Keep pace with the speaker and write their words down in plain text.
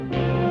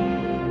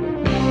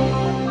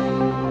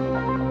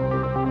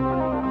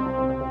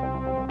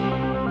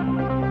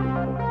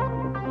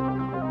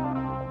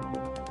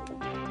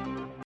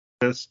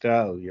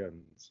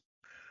Stallions.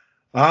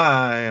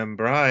 I am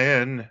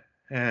Brian,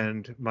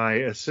 and my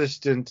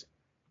assistant,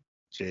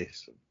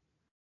 Jason.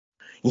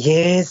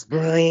 Yes,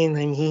 Brian,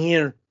 I'm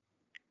here.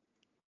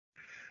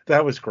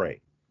 That was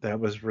great.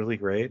 That was really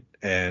great,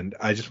 and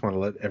I just want to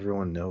let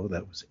everyone know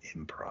that was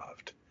improv.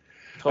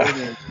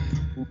 Totally.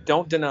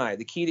 Don't deny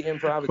the key to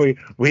improv.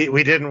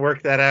 We didn't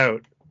work that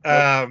out.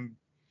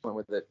 Went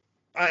with it.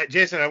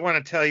 Jason, I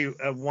want to tell you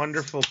a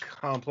wonderful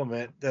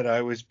compliment that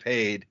I was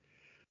paid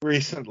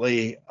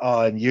recently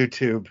on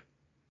YouTube.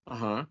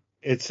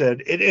 It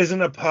said, "It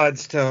isn't a Pod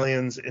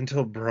Stallions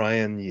until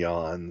Brian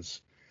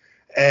yawns,"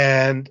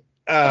 and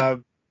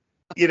that's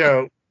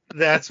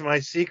my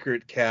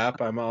secret, Cap.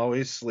 I'm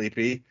always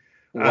sleepy.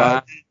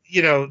 Wow.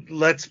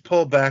 Let's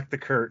pull back the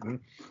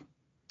curtain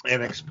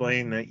and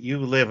explain that you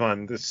live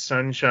on the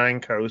Sunshine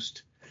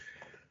Coast,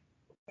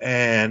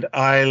 and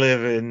I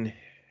live in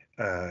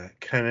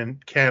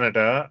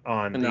Canada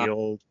on the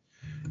old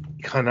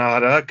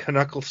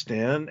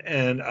Canucklestan,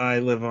 and I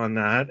live on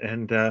that,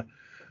 and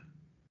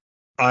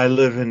I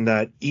live in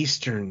that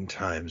Eastern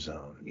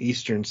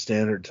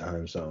Standard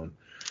Time Zone,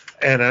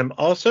 and I'm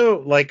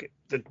also like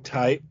the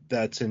type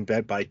that's in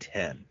bed by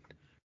 10.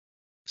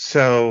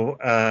 So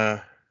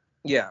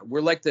yeah,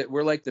 we're like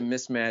the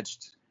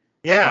mismatched.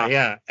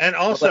 Yeah, and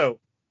also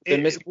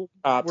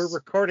we're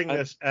recording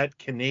this at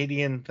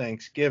Canadian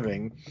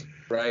Thanksgiving,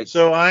 right?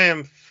 So I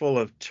am full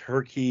of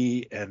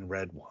turkey and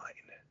red wine.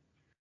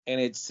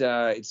 And it's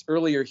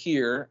earlier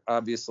here,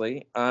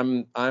 obviously.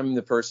 I'm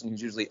the person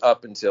who's usually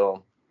up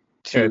until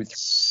 2,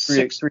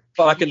 3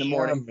 o'clock in the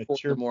morning,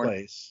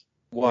 place,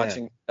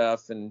 watching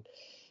stuff and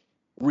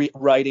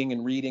writing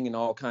and reading and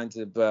all kinds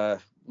of.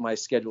 My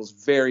schedule's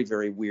very,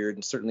 very weird,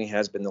 and certainly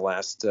has been the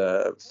last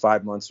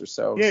 5 months or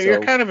so. Yeah,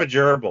 you're kind of a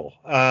gerbil,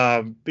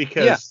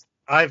 because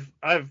I've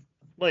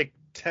like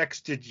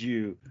texted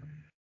you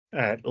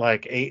at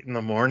like 8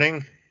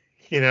 a.m,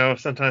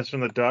 sometimes from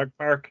the dog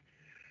park,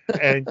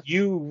 and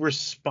you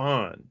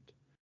respond,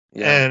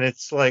 and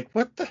it's like,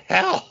 what the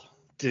hell,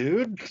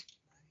 dude?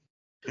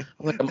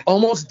 I'm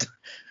almost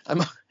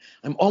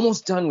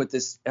done with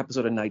this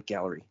episode of Night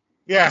Gallery.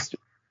 Yeah, just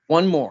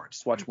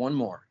watch one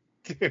more.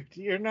 Dude,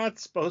 you're not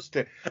supposed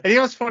to. And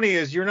what's funny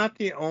is you're not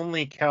the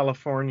only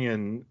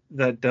Californian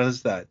that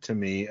does that to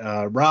me.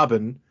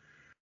 Robin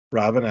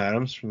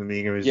Adams from the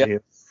Mega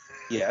Museum.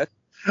 Yeah.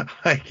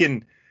 I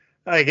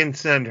can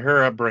send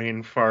her a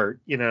brain fart,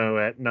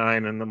 at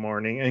 9 a.m.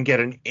 and get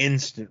an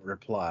instant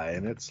reply,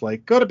 and it's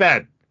like, go to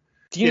bed.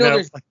 Do you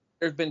know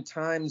there's been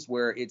times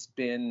where it's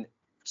been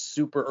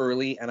super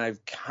early and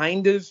I've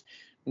kind of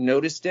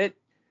noticed it,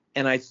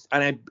 and I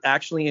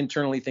actually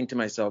internally think to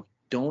myself,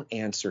 don't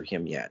answer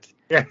him yet.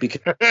 Yeah.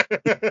 Because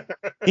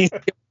he's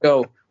going to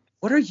go,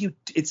 what are you?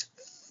 It's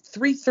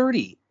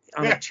 3:30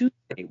 on a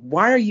Tuesday.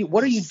 What are you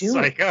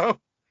doing? Psycho.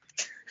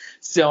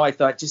 So I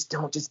thought, just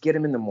get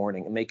him in the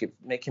morning and make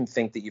him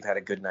think that you've had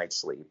a good night's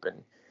sleep.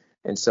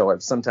 And so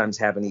I've sometimes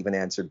haven't even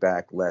answered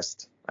back,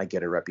 lest I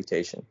get a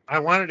reputation. I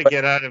wanted to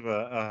get out of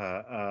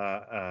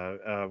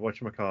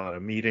a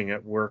meeting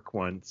at work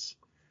once,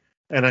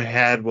 and I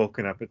had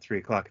woken up at 3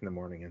 o'clock in the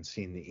morning and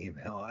seen the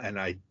email, and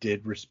I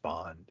did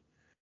respond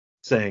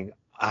saying,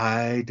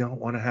 I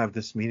don't want to have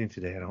this meeting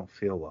today. I don't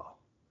feel well.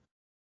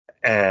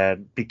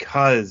 And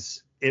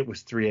because it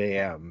was 3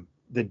 a.m.,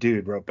 the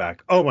dude wrote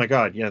back, oh my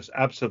God, yes,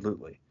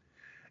 absolutely.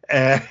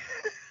 And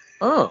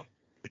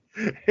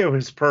it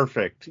was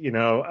perfect,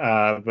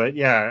 but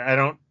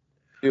yeah,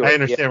 I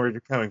understand where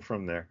you're coming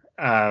from there.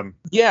 And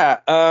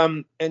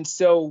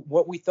so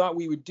what we thought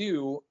we would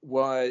do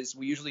was,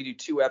 we usually do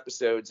 2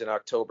 episodes in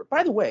October.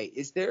 By the way,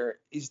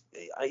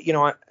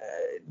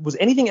 was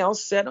anything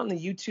else said on the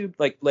YouTube?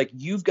 Like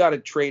you've got a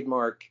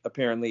trademark,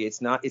 apparently.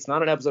 It's not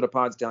an episode of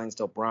Pod Stallions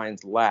till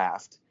Brian's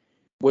laughed.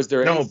 Was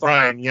there any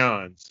Brian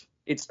yawns.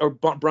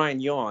 Brian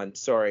yawned,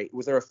 sorry.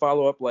 Was there a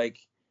follow-up, like,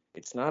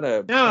 it's not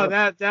a... No,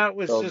 that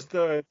was just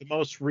the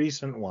most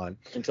recent one.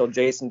 Until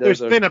Jason does.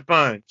 There's been a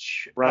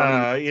bunch.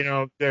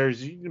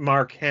 There's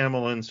Mark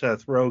Hamill and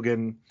Seth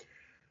Rogen.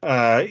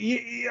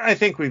 I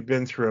think we've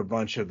been through a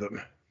bunch of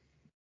them.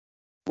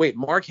 Wait,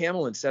 Mark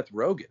Hamill and Seth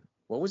Rogen?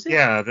 What was it?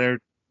 Yeah,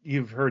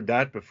 you've heard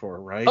that before,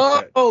 right?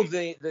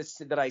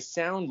 That I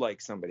sound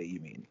like somebody, you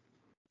mean?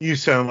 You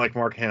sound like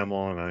Mark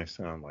Hamill, and I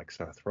sound like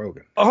Seth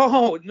Rogen.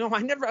 Oh, no,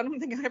 I don't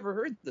think I ever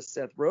heard the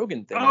Seth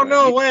Rogen thing. Oh,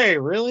 no way,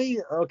 really?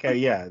 Okay,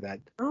 yeah.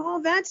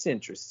 Oh, that's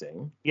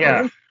interesting.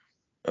 Yeah.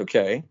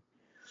 Okay.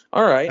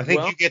 All right. I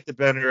think you get the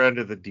better end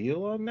of the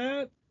deal on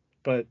that,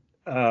 but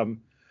I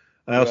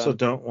also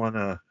don't want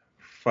to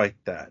fight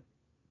that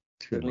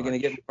too much. Certainly going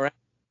to get more. I'll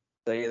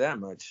tell you that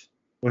much.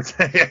 What's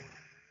that?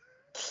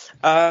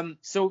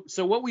 So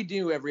what we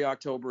do every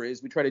October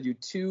is we try to do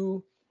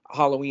 2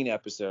 Halloween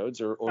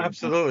episodes, or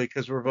absolutely,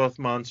 because we're both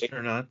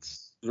monster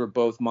nuts. We're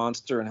both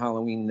monster and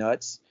Halloween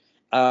nuts.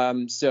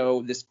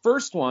 So this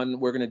first one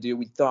we're going to do,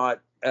 we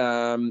thought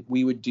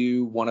we would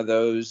do one of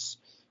those,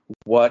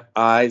 what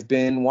I've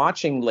been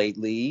watching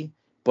lately,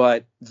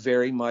 but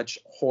very much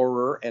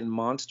horror and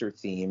monster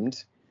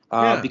themed.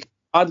 Because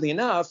oddly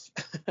enough,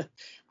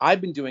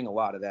 I've been doing a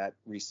lot of that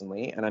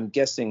recently, and I'm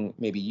guessing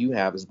maybe you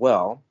have as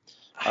well.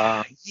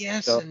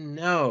 Yes So and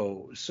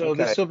no. So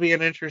okay, this will be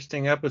an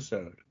interesting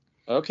episode.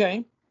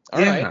 okay,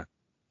 all right. Yeah.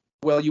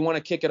 Well, you want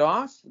to kick it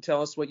off?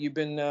 Tell us what you've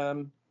been.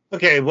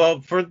 Okay.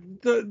 Well, for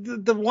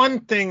the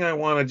one thing I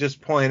want to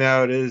just point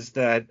out is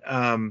that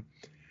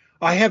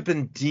I have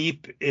been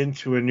deep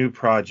into a new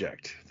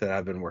project that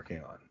I've been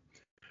working on,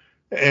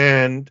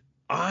 and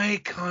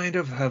I kind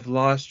of have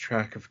lost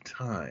track of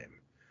time.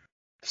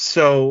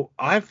 So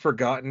I've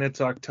forgotten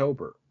it's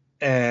October,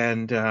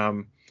 and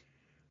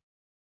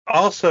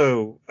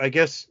also, I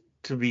guess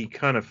to be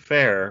kind of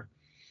fair,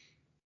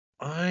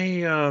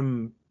 I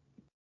I'm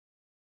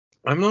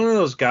one of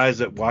those guys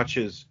that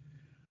watches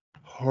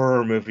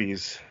horror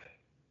movies,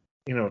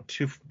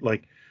 two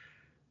like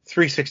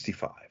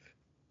 365.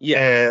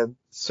 Yeah, And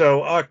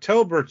so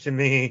October to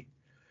me,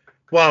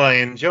 while I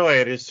enjoy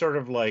it, is sort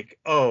of like,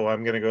 oh,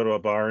 I'm going to go to a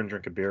bar and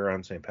drink a beer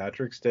on St.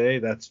 Patrick's Day.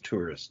 That's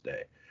tourist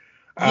day.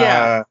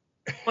 yeah.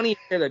 Uh, Funny you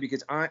hear that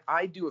because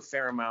I do a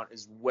fair amount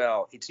as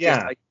well. It's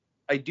just yeah.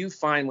 I do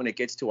find when it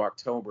gets to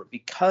October,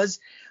 because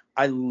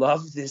I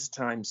love this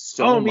time Oh,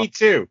 so me much,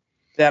 too.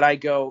 that I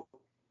could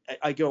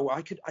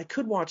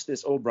watch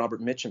this old Robert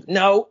Mitchum.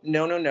 No,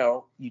 no, no,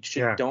 no. You should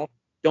Yeah.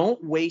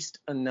 don't waste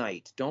a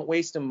night. Don't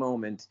waste a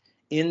moment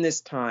in this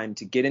time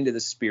to get into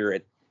the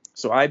spirit.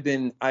 So I've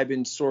been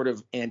sort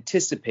of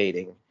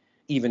anticipating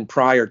even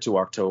prior to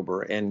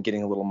October and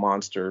getting a little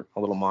monster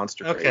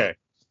crazy. Okay.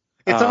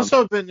 It's Um,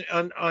 also been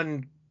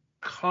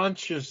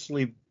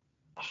unconsciously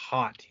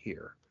hot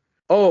here.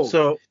 oh,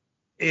 So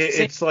same,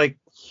 it's like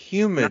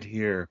humid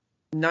here.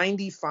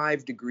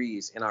 95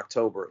 degrees in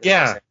October in Los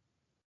Yeah.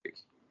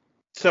 Angeles.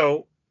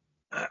 So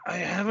I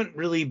haven't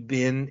really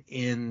been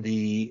in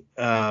the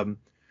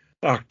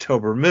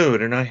October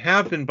mood, and I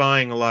have been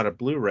buying a lot of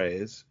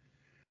Blu-rays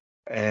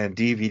and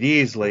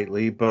DVDs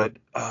lately, but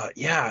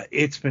yeah,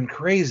 it's been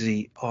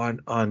crazy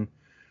on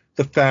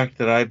the fact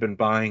that I've been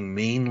buying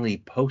mainly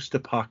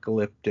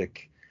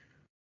post-apocalyptic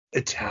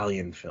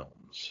Italian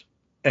films.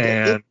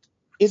 And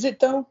Is it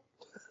though?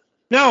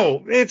 no,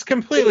 it's It's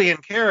completely in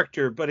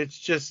character, but it's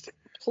just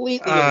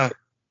completely in. uh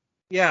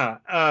yeah,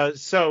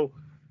 so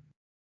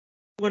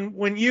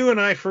when you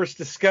and I first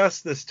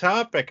discussed this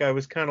topic, I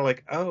was kind of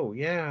like, "Oh,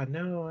 yeah,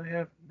 no, I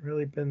haven't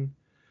really been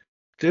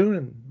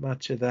doing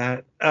much of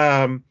that."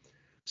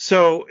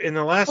 So in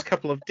the last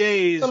couple of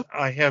days,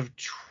 I have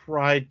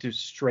tried to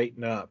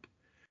straighten up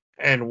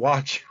and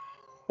watch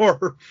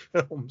horror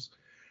films.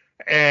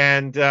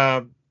 And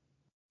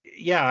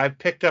yeah, I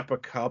picked up a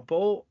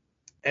couple.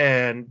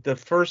 And the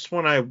first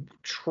one I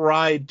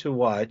tried to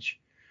watch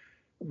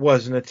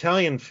was an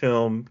Italian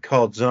film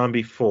called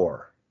Zombie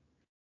 4.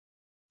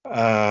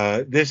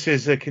 This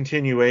is a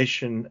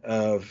continuation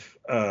of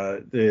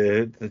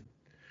the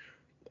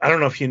I don't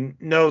know if you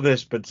know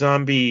this, but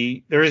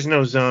there is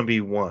no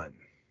Zombie 1.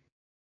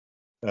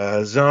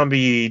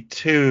 Zombie Well,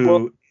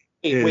 2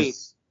 wait.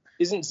 is,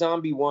 Isn't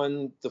Zombie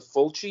One the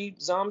Fulci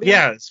zombie?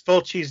 yeah, it's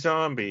Fulci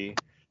Zombie,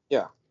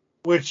 Yeah.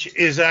 which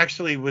was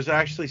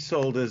actually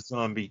sold as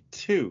Zombie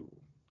 2,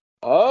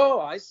 Oh,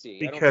 I see. I don't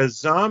think. because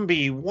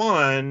Zombie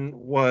 1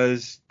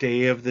 was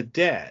Day of the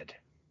Dead.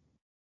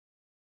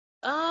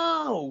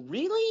 Oh,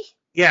 really?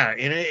 Yeah,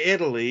 in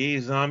Italy,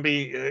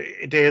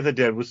 Day of the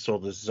Dead was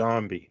sold as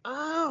Zombie.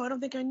 Oh, I don't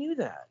think I knew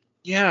that.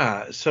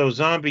 Yeah, so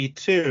Zombie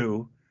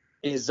 2,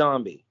 Is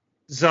zombie.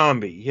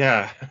 Zombie,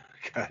 yeah.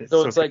 God, it's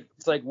So so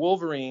it's like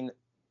Wolverine,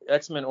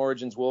 X-Men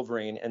Origins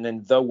Wolverine, and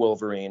then the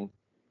Wolverine,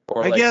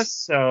 or I like guess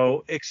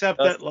so, except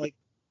uh, that, like,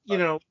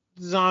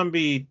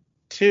 Zombie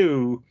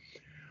 2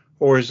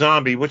 or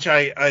Zombie, which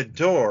I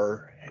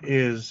adore,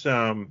 is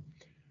an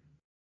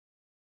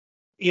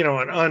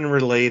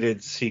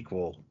unrelated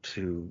sequel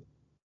to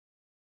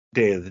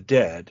Day of the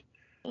Dead.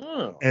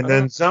 oh, And I don't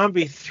then know.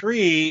 Zombie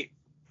 3,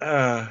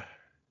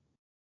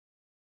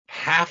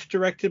 half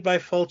directed by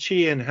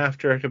Fulci and half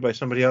directed by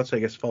somebody else. I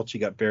guess Fulci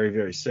got very,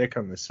 very sick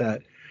on the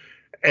set.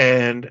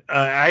 And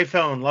I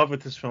fell in love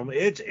with this film.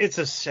 It's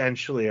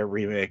essentially a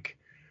remake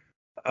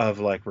of,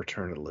 like,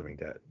 Return of the Living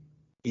Dead.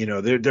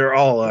 They're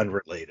all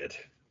unrelated.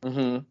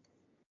 Mm-hmm.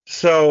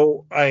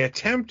 So I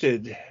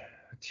attempted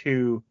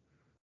to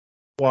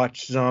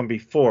watch Zombie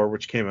 4,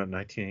 which came out in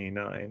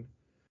 1989.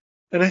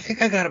 And I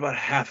think I got about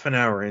half an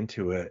hour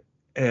into it.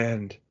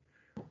 And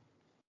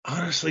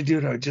honestly,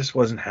 dude, I just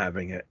wasn't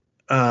having it.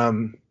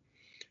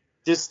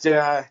 Just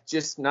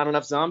not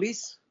enough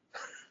zombies.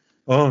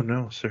 Oh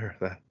no, sir,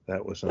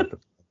 that was not the.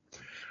 Too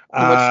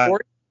much Uh,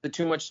 story.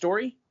 Too much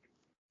story.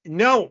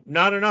 no,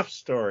 not enough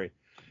story.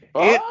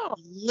 It Oh,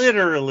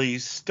 literally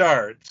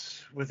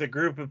starts with a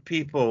group of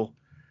people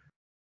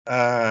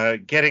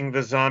getting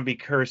the zombie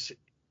curse.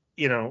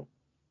 You know,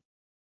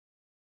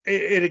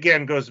 it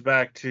again goes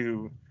back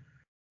to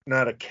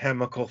not a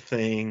chemical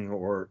thing,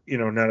 or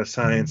not a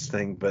science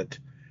thing, but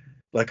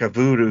like a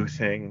voodoo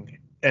thing.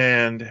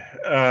 And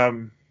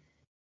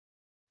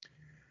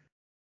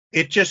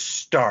it just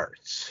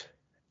starts,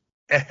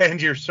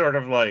 and you're sort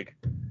of like,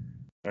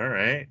 all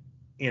right,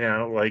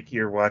 like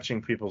you're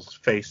watching people's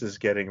faces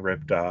getting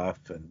ripped off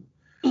and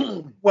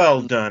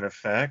well done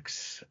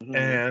effects.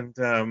 And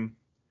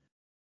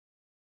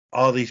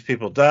all these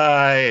people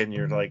die, and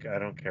you're like, I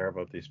don't care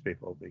about these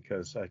people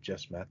because I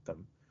just met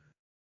them.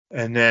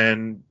 And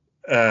then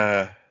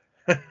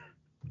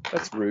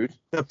That's rude.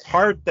 the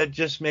part that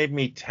just made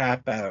me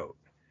tap out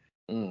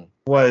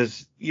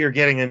was you're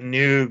getting a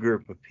new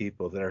group of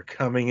people that are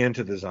coming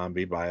into the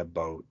zombie by a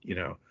boat.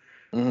 They're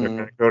going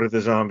to go to the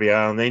zombie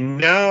island. They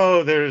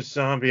know there's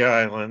zombie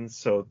islands,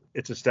 so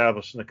it's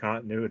established in the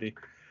continuity.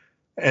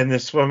 And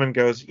this woman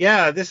goes,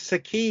 yeah, this is a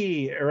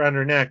key around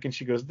her neck. And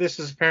she goes, this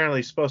is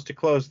apparently supposed to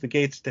close the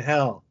gates to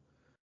hell.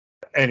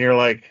 And you're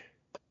like,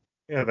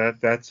 yeah,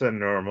 that's a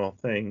normal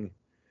thing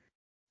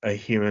a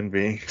human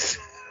being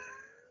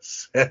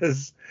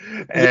says.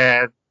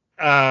 And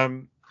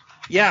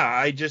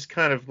I just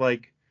kind of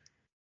like,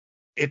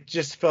 it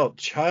just felt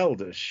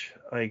childish,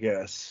 I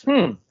guess.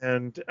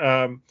 And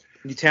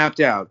you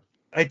tapped out.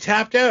 I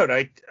tapped out.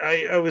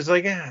 I was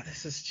like,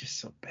 this is just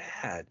so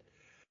bad.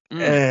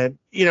 And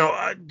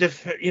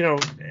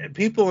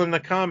people in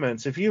the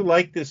comments, if you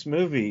like this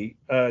movie,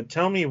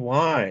 tell me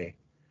why.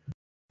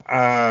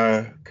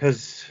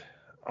 Because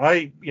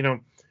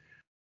I'm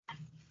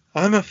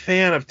a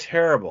fan of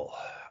Terrible.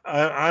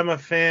 I'm a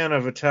fan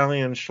of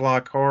Italian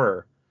schlock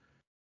horror,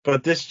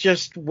 but this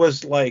just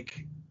was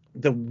like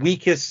the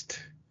weakest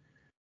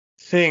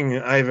thing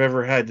I've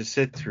ever had to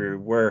sit through.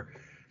 Where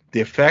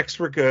the effects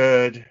were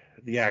good,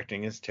 the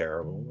acting is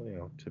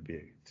terrible, to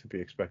be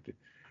expected,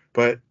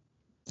 but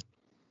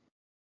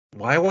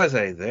why was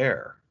I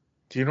there?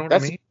 Do you know what I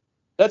mean?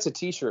 That's a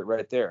T-shirt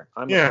right there.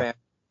 I'm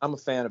a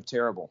fan of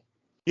Terrible.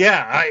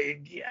 Yeah, I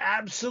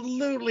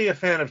absolutely a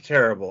fan of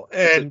Terrible,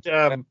 and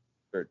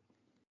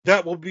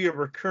that will be a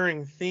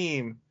recurring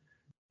theme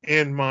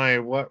in my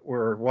what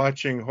we're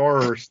watching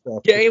horror stuff.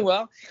 Okay,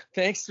 well,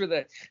 thanks for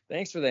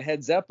the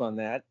heads up on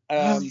that.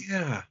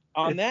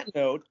 On that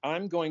note,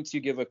 I'm going to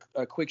give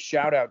a quick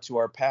shout out to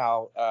our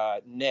pal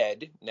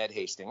Ned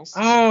Hastings.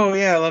 Oh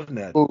yeah, I love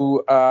Ned.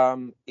 Who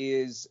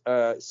is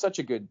such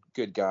a good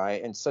guy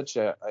and such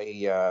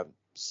a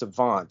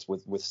savant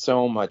with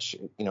so much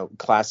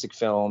classic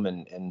film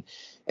and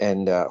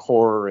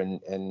horror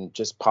and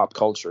just pop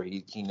culture.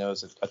 He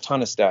knows a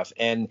ton of stuff,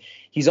 and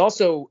he's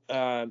also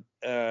a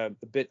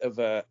bit of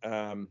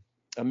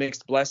a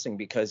mixed blessing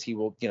because he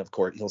will, of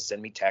course, he'll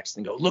send me texts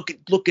and go, look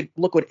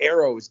what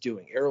Arrow is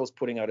doing. Arrow's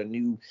putting out a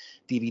new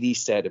DVD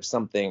set of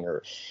something,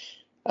 or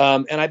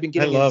and I've been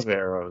getting. I love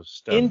Arrow's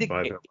stuff.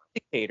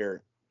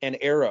 Indicator and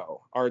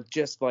Arrow are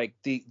just like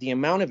the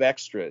amount of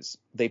extras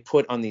they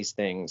put on these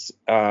things.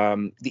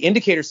 The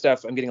Indicator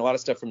stuff, I'm getting a lot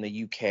of stuff from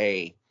the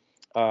UK,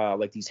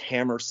 like these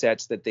Hammer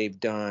sets that they've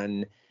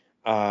done.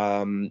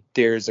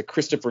 There's a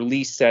Christopher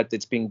Lee set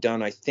that's being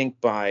done, I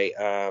think, by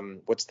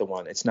what's the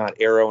one? It's not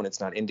Arrow and it's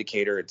not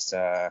Indicator. It's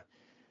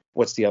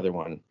what's the other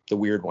one? The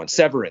weird one.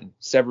 Severin.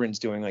 Severin's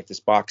doing like this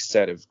box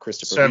set of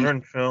Christopher Lee.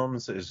 Severin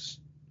Films is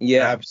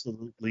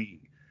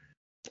absolutely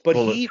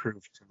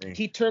bulletproof to me.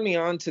 He turned me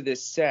on to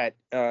this set.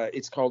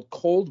 It's called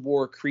Cold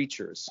War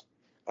Creatures.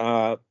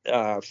 4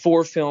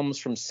 films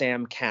from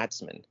Sam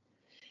Katzman.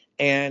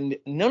 And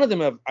none of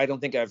them I don't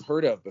think I've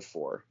heard of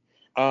before.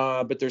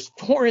 But there's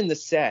 4 in the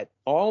set,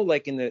 all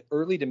like in the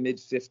early to mid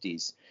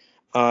 50s.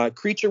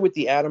 Creature with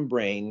the Atom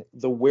Brain,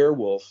 The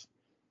Werewolf,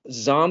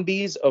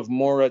 Zombies of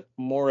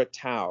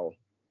Moratau,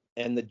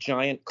 and The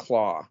Giant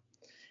Claw.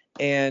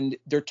 And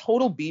they're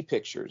total B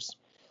pictures.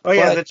 Oh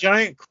yeah, The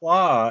Giant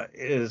Claw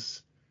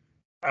is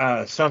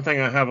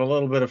something I have a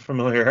little bit of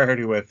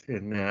familiarity with,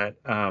 in that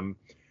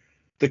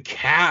the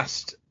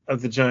cast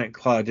of The Giant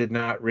Claw did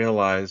not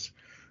realize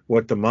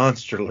what the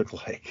monster looked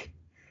like.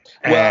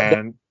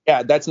 Well,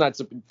 that's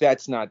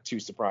not too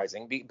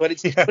surprising, but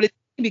it's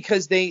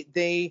because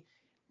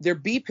they're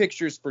B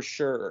pictures for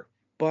sure,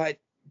 but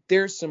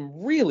there's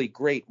some really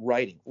great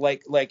writing,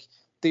 like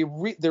they're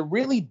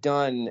really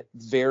done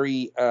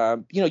very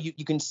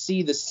you can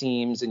see the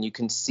seams and you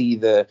can see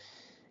the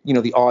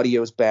the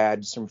audio's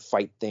bad, some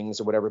fight things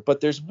or whatever,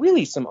 but there's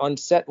really some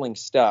unsettling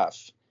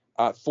stuff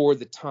for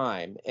the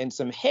time, and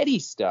some heady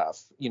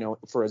stuff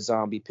for a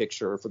zombie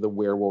picture or for the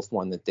werewolf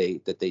one that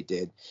they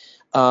did.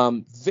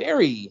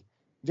 Very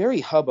very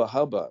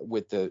hubba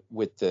with the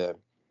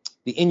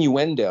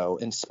innuendo,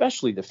 and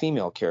especially the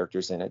female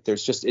characters in it.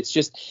 It's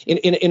just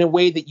in a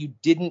way that you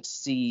didn't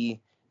see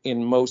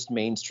in most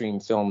mainstream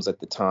films at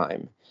the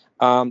time.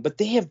 But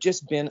they have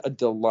just been a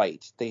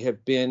delight. They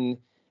have been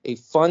a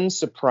fun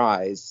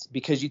surprise,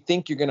 because you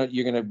think you're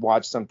gonna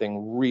watch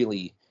something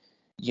really,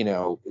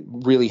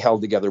 really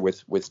held together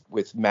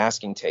with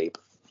masking tape,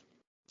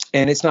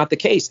 and it's not the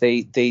case.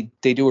 They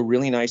do a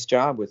really nice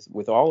job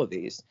with all of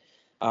these.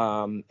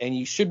 And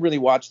you should really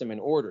watch them in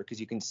order, because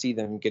you can see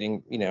them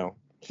getting,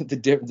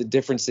 the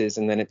differences,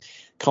 and then it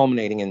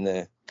culminating in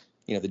the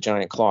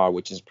Giant Claw,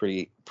 which is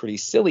pretty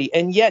silly.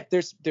 And yet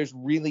there's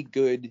really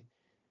good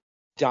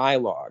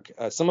dialogue.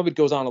 Some of it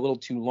goes on a little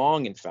too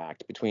long, in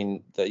fact,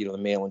 between the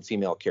male and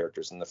female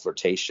characters and the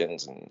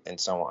flirtations and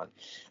so on.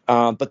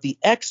 But the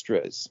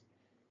extras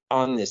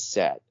on this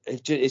set.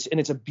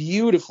 It's a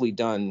beautifully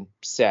done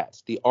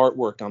set. The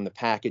artwork on the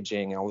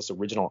packaging, all this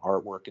original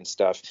artwork and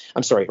stuff.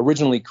 I'm sorry,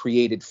 originally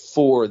created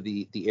for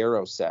the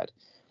Arrow set.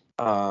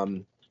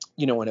 In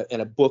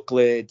a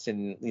booklet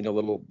and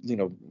little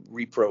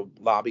repro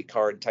lobby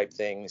card type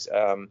things.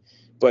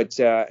 But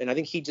I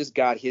think he just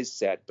got his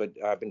set. But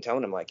I've been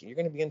telling him, like, you're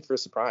going to be in for a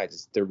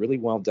surprise. They're really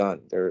well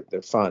done. They're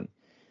fun.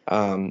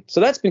 So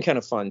that's been kind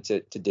of fun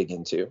to dig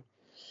into.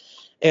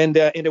 And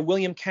a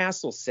William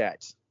Castle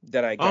set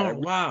that I got. Oh,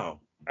 wow.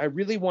 I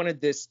really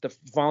wanted the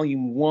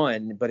volume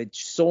 1, but it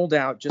sold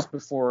out just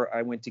before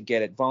I went to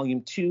get it.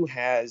 Volume 2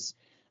 has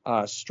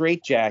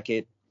Straight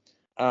Jacket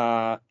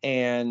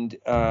and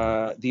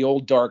The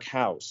Old Dark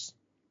House,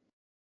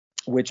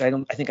 which I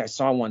think I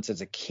saw once as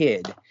a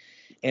kid.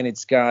 And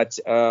it's got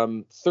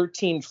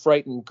 13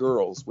 Frightened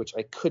Girls, which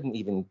I couldn't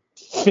even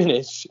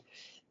finish.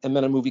 And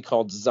then a movie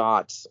called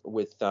Zotz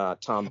with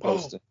Tom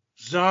Poston.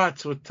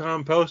 Zotz with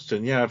Tom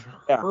Poston. Yeah, I've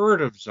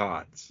heard of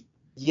Zotz.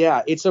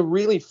 Yeah, it's a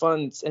really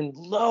fun, and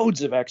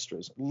loads of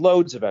extras.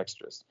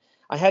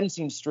 I hadn't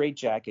seen Straight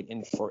Jacket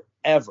in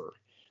forever,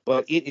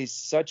 but it is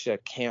such a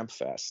camp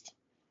fest.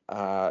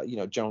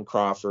 Joan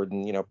Crawford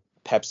and,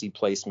 Pepsi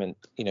placement,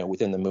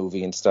 within the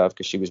movie and stuff,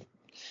 because she was,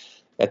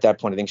 at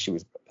that point, I think she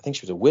was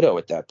a widow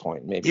at that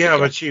point, maybe. Yeah,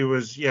 but she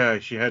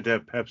had to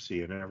have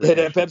Pepsi and everything.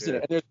 Had Pepsi.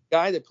 And there's a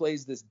guy that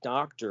plays this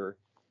doctor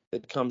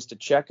that comes to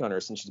check on her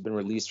since she's been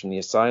released from the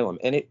asylum.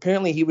 And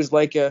apparently he was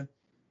like a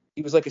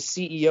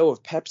CEO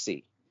of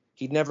Pepsi.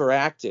 He'd never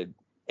acted,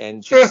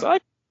 and she's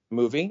like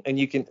movie, and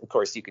you can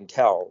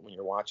tell when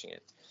you're watching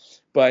it.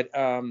 But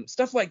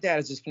stuff like that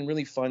has just been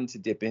really fun to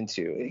dip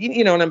into.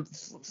 And I'm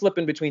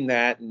flipping between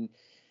that and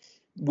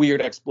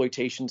weird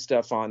exploitation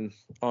stuff on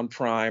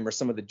Prime, or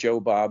some of the Joe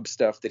Bob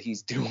stuff that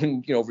he's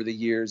doing, over the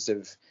years,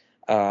 of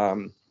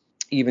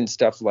even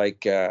stuff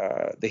like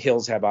The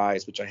Hills Have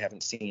Eyes, which I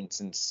haven't seen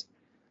since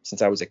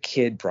I was a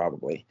kid,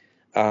 probably.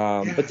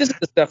 But this is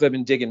the stuff I've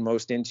been digging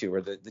most into,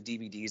 or the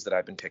DVDs that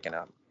I've been picking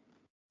up.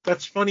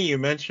 That's funny you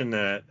mentioned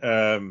that.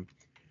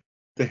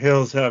 The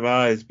Hills Have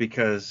Eyes,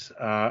 because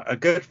a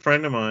good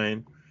friend of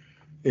mine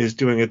is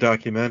doing a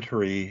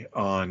documentary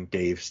on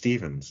Dave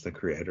Stevens, the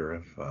creator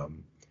of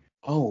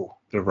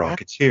The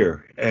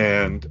Rocketeer.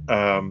 And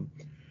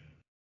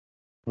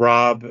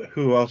Rob,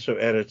 who also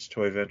edits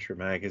Toy Venture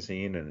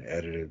magazine and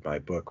edited my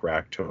book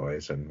Rack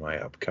Toys and my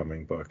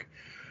upcoming book,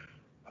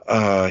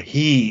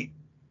 he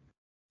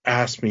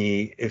asked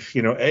me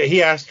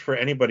he asked for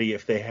anybody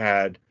if they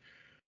had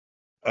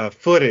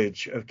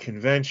footage of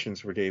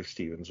conventions where Dave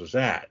Stevens was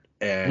at.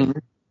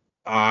 And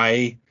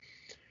I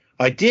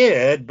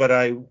did, but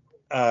I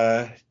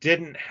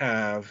didn't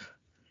have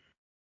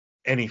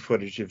any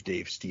footage of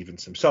Dave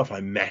Stevens himself.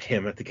 I met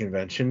him at the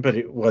convention, but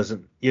it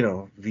wasn't,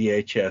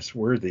 VHS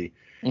worthy.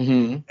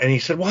 And he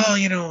said,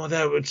 well,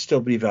 that would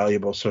still be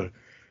valuable. So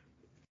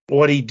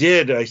what he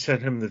did, I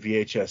sent him the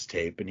VHS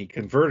tape, and he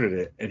converted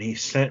it, and he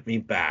sent me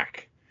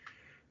back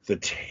the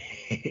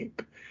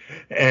tape.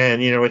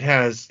 And, it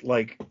has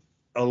like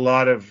a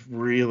lot of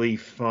really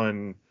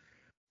fun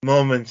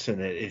moments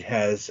in it. It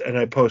has, and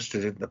I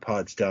posted it in the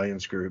Pod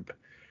Stallions group,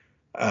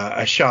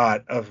 a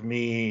shot of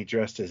me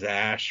dressed as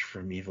Ash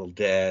from Evil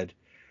Dead,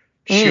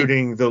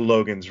 shooting the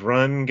Logan's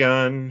Run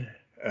gun,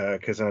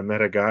 because I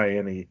met a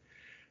guy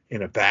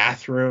in a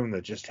bathroom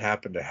that just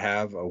happened to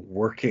have a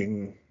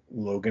working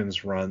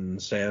Logan's Run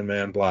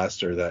Sandman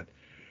blaster that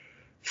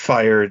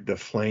fired the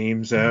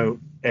flames out.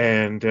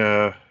 And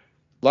a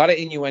lot of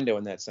innuendo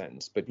in that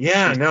sentence, but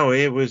yeah, no,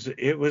 it was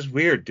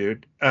weird,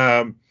 dude.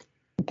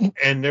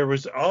 And there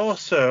was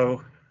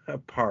also a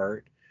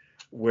part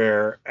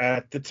where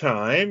at the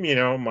time,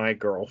 my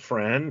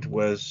girlfriend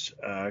was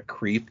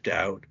creeped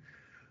out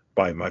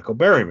by Michael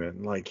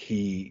Berryman. Like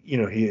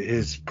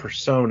his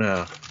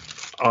persona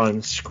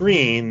on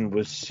screen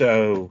was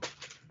so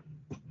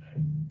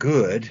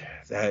good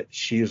that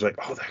she was like,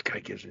 oh, that guy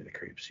gives me the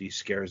creeps. He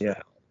scares the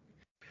hell.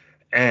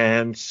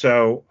 And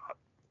so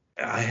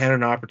I had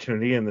an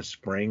opportunity in the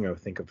spring, I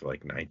think of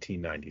like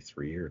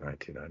 1993 or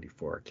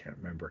 1994, I can't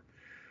remember.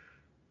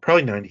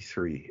 Probably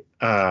 93,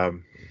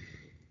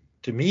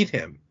 to meet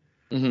him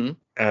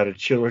at a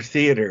Chiller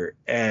Theater.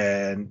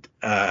 And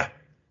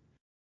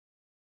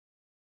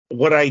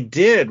what I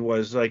did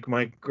was, like,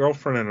 my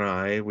girlfriend and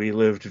I, we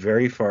lived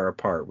very far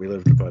apart. We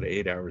lived about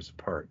 8 hours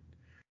apart.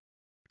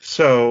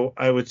 So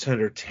I would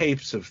send her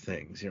tapes of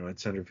things,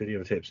 I'd send her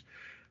videotapes.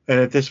 And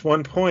at this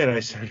one point, I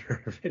sent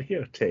her a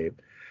videotape.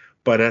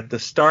 But at the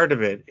start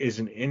of it is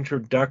an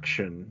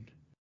introduction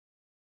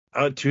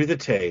to the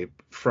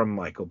tape from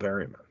Michael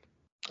Berryman.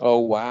 Oh,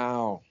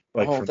 wow.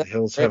 Like from The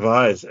Hills Have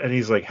Eyes. And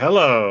he's like,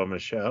 hello,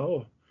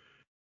 Michelle.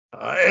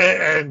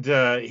 And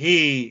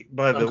he,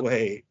 by the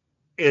way,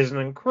 is an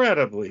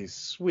incredibly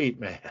sweet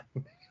man.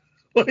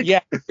 Like,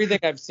 yeah, everything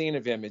I've seen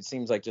of him, it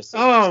seems like just...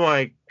 Oh,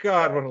 my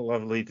God, what a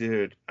lovely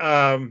dude.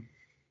 Well,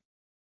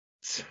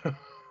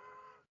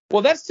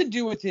 that's to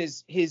do with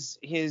his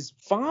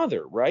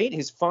father, right?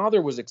 His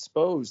father was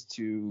exposed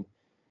to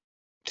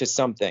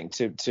something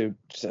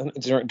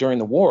during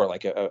the war,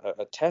 like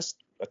a test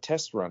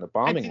test run, a I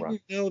bombing run.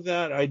 didn't know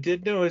that. I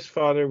did know his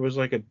father was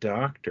like a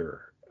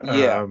doctor.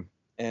 Yeah,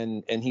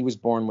 and he was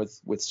born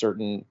with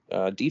certain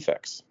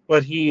defects.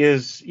 But he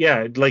is,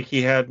 yeah, like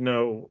he had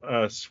no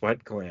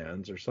sweat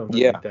glands or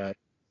something like Yeah, that.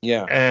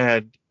 yeah.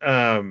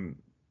 And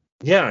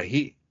yeah,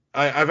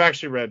 I've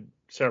actually read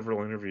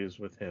several interviews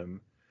with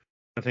him.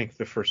 I think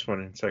the first one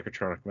in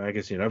Psychotronic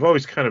magazine. I've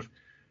always kind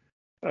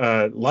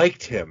of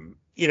liked him,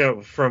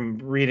 from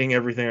reading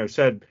everything I've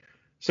said.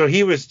 So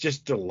he was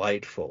just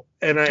delightful.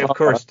 And I, of Uh,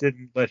 course,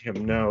 didn't let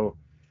him know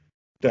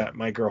that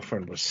my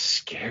girlfriend was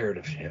scared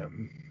of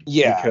him,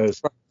 yeah,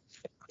 because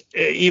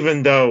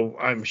even though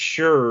I'm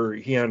sure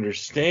he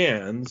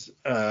understands,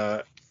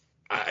 I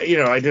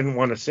didn't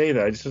want to say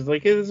that. I just was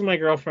like, hey, this is my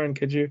girlfriend.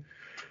 Could you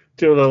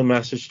do a little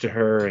message to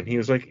her? And he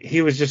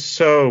was just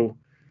so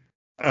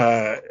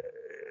uh,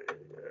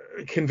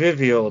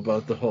 convivial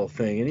about the whole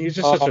thing. And he was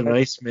just such a that's,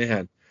 nice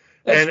man.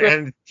 that's great.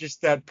 And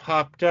just that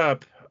popped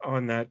up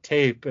on that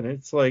tape. And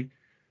it's like,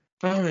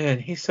 oh man,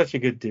 he's such a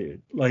good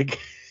dude. Like,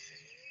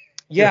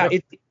 you Yeah, know,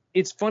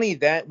 it's funny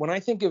that when I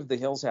think of The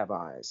Hills Have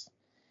Eyes,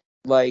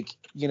 like,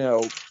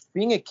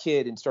 being a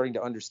kid and starting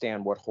to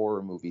understand what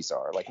horror movies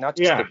are, like not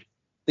just yeah,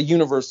 the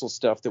universal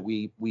stuff that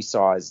we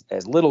saw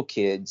as little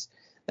kids,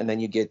 and then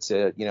you get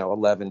to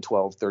 11,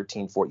 12,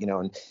 13,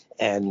 14,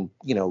 and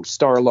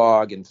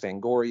Starlog and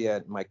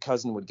Fangoria. My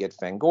cousin would get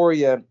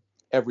Fangoria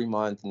every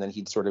month, and then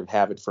he'd sort of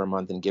have it for a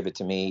month and give it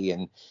to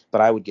me,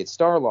 but I would get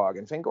Starlog.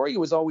 And Fangoria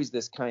was always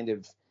this kind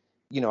of,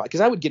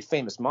 because I would get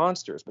Famous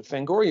Monsters, but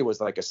Fangoria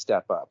was like a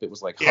step up. It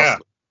was like yeah.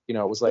 Hustler.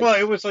 It was like, Well,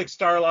 it was like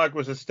Starlog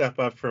was a step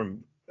up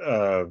from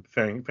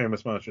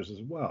Famous Monsters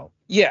as well.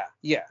 yeah,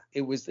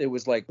 it was like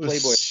It was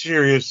Playboy.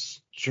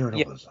 serious Yeah.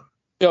 journalism.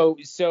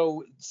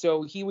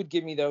 So he would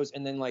give me those,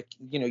 and then like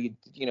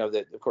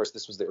that, of course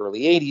this was the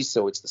early 80s,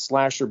 so it's the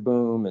slasher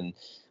boom, and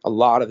a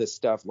lot of the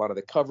stuff, a lot of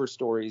the cover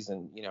stories,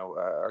 and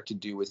are to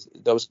do with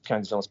those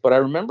kinds of films. But I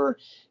remember,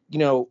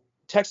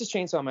 Texas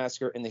Chainsaw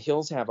Massacre and The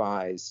Hills Have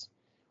Eyes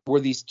were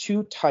these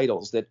two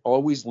titles that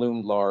always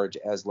loomed large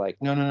as like,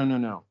 no, no, no, no,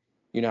 no,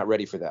 you're not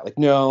ready for that. Like,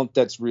 no,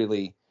 that's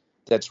really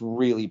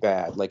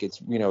bad. Like, it's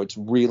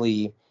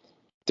really,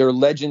 their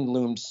legend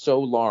loomed so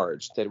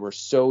large that were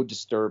so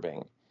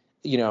disturbing,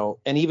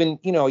 and even,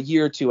 a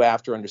year or two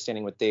after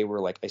understanding what they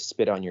were, like I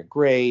Spit on Your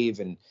Grave,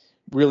 and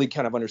really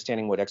kind of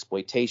understanding what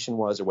exploitation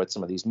was or what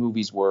some of these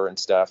movies were and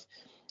stuff.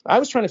 I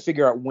was trying to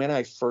figure out when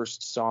I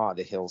first saw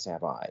The Hills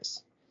Have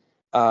Eyes.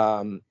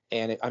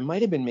 I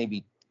might have been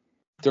maybe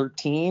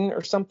 13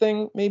 or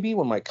something, maybe,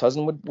 when my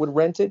cousin would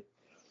rent it.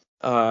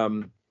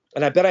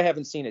 And I bet I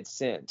haven't seen it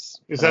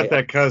since. Is And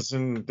that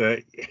cousin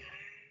that?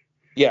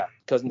 Yeah,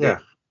 cousin Yeah,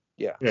 David.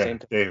 Yeah, yeah, same.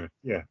 David.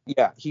 Yeah.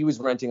 Yeah, he was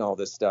renting all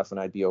this stuff, and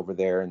I'd be over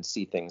there and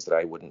see things that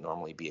I wouldn't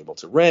normally be able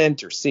to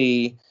rent or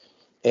see.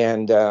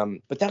 And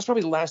but that's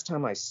probably the last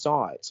time I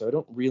saw it, so I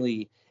don't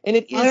really. And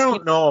it I is,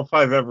 don't know if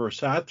I've ever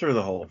sat through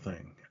the whole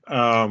thing.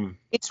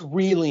 it's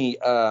really,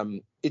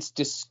 it's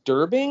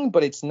disturbing,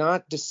 but it's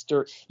not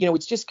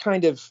it's just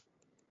kind of,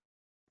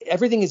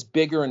 everything is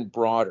bigger and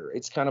broader.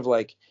 It's kind of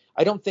like,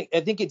 I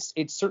think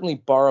it certainly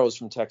borrows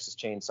from Texas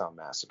Chainsaw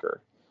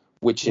Massacre,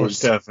 which Most is,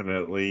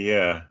 definitely,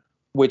 yeah.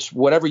 which,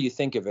 whatever you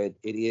think of it,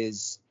 it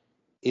is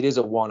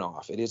a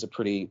one-off. It is a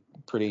pretty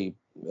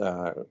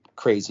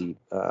crazy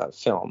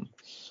film.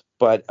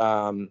 But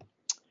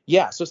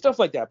yeah, so stuff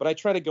like that. But I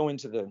try to go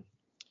into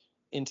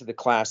the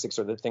classics,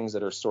 or the things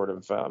that are sort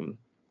of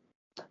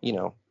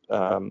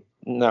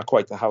not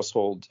quite the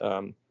household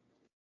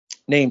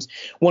names.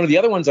 One of the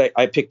other ones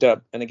I picked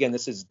up, and again,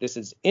 this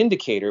is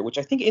Indicator, which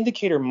I think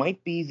Indicator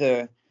might be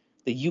the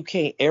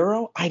UK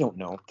Arrow. I don't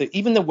know.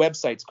 Even the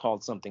website's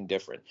called something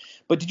different.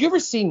 But did you ever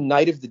see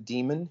Night of the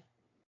Demon?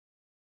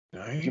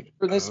 Night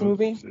For this of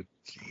movie? the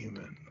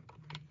Demon.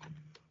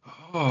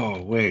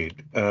 Oh, wait.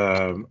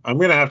 I'm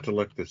gonna have to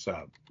look this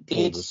up.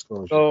 Full It's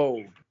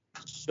disclosure.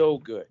 so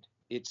good.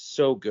 It's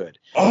so good.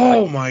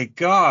 Oh my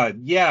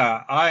God.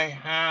 Yeah, I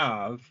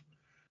have.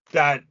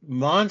 That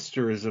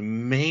monster is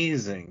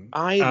amazing.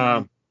 I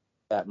love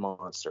that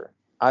monster.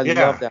 I love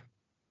Yeah. that.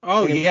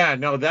 Oh And yeah,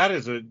 no, that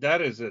is a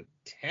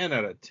 10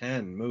 out of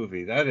 10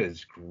 movie. That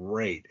is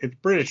great. It's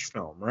British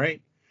film,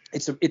 right?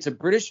 it's a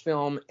British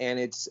film, and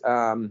it's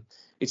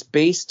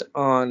based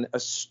on a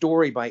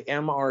story by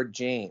M.R.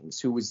 James,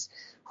 who was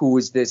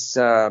this,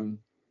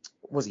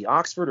 was he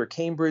Oxford or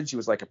Cambridge? He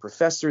was like a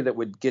professor that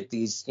would get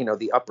these,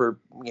 the upper,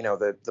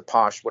 the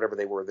posh, whatever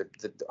they were,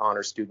 the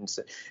honor students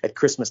at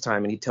Christmas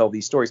time, and he'd tell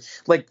these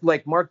stories. Like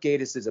Mark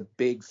Gatiss is a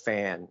big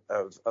fan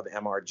of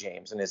M.R.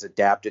 James and has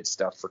adapted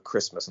stuff for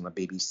Christmas on the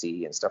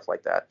BBC and stuff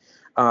like that.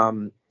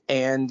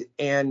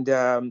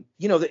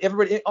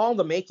 Everybody, all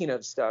the making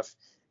of stuff,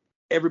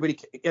 everybody,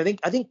 I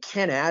think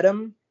Ken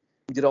Adam,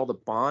 who did all the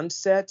Bond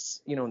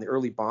sets, in the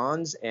early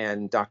Bonds,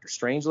 and Dr.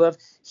 Strangelove,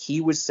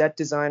 he was set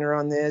designer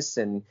on this.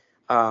 And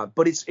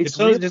but it's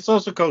really, it's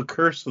also called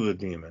Curse of the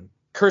Demon.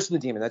 Curse of the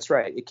Demon. That's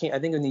right. I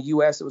think in the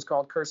U.S. it was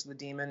called Curse of the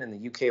Demon. In the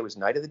U.K. it was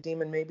Night of the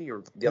Demon, maybe,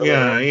 or the other way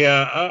around.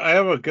 Yeah. I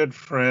have a good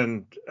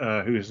friend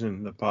who's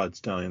in the Pod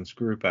Stallions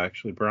group,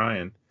 actually,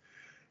 Brian,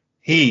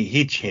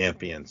 He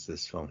champions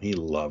this film. He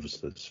loves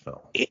this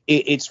film.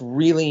 It's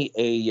really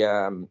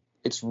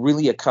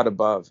a cut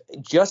above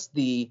just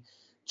the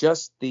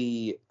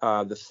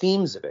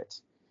themes of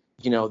it.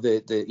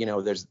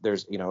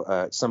 There's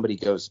somebody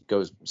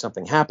goes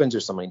something happens or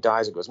somebody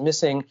dies or goes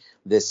missing.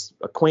 This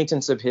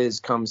acquaintance of his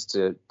comes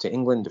to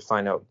England to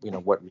find out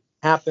what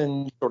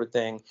happened, sort of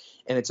thing,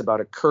 and it's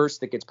about a curse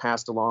that gets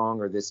passed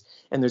along,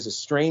 and there's a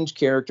strange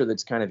character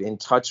that's kind of in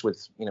touch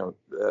with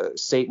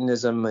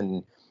Satanism,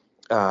 and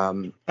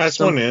As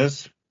one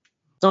is.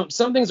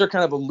 some things are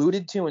kind of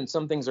alluded to and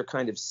some things are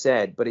kind of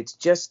said, but it's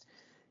just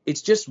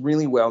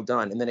really well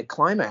done. And then it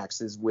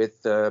climaxes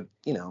with you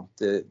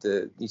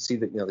see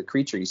the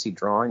creature, you see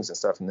drawings and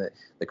stuff, and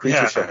the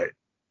creature show.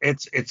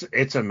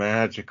 It's a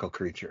magical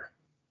creature.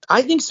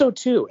 I think so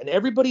too. And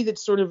everybody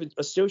that's sort of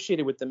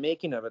associated with the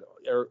making of it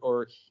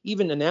or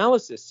even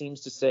analysis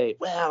seems to say,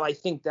 well, I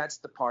think that's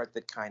the part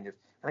that kind of,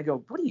 and I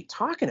go, what are you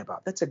talking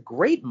about? That's a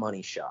great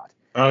money shot.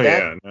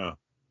 No.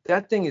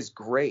 That thing is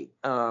great.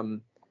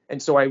 And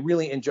so I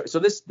really enjoy. So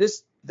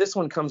this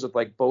one comes with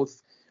like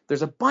both.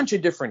 There's a bunch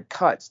of different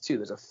cuts too.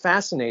 There's a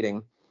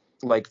fascinating,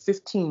 like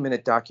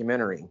 15-minute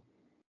documentary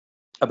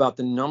about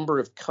the number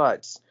of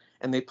cuts,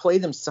 and they play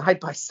them side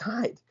by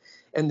side.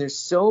 And it's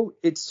so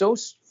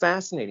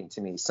fascinating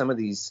to me. Some of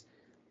these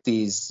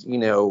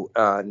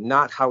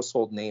not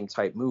household name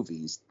type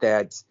movies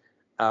that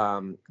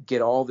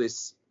get all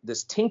this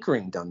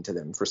tinkering done to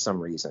them for some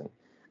reason,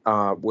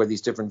 where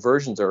these different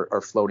versions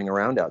are floating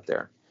around out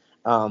there.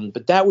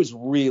 But that was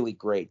really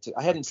great.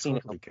 I hadn't seen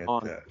it in a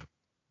long time,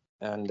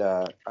 and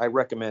I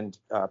recommend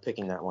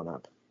picking that one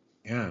up.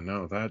 Yeah,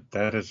 no,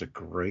 that is a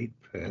great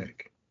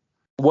pick.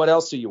 What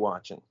else are you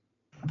watching?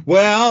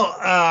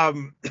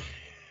 Well,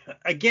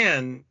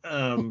 again,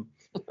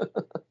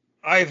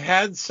 I've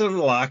had some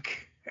luck.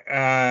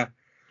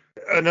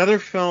 Another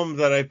film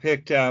that I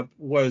picked up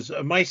was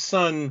my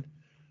son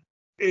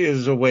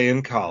is away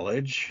in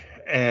college,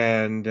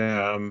 and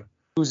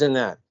who's in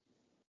that?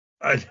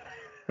 It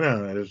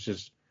was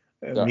just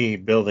me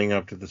building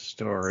up to the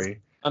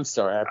story. I'm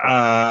sorry.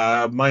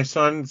 My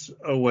son's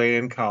away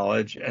in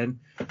college, and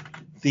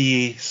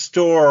the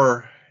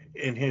store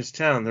in his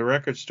town, the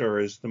record store,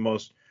 is the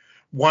most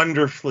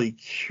wonderfully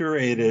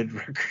curated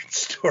record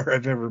store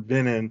I've ever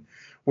been in,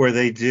 where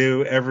they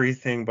do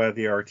everything by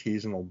the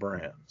artisanal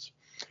brands.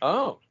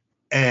 Oh.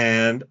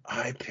 And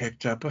I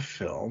picked up a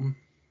film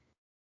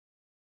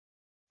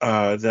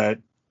that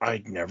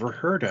I'd never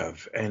heard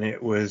of, and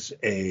it was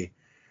a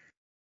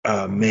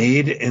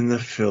made in the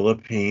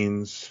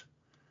Philippines.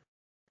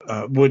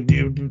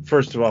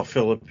 First of all,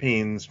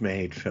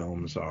 Philippines-made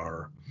films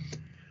are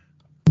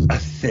a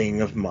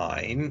thing of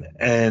mine,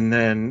 and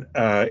then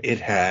it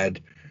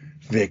had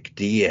Vic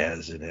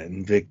Diaz in it,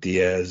 and Vic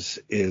Diaz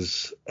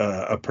is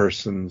a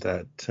person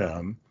that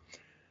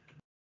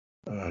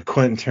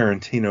Quentin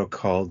Tarantino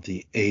called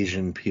the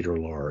Asian Peter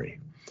Lorre,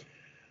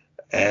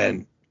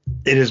 and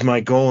it is my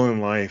goal in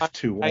life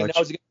to watch. I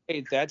was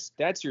going to say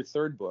that's your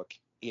third book.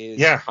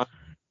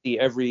 See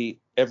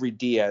every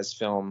Diaz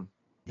film.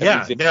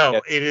 It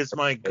is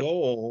my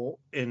goal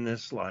in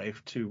this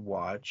life to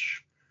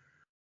watch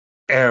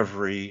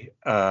every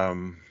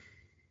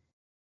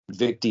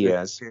Vic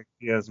Diaz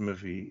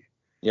movie.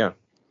 Yeah.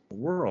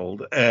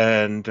 World,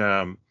 and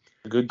a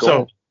good goal.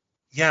 So,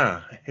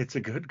 yeah, it's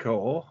a good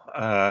goal.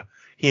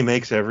 He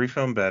makes every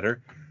film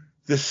better.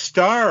 The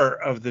star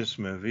of this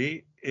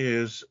movie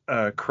is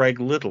Craig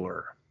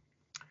Littler.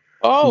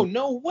 Oh,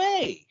 no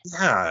way.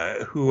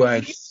 Yeah,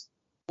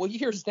 what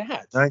year is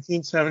that?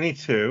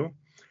 1972.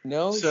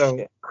 No so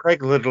shit.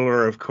 Craig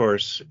Littler, of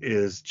course,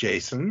 is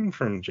Jason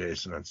from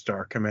Jason and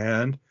Star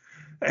Command,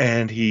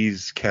 and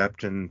he's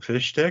Captain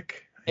Fishstick.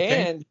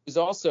 And he's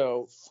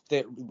also,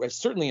 that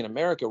certainly in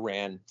America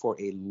ran for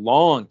a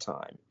long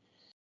time,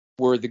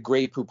 were the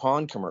Grey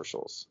Poupon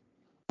commercials,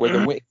 where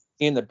the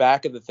in the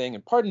back of the thing.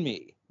 And pardon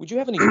me, would you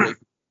have any Grey?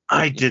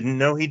 I didn't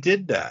know he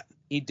did that.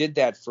 He did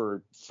that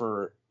for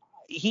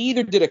he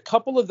either did a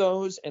couple of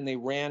those and they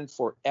ran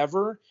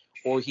forever,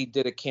 or he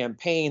did a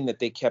campaign that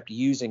they kept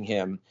using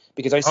him,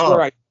 because I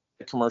swear I did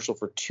a commercial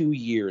for 2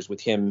 years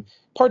with him.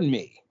 Pardon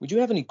me, would you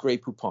have any Grey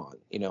Poupon?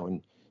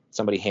 And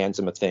somebody hands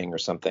him a thing or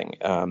something.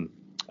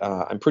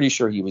 I'm pretty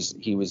sure he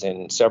was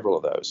in several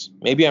of those.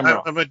 Maybe I'm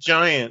wrong. I'm a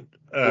giant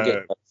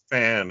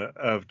fan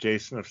of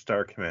Jason of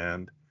Star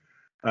Command.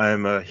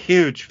 I'm a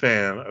huge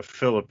fan of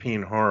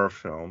Philippine horror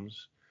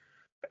films,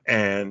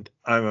 and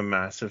I'm a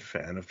massive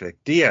fan of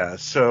Vic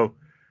Diaz. So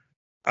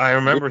I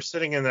remember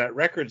sitting in that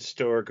record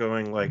store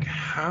going like,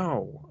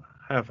 how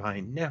have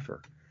I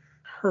never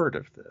heard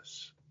of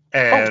this?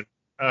 And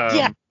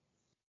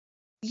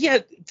yeah.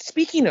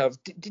 Speaking of,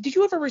 did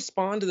you ever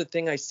respond to the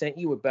thing I sent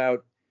you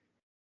about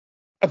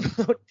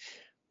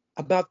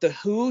the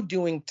Who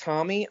doing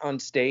Tommy on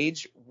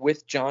stage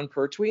with John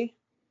Pertwee?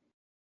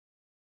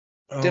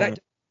 Did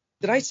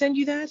I send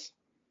you that?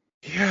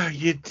 Yeah,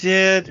 you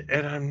did,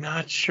 and I'm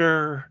not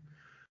sure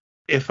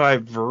if I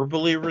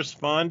verbally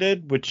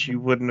responded, which you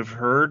wouldn't have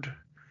heard,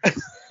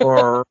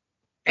 or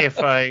if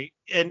I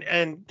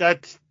and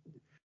that's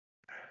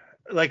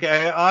Like,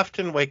 I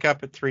often wake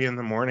up at 3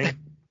 a.m,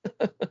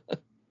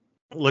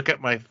 look at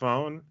my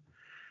phone,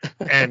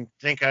 and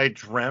think I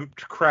dreamt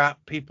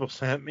crap people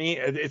sent me.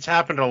 It's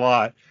happened a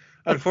lot.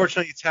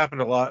 Unfortunately, it's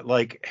happened a lot.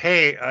 Like,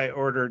 hey, I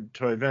ordered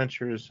Toy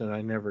Ventures and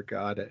I never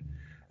got it.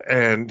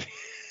 And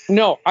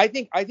No, I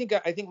think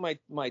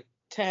my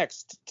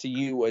text to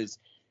you was,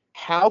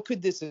 how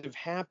could this have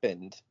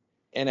happened?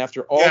 And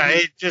after all yeah,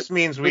 these, it just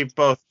means we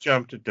both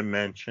jumped a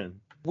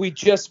dimension. we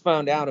just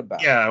found out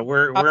about it. Yeah,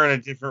 we're in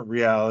a different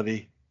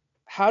reality.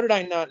 How did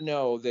I not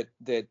know that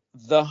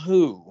The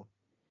Who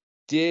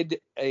did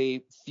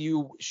a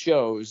few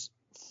shows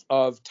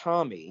of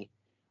Tommy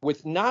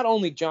with not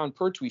only John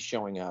Pertwee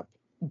showing up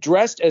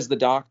dressed as the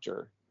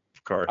Doctor,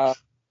 Of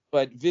course.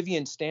 but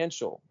Vivian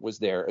Stanshall was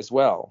there as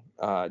well,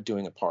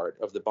 doing a part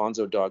of the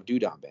Bonzo Dog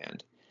Doodah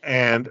Band.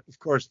 And of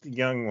course the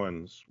young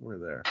ones were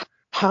there.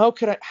 How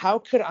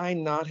could I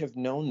not have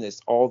known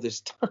this all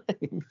this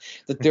time,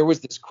 that there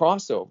was this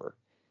crossover?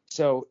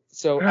 So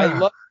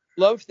I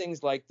love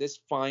things like this.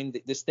 Find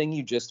this thing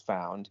you just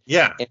found.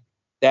 Yeah. And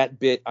that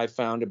bit I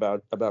found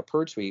about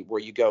Pertwee,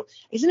 where you go,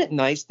 isn't it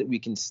nice that we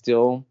can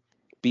still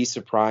be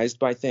surprised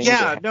by things?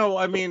 Yeah, no,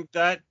 I mean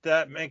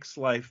that makes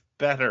life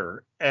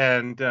better.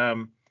 And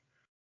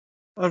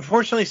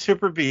unfortunately,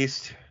 Super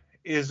Beast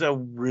is a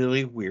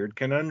really weird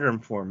conundrum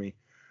for me.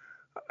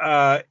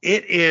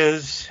 It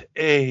is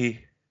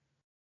a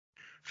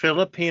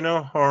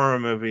Filipino horror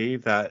movie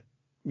that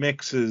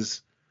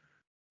mixes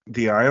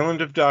The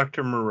Island of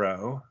Dr.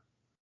 Moreau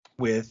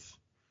with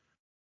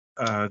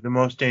The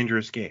Most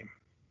Dangerous Game,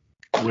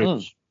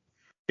 which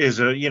is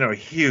a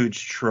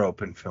huge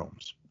trope in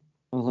films.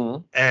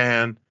 Mm-hmm.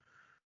 And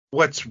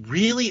what's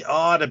really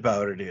odd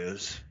about it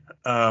is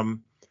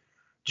John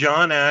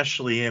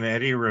Ashley and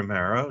Eddie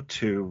Romero,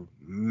 two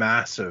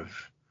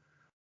massive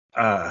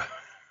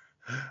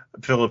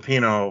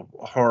Filipino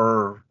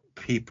horror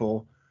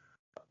people,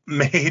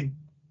 made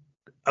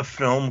a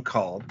film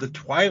called The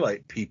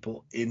Twilight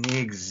People in the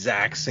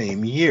exact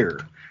same year.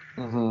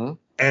 Mm-hmm.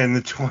 And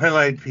The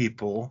Twilight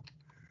People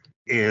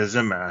is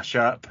a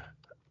mashup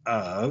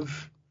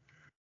of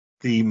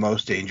The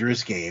Most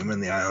Dangerous Game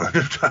and The Island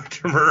of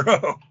Dr.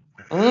 Moreau.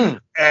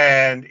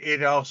 And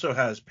it also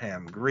has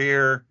Pam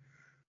Grier.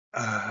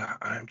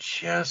 I'm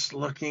just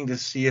looking to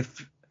see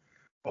if,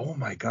 oh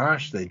my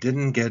gosh, they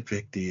didn't get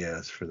Vic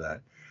Diaz for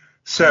that.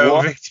 So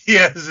what? Vic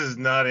Diaz is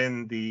not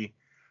in The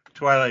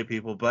Twilight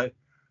People, but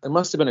it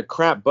must have been a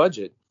crap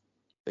budget.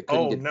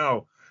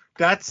 No,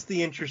 that's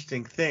the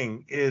interesting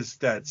thing, is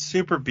that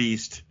Super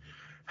Beast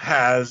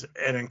has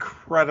an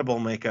incredible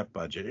makeup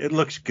budget. It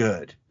looks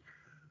good.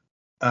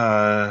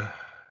 Twilight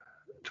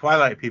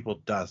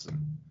People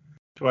doesn't.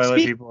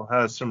 Twilight People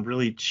has some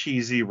really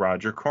cheesy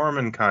Roger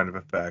Corman kind of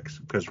effects,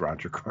 because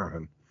Roger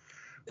Corman.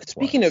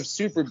 Speaking of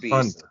Super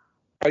Beast,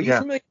 are you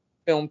familiar with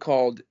a film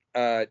called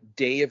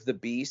Day of the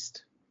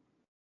Beast?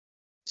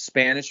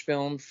 Spanish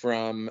film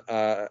from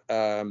I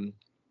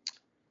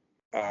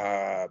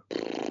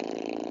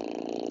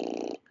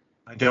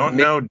don't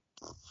know.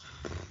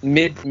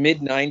 Mid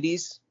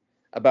 90s,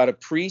 about a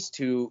priest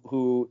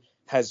who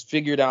has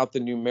figured out the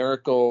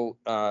numerical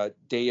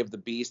day of the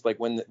beast, like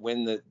when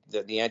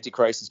the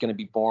Antichrist is going to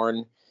be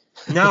born.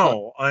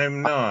 No,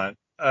 I'm not.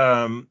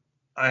 I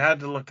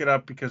had to look it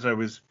up because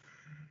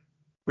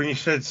when you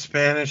said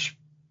Spanish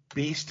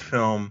beast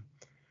film,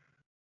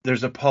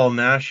 there's a Paul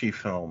Naschy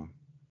film.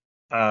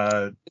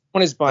 This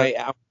one is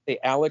by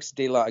Alex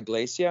de la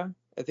Iglesia,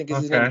 I think is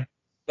his name.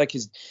 Like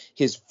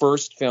his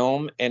first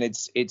film, and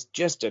it's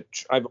just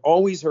I've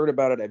always heard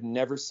about it. I've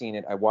never seen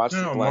it. I watched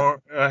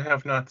it. I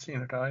have not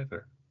seen it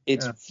either.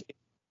 It's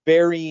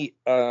very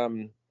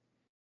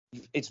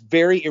it's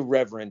very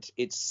irreverent.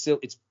 It's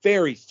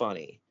very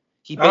funny.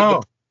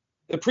 The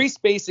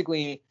priest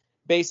basically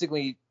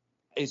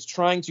is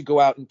trying to go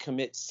out and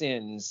commit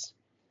sins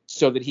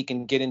so that he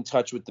can get in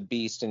touch with the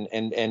beast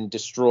and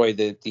destroy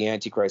the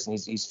Antichrist. And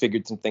he's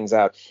figured some things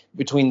out.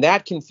 Between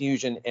that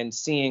confusion and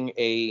seeing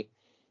a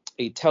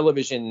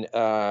television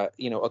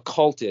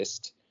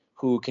occultist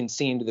who can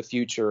see into the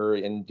future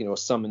and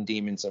summon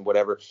demons and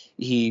whatever,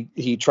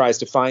 he tries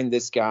to find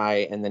this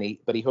guy, and then he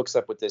hooks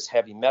up with this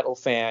heavy metal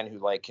fan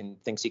who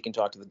thinks he can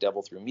talk to the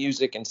devil through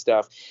music and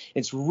stuff.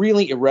 It's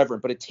really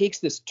irreverent, but it takes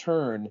this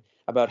turn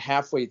about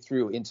halfway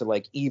through into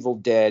like Evil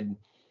Dead,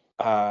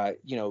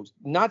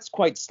 not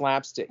quite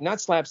slapstick,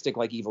 not slapstick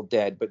like Evil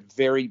Dead, but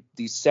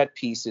these set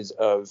pieces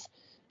of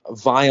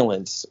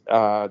violence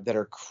that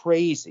are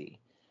crazy.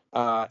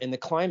 And the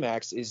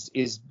climax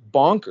is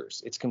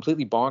bonkers. It's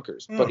completely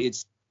bonkers, but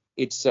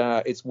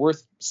it's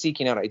worth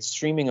seeking out. It's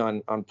streaming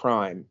on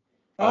Prime.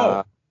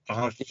 I'll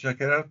have to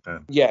check it out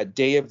then. Yeah,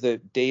 Day of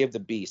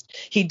the Beast.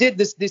 He did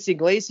this.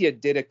 Iglesia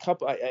did a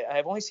couple.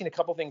 I've only seen a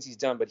couple things he's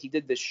done, but he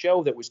did this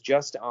show that was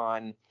just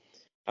on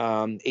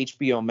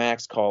HBO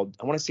Max called,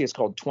 I want to say it's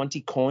called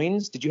 20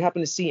 Coins. Did you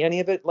happen to see any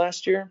of it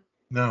last year?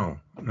 No,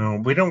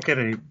 we don't get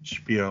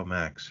HBO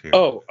Max here.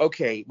 Oh,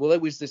 okay. Well,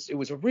 it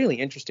was a really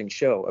interesting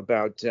show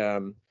about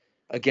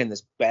again,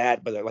 this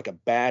like a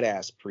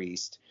badass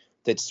priest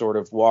that sort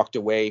of walked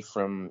away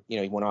from,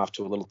 he went off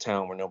to a little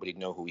town where nobody'd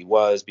know who he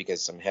was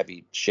because some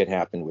heavy shit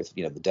happened with,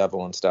 the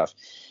devil and stuff.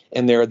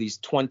 And there are these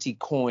 20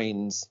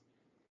 coins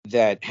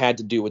that had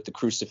to do with the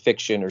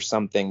crucifixion or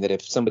something, that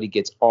if somebody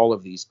gets all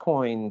of these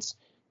coins,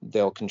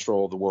 they'll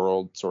control the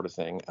world, sort of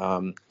thing.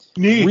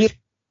 Neat. Really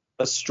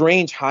a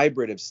strange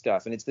hybrid of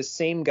stuff. And it's the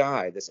same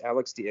guy, this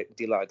Alex de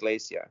la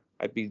Iglesia.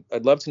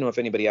 I'd love to know if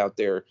anybody out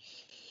there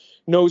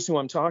knows who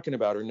I'm talking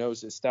about or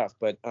knows his stuff,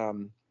 but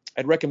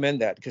I'd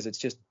recommend that because it's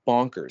just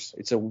bonkers.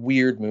 It's a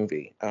weird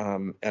movie,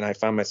 and I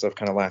found myself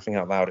kind of laughing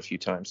out loud a few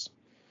times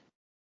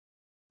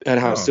at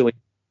how silly.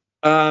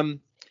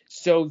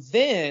 So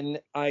then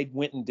I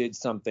went and did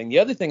something. The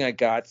other thing I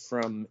got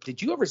from,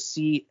 did you ever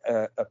see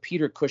a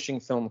Peter Cushing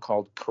film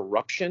called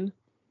Corruption?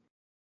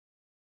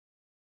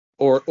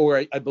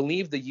 Or I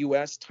believe the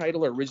U.S.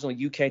 title or original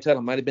U.K.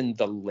 title might have been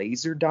The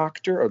Laser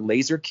Doctor or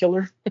Laser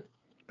Killer.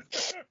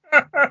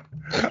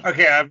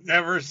 Okay, I've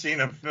never seen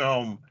a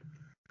film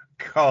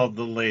called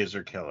The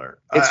Laser Killer.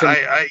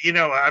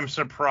 I'm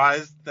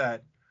surprised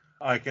that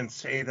I can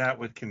say that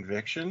with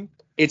conviction.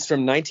 It's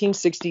from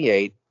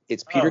 1968.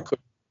 It's Peter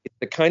Cushing. It's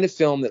the kind of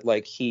film that,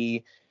 like,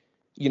 he,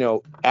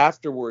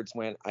 afterwards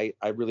went, I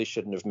really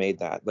shouldn't have made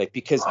that. Like,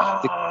 because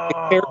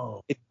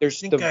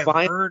there's the violence.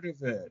 I've heard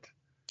of it.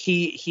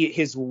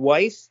 His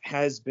wife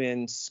has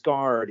been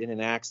scarred in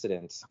an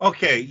accident.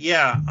 Okay,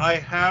 yeah, I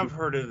have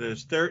heard of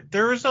this.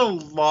 There is a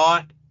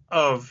lot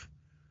of,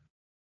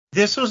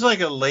 this was like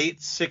a late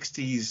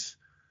 60s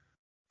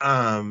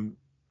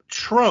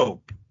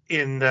trope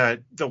in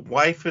that the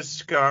wife is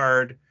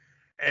scarred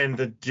and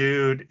the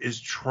dude is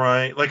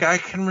trying, like, I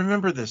can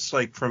remember this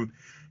like from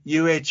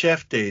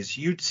UHF days.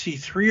 You'd see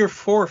 3 or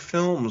 4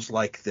 films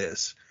like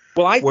this.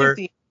 Well, I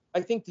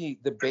think the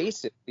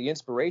basic, the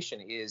inspiration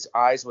is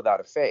Eyes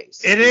Without a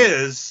Face. It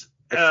is,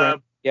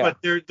 but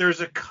there's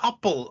a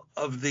couple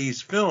of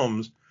these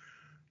films.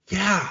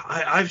 Yeah,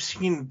 I've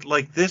seen,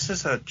 like, this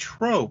is a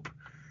trope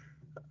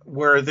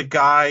where the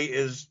guy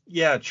is,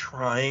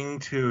 trying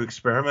to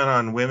experiment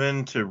on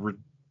women to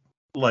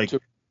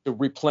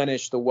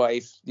replenish the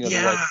wife, the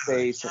wife's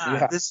face.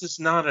 Yeah. This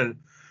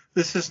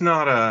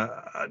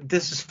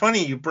is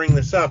funny you bring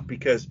this up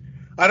because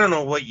I don't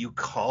know what you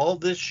call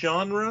this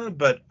genre,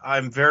 but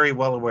I'm very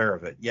well aware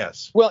of it.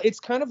 Yes. Well, it's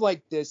kind of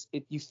like this.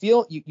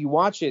 You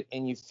watch it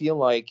and you feel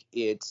like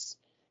it's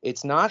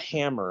not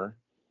Hammer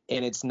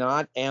and it's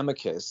not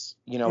Amicus.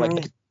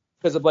 Like,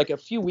 because of, like, a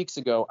few weeks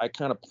ago, I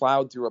kind of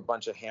plowed through a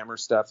bunch of Hammer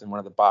stuff in one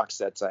of the box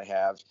sets I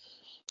have.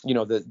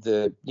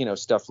 The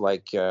stuff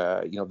like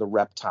the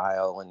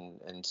Reptile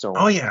and so on.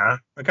 Oh yeah,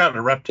 I got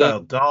a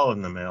Reptile doll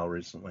in the mail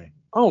recently.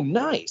 Oh,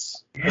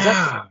 nice.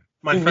 Yeah.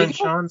 My friend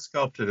Sean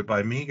sculpted it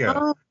by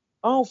Mego.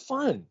 Oh,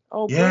 fun.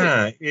 Oh,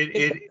 yeah.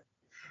 Great.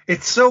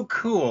 It's so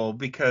cool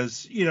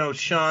because,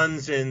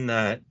 Sean's in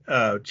that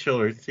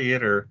Chiller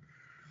Theater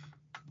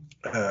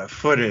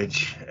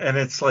footage, and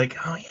it's like,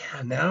 oh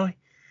yeah,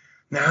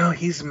 now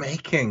he's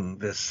making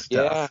this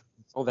stuff. Yeah.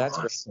 Oh, that's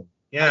awesome.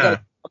 Great. Yeah.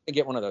 I gotta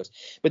get one of those.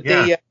 But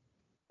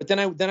but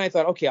then I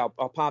thought, okay, I'll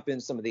pop in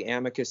some of the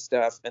Amicus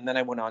stuff, and then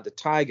I went on to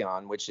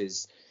Tygon, which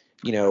is,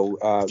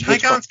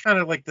 Tygon's kind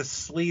of like the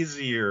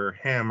sleazier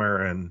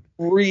Hammer, and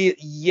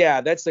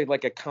that's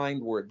like a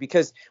kind word,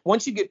 because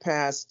once you get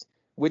past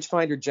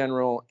Witchfinder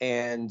General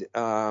and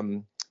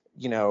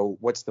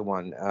what's the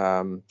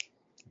one,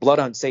 Blood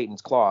on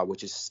Satan's Claw,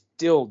 which is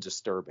still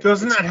disturbing.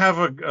 Doesn't that have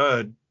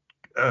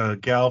a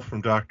gal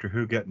from Doctor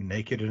Who getting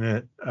naked in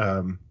it?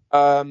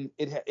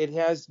 It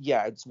has,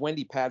 it's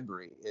Wendy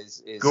Padbury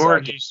is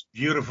gorgeous,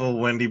 beautiful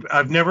Wendy.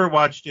 I've never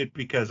watched it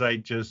because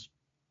I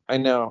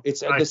know I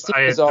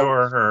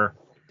adore her.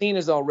 The scene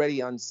is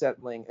already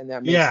unsettling, and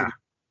that makes it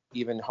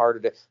even harder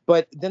to.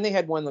 But then they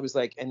had one that was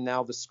like, and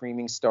now the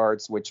screaming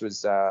starts, which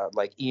was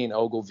like Ian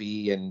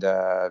Ogilvy and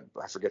I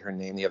forget her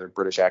name, the other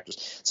British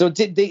actress. So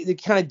they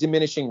kind of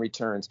diminishing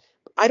returns.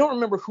 I don't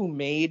remember who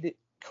made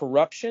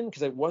Corruption,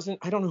 because I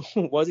don't know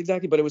who it was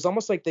exactly, but it was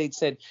almost like they'd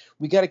said,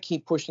 we got to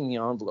keep pushing the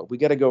envelope. We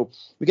got to go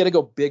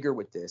bigger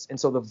with this. And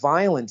so the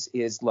violence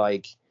is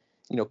like,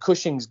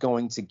 Cushing's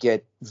going to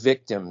get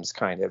victims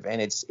kind of,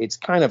 and it's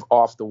kind of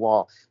off the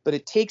wall, but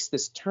it takes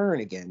this turn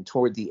again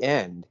toward the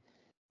end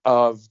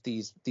of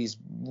these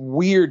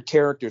weird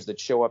characters that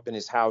show up in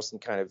his house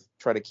and kind of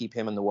try to keep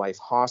him and the wife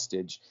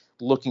hostage,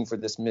 looking for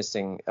this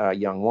missing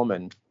young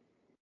woman.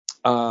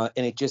 And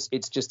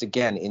it's just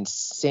again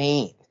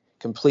insane,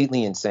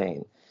 completely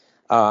insane.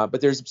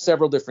 But there's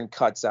several different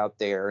cuts out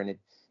there, and it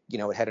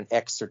had an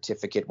X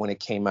certificate when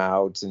it came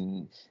out,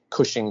 and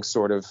Cushing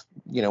sort of,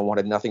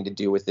 wanted nothing to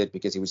do with it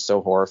because he was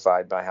so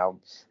horrified by how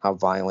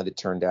violent it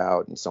turned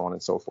out, and so on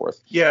and so forth.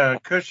 Yeah,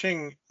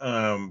 Cushing,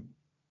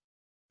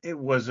 it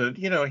was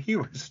he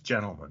was a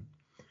gentleman.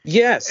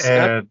 Yes.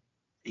 And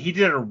he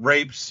did a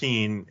rape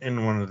scene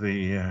in one of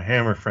the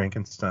Hammer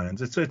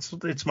Frankensteins.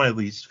 It's my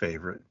least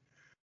favorite.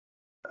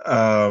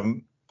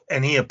 And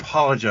he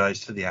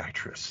apologized to the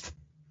actress.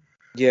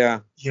 Yeah.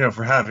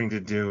 For having to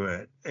do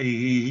it.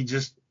 He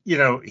just,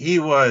 he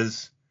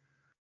was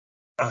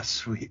a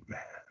sweet man.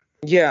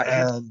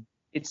 Yeah. And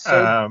it's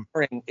so Um,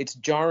 jarring. It's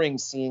jarring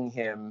seeing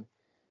him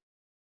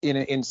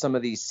in some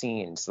of these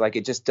scenes. Like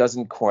it just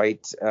doesn't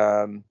quite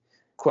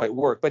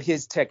work. But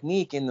his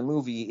technique in the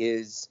movie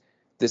is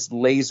this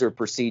laser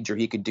procedure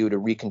he could do to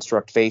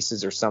reconstruct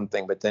faces or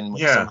something. But then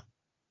with yeah. some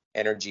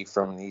energy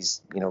from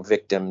these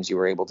victims, you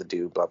were able to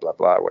do blah blah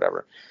blah or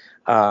whatever.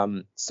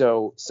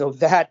 So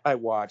that I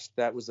watched.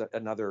 That was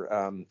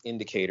another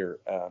indicator.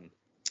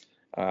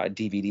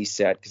 DVD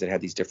set, because it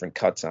had these different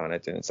cuts on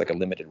it, and it's like a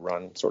limited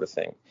run sort of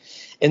thing.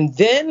 And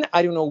then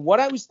I don't know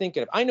what I was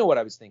thinking of. I know what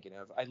I was thinking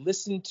of. I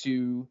listened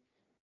to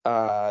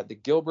the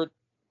Gilbert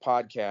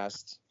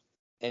podcast,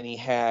 and he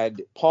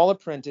had Paula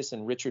Prentice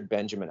and Richard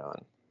Benjamin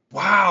on.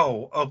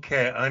 Wow.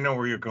 Okay, I know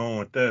where you're going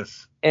with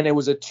this. And it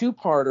was a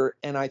two-parter,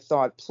 and I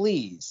thought,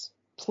 please,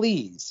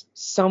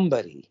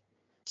 somebody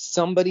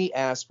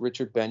ask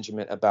Richard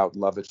Benjamin about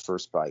Love at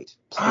First Bite.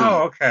 Please.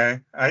 Oh,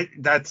 okay.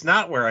 That's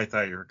not where I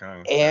thought you were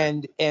going.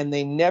 And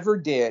they never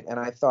did. And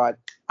I thought,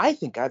 I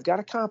think I've got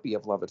a copy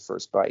of Love at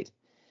First Bite.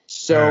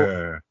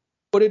 So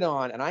put it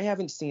on, and I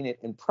haven't seen it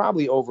in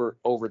probably over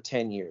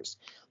 10 years.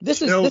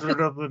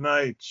 Children of the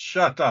Night.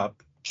 Shut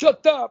up.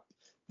 Shut up.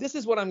 This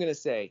is what I'm going to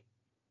say.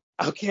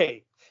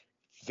 Okay.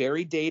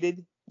 Very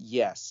dated.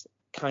 Yes.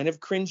 Kind of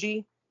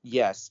cringy.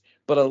 Yes.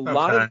 But a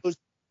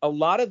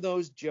lot of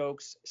those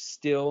jokes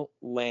still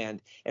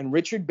land. And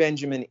Richard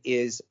Benjamin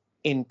is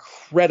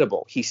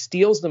incredible. He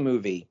steals the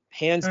movie,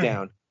 hands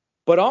down.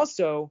 But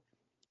also,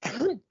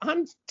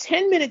 I'm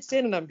 10 minutes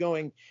in and I'm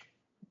going,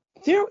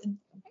 there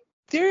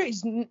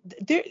is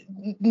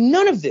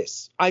none of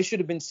this I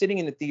should have been sitting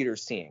in the theater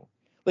seeing.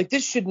 Like,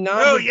 this should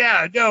not. Oh,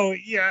 yeah. No,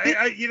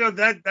 yeah.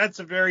 That's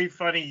a very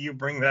funny you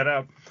bring that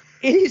up.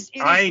 It is.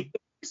 I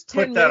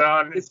put that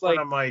on in front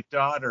of my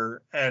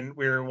daughter, and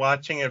we were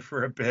watching it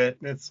for a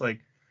bit, and it's like,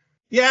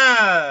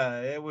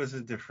 yeah, it was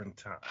a different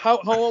time. How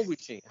old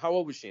was she? How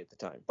old was she at the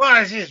time?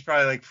 Well, she was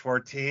probably like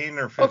 14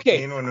 or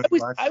 15 when we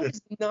watched it. I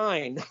was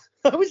 9.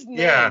 I was 9.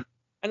 Yeah.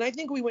 And I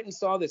think we went and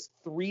saw this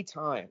 3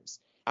 times.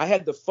 I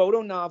had the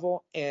photo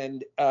novel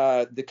and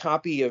the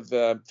copy of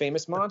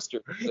Famous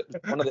Monster.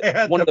 One of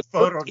the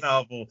photo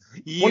novel.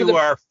 You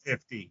are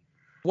 50.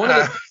 One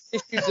of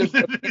the issues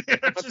of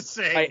just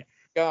saying.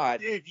 God,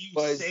 if you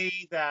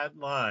say that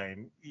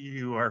line,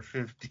 you are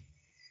 50.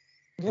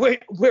 Where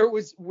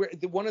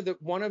one of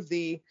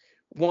the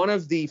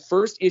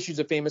first issues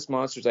of Famous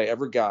Monsters I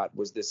ever got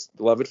was this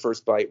Love at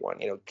First Bite one,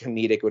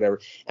 comedic, whatever.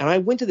 And I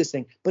went to this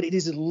thing, but it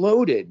is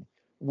loaded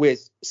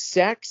with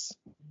sex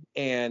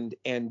and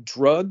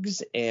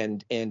drugs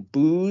and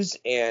booze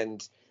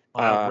and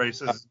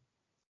racism.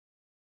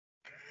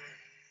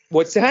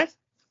 What's that?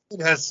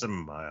 It has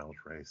some mild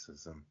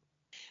racism.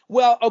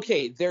 Well,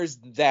 okay, there's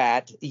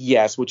that,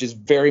 yes, which is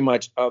very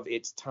much of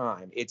its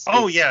time. It's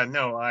very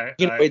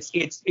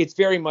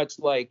much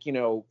like,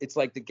 it's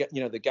like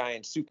the guy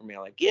in Superman,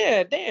 like,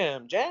 yeah,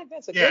 damn, Jack,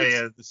 that's a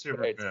the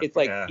Superman. It's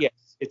like,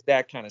 it's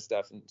that kind of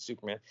stuff in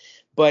Superman.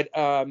 But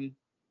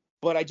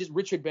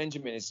Richard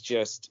Benjamin he's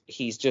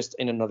just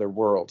in another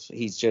world.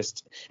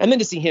 And then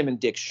to see him and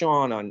Dick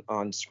Shawn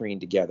on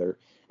screen together,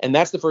 and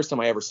that's the first time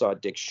I ever saw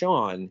Dick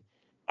Shawn.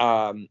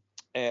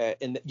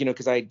 And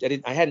because I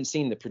hadn't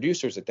seen the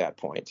producers at that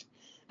point,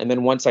 and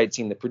then once I'd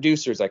seen the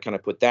producers, I kind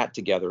of put that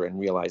together and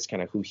realized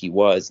kind of who he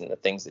was and the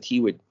things that he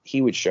would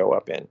show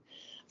up in.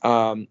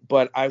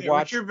 But I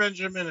watched. Richard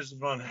Benjamin is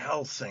Van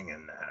Helsing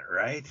in that,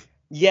 right?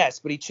 Yes,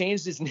 but he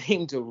changed his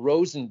name to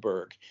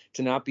Rosenberg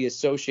to not be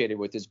associated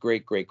with his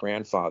great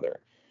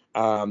grandfather.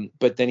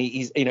 But then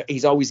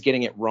he's always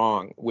getting it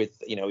wrong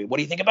with what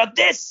do you think about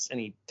this? And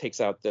he takes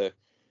out the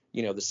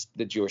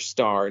Jewish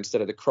star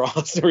instead of the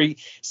cross, or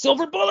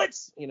silver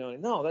bullets,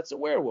 no, that's a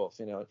werewolf,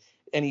 and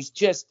he's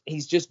just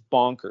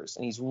bonkers,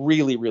 and he's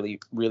really, really,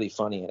 really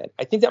funny in it.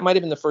 I think that might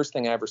have been the first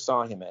thing I ever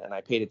saw him in, and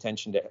I paid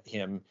attention to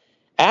him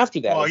after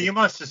that. Well, you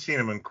must have seen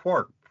him in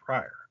Quark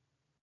prior.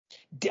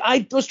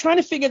 I was trying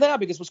to figure that out,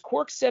 because was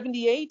Quark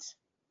 78?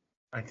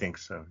 I think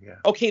so, yeah.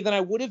 Okay, then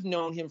I would have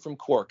known him from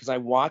Quark, because I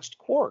watched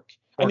Quark.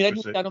 I mean, I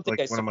don't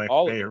think I saw all of it. One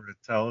of my favorite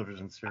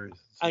television series.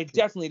 I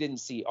definitely didn't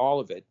see all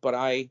of it, but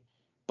I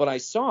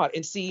saw it.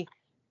 And see,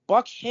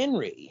 Buck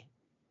Henry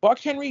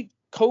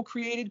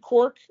co-created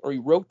Quark, or he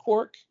wrote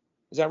Quark.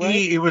 Is that right?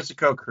 He was the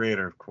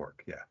co-creator of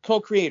Quark, yeah.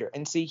 Co-creator.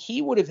 And see,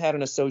 he would have had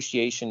an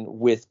association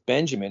with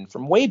Benjamin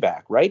from way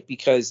back, right?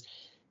 Because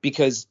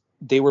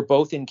they were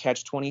both in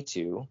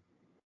Catch-22,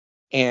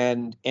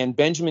 and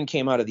Benjamin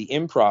came out of the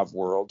improv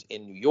world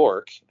in New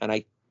York,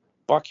 and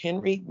Buck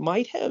Henry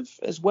might have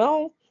as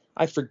well.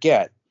 I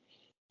forget.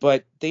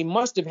 But they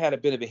must have had a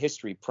bit of a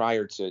history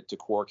prior to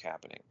Quark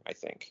happening, I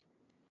think.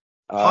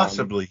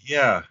 Possibly,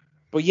 yeah.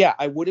 But yeah,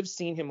 I would have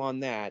seen him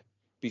on that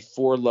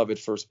before Love at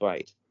First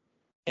Bite.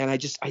 And I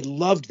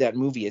loved that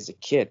movie as a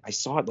kid. I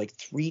saw it like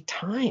 3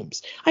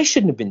 times. I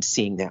shouldn't have been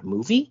seeing that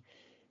movie.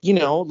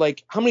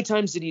 Like, how many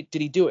times did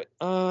he do it?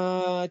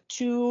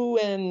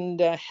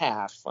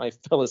 2.5. I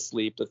fell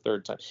asleep the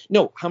 3rd time.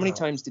 No, how many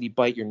times did he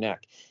bite your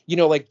neck?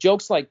 Like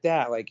jokes like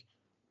that. Like,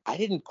 I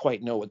didn't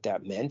quite know what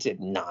that meant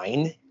at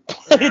 9.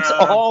 It's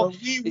all.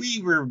 But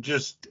we were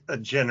just a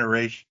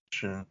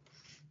generation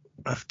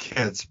of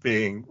kids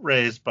being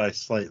raised by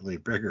slightly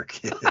bigger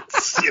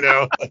kids, you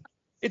know.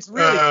 It's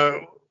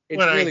really.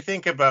 When I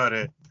think about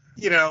it,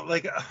 you know,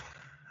 like,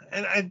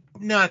 and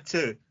not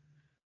to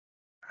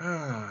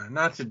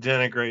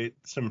denigrate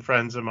some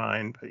friends of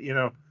mine, but you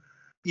know,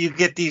 you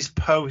get these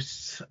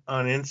posts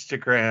on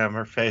Instagram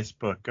or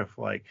Facebook of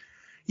like,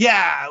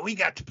 yeah, we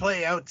got to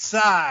play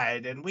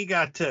outside and we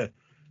got to,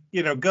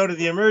 you know, go to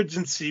the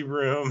emergency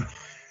room.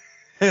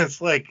 And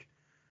it's like,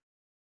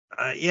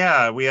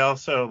 yeah, we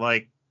also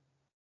like,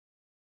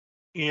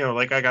 you know,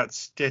 like I got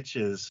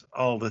stitches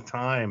all the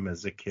time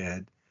as a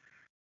kid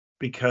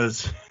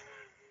because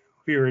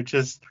we were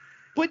just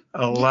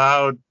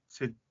allowed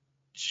to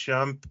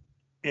jump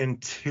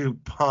into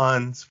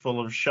ponds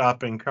full of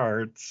shopping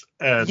carts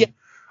and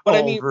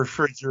old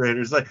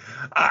refrigerators. Like,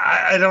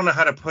 I don't know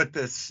how to put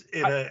this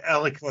in an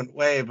eloquent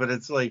way, but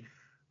it's like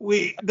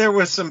there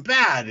was some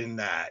bad in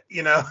that,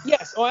 you know?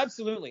 Yes, oh,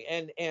 absolutely.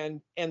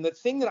 And the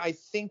thing that I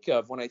think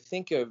of when I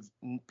think of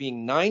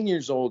being 9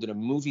 years old in a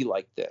movie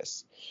like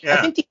this,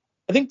 yeah.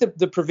 I think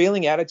the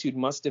prevailing attitude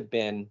must have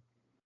been,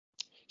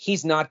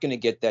 he's not going to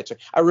get that.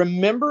 I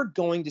remember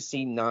going to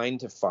see 9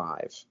 to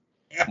 5.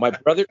 My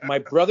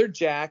brother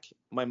Jack,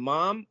 my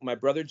mom, my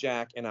brother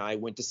Jack, and I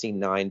went to see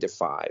 9 to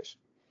 5.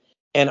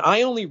 And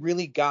I only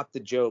really got the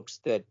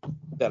jokes that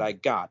I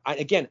got.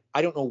 I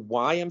don't know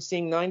why I'm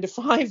seeing 9 to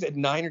 5 at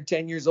 9 or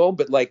 10 years old,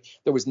 but like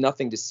there was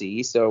nothing to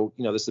see. So,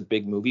 you know, this is a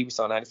big movie. We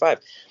saw 9 to 5.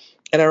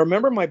 And I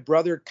remember my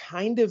brother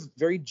kind of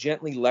very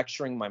gently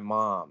lecturing my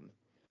mom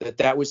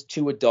that was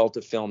too adult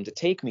a film to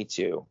take me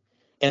to.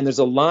 And there's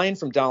a line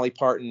from Dolly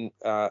Parton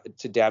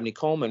to Dabney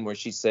Coleman where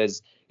she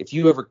says, if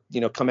you ever, you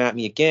know, come at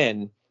me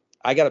again,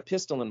 I got a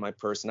pistol in my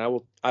purse and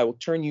I will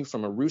turn you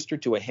from a rooster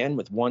to a hen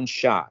with one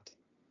shot.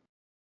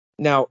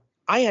 Now,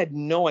 I had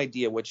no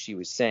idea what she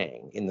was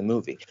saying in the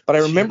movie, but I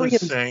remember him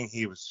saying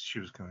she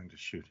was going to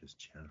shoot his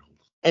genitals.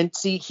 And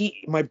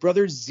see, my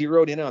brother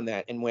zeroed in on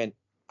that and went,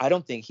 I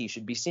don't think he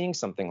should be seeing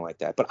something like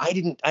that. But I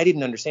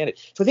didn't understand it.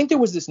 So I think there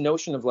was this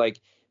notion of like,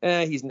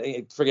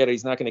 forget it,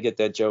 he's not going to get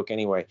that joke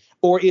anyway.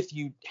 Or if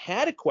you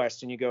had a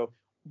question, you go,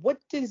 what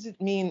does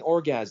it mean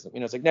orgasm?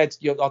 You know, it's like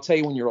I'll tell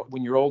you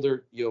when you're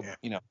older, you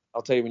know,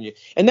 I'll tell you when you,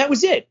 and that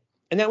was it.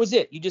 And that was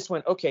it. You just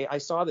went, okay, I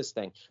saw this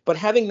thing. But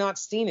having not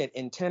seen it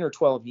in 10 or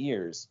 12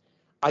 years,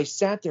 I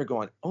sat there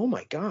going, oh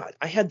my God,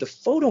 I had the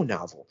photo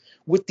novel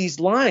with these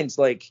lines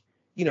like,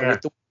 you know,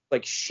 with the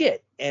like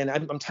shit. And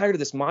I'm tired of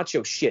this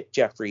macho shit,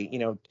 Jeffrey, you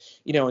know,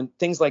 and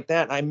things like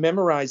that. I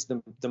memorized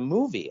the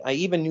movie. I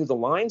even knew the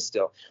lines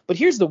still. But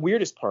here's the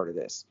weirdest part of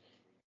this.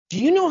 Do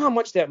you know how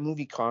much that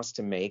movie cost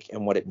to make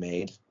and what it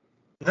made?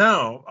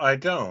 No, I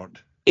don't.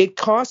 It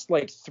cost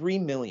like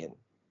 $3 million.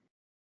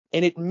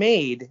 And it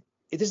made,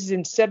 this is in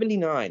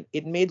 1979,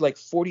 it made like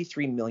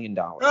 $43 million.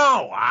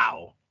 Oh,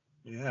 wow.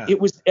 Yeah.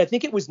 I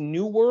think it was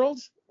New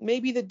World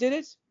maybe that did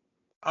it.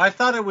 I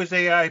thought it was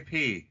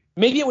AIP.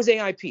 Maybe it was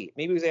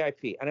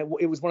AIP. And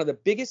it was one of the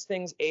biggest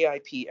things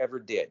AIP ever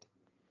did.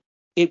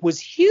 It was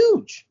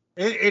huge.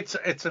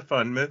 It's a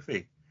fun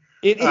movie.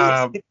 It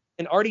is.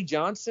 And Artie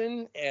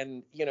Johnson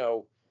and, you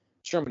know,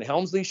 Sherman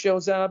Hemsley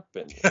shows up.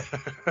 And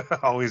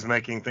always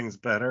making things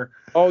better.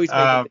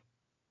 I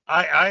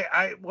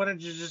wanted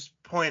to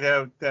just point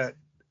out that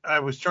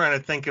I was trying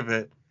to think of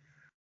it.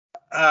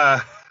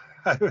 I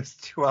was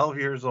 12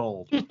 years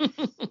old.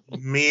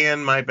 Me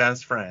and my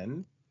best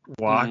friend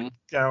walked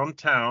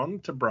downtown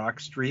to Brock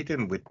Street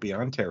in Whitby,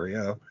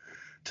 Ontario,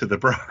 to the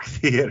Brock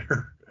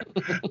Theatre.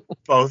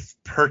 Both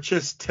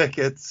purchased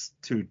tickets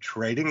to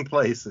Trading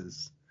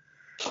Places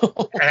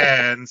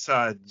and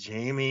saw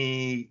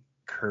Jamie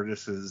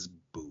Curtis's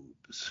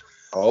boobs.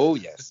 Oh,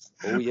 yes.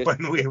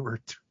 When we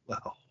were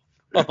 12.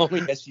 Oh,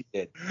 yes, you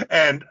did.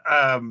 And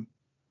I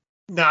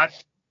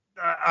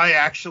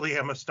actually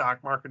am a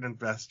stock market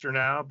investor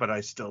now, but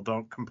I still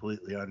don't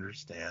completely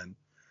understand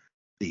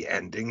the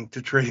ending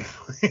to Trading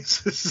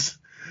Places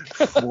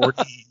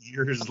 40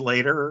 years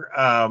later.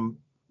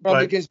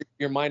 Probably because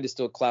your mind is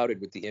still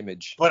clouded with the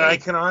image. But I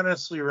can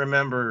honestly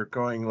remember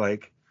going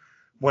like,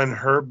 when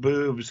her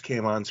boobs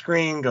came on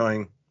screen,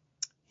 going,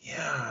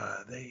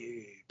 yeah,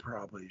 they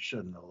probably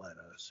shouldn't have let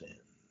us in.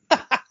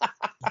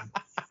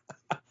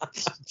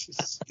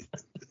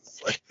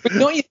 But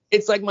no,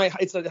 it's like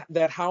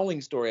that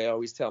Howling story I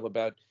always tell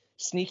about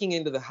sneaking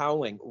into the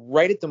Howling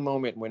right at the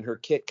moment when her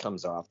kit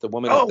comes off. The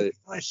woman.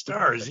 My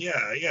stars,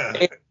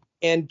 yeah.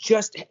 And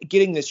just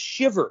getting this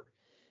shiver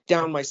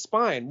down my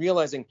spine,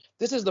 realizing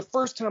this is the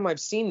first time I've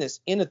seen this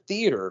in a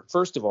theater.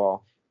 First of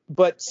all,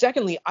 but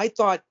secondly, I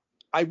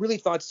really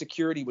thought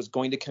security was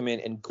going to come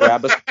in and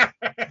grab us,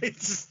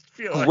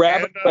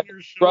 grab us by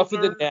the scruff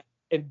of the neck,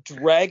 and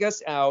drag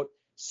us out.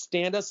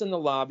 Stand us in the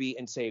lobby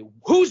and say,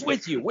 who's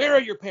with you? Where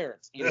are your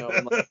parents? You know,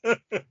 and like,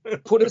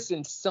 put us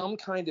in some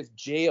kind of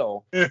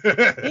jail.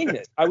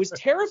 I was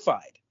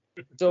terrified.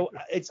 So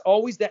it's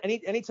always that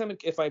anytime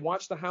if I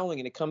watch The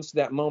Howling and it comes to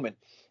that moment,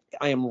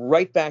 I am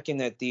right back in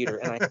that theater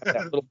and I have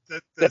that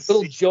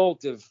little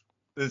jolt of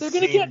they're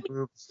gonna get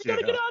me. They're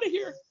gonna get out of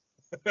here.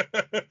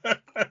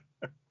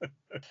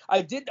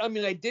 I did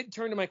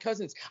turn to my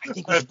cousins.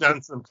 I've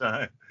done some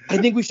time. I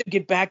think we should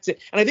get back to,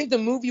 and I think the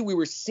movie we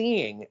were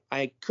seeing,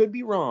 I could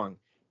be wrong.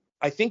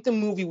 I think the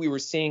movie we were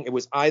seeing, it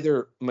was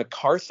either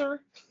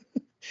MacArthur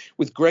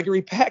with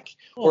Gregory Peck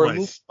or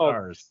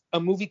a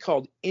movie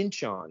called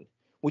Inch On,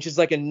 which is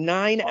like a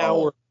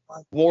 9-hour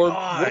war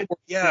movie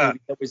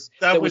that was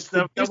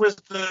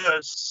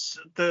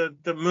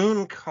the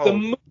Moon Cult.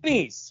 The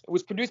Moonies. It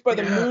was produced by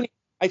the Moonies.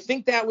 I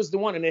think that was the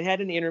one, and it had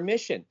an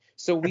intermission.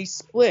 So we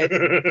split,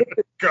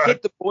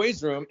 hit the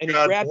boys' room, and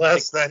God grabbed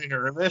bless that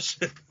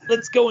intermission.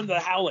 Let's go into the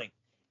Howling.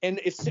 And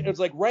it was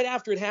like right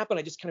after it happened,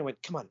 I just kind of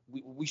went, come on,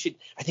 we should,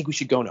 I think we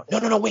should go now.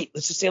 No, wait,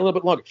 let's just stay a little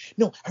bit longer.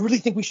 No, I really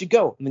think we should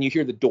go. And then you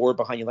hear the door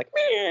behind you, like,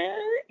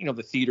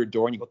 the theater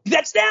door, and you go,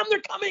 that's them, they're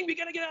coming, we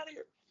gotta get out of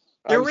here.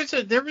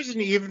 There was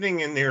an evening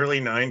in the early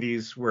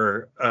 90s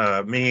where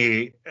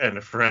me and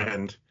a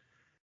friend,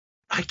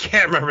 I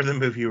can't remember the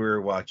movie we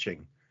were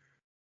watching,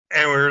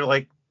 and we were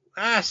like,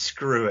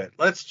 screw it.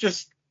 Let's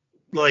just,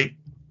 like,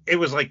 it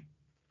was like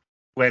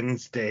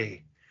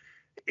Wednesday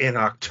in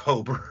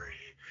October,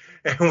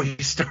 and we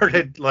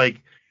started,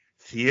 like,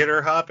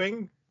 theater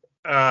hopping.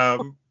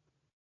 And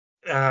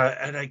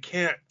I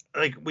can't,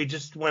 like, we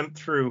just went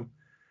through,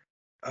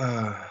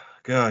 all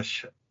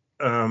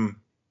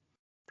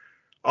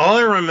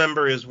I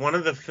remember is one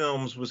of the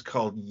films was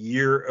called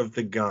Year of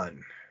the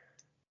Gun.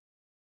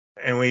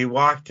 And we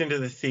walked into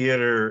the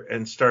theater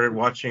and started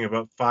watching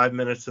about 5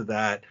 minutes of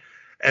that.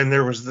 And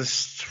there was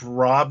this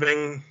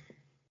throbbing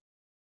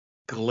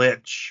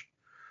glitch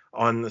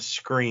on the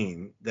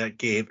screen that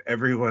gave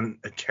everyone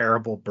a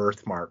terrible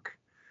birthmark.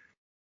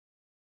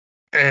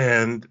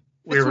 And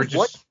we were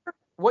just...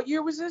 What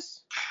year was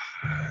this?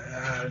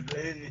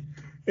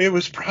 It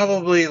was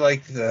probably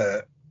like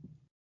the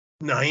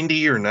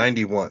 90 or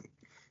 91.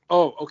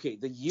 Oh, okay.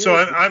 The year. So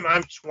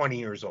I'm 20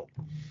 years old.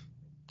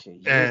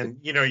 Okay. And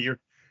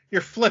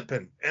you're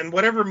flipping, and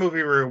whatever movie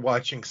we were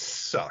watching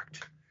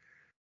sucked.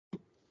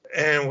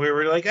 And we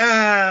were like,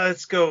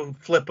 let's go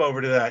flip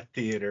over to that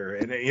theater,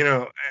 and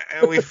and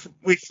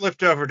we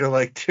flipped over to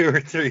like 2 or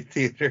 3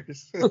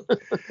 theaters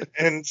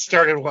and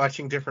started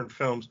watching different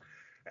films.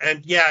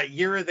 And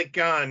Year of the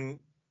Gun,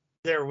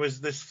 there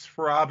was this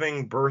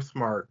throbbing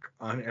birthmark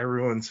on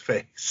everyone's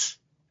face.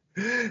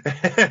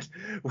 And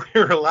we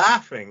were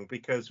laughing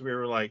because we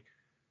were like,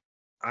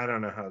 I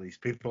don't know how these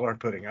people are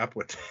putting up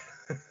with it.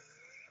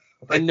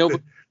 And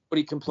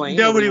nobody complained.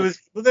 Nobody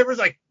was. Well, there was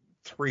like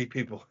 3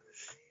 people.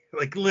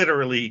 Like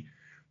literally,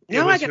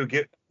 who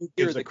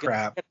gives a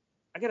crap.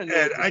 I gotta know.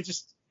 And I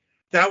just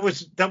that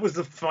was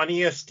the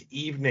funniest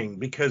evening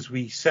because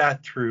we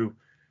sat through,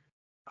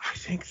 I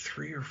think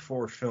 3 or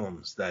 4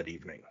 films that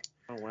evening.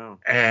 Oh wow.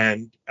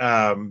 And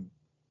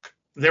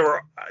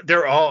they're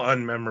all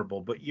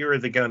unmemorable, but Year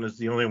of the Gun is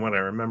the only one I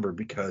remember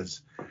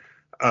because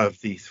of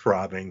the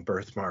throbbing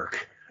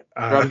birthmark.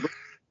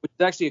 Which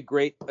is actually a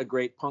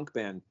great punk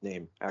band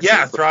name. Actually.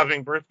 Yeah,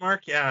 throbbing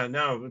birthmark. Yeah,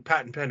 no,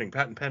 patent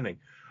pending.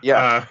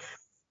 Yeah.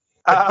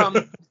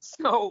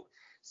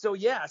 So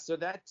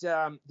that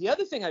the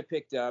other thing I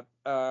picked up,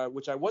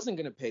 which I wasn't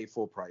going to pay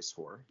full price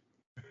for,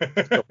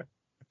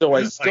 so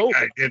I stole like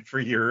I did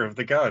for Year of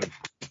the Gun.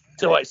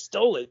 So I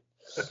stole it.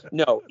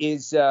 No,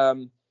 is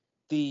the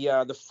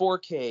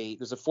 4K.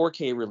 There's a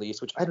 4K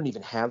release, which I don't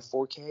even have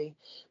 4K,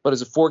 but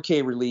it's a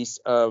 4K release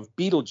of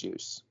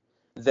Beetlejuice.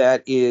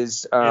 That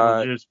is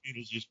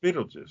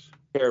Beetlejuice.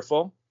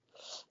 Careful.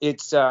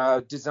 It's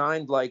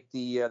designed like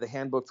the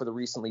handbook for the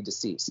recently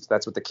deceased.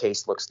 That's what the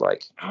case looks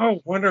like.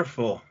 Oh,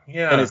 wonderful!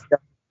 Yeah. And it's got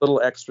little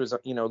extras,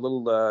 like a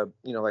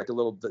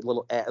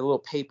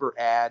little paper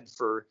ad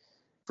for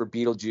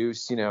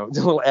Beetlejuice.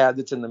 The little ad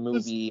that's in the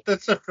movie.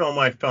 That's a film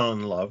I fell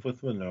in love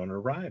with Winona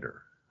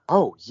Ryder.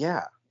 Oh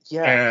yeah.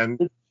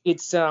 And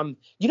it's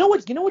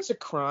what's a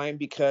crime,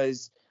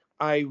 because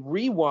I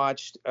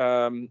rewatched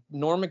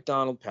Norm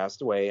Macdonald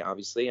passed away,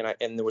 obviously, and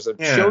there was a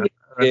show that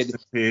he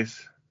did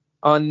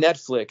on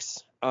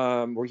Netflix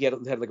where he had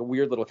like a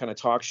weird little kind of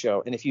talk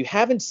show. And if you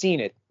haven't seen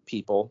it,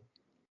 people,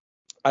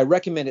 I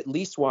recommend at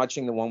least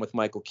watching the one with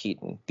Michael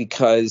Keaton,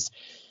 because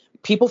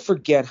people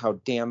forget how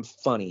damn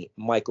funny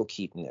Michael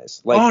Keaton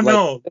is.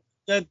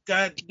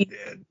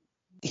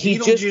 He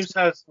just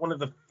has one of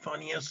the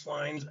funniest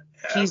lines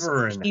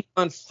ever. He's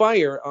on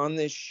fire on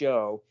this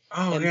show.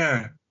 Oh,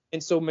 yeah.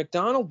 And so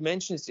McDonald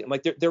mentions it,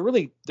 like they're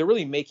really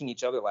making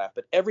each other laugh,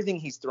 but everything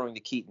he's throwing to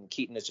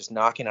Keaton is just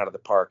knocking out of the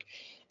park.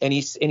 And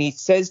he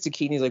says to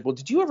Keaton, he's like, well,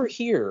 did you ever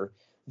hear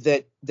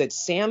that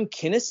Sam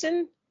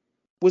Kinison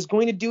was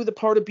going to do the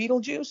part of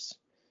Beetlejuice?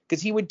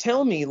 Because he would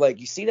tell me,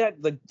 like, you see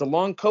that, like the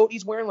long coat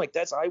he's wearing, like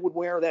I would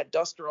wear that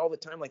duster all the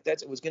time, like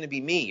it was going to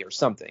be me or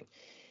something.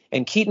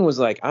 And Keaton was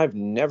like, I've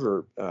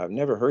never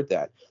heard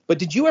that. But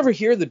did you ever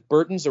hear that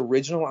Burton's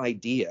original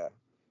idea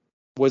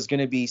was going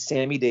to be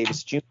Sammy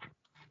Davis Jr.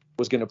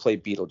 was going to play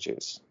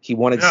Beetlejuice? He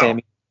wanted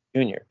Sammy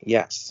Jr.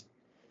 Yes.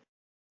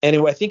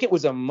 And I think it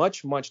was a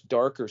much, much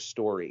darker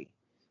story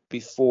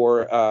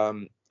before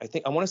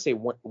I want to say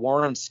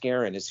Warren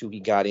Scarron is who he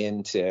got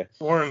into.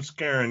 Warren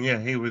Scarron, yeah,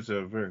 he was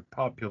a very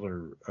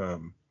popular.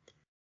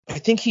 I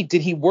think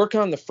he work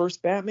on the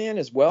first Batman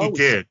as well? He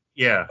did,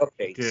 yeah.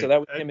 Okay, so that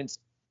was him.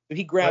 And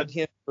he grabbed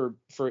him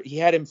he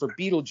had him for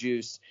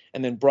Beetlejuice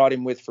and then brought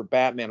him for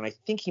Batman. And I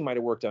think he might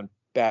have worked on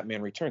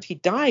Batman Returns. He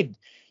died.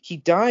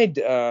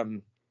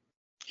 Well,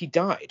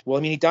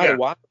 I mean, he died a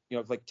while,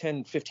 like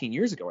 10, 15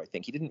 years ago, I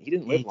think. He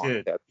didn't live long.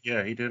 Like that.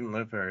 Yeah, he didn't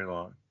live very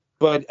long.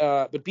 But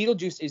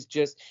Beetlejuice is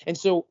just, and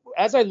so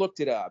as I looked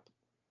it up,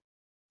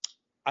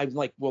 I'm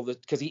like, well,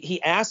 because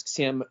he asks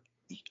him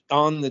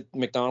on the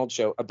McDonald's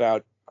show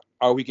about,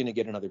 are we going to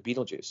get another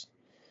Beetlejuice?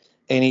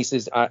 And he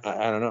says, I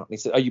don't know. He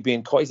said, are you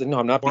being coy? He said, no,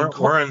 I'm not being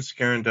coy. Warren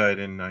Scarron died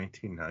in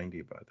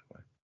 1990, by the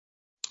way.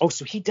 Oh,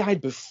 so he died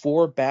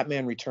before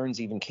Batman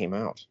Returns even came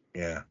out.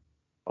 Yeah.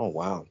 Oh,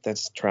 wow.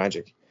 That's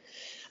tragic.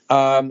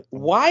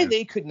 Why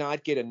they could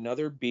not get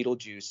another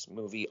Beetlejuice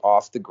movie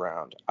off the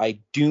ground, I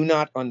do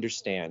not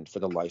understand for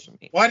the life of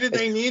me. Why did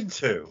they need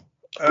to?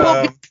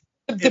 Well,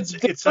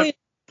 it's a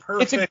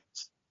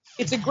perfect.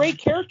 It's a great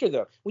character,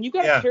 though. When you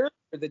got a character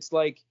that's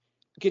like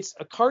gets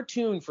a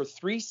cartoon for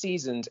 3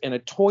 seasons and a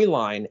toy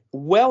line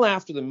well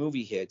after the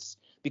movie hits,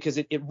 because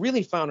it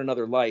really found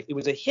another life. It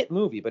was a hit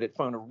movie, but it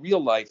found a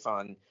real life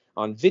on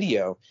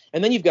video.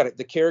 And then you've got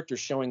the character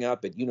showing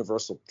up at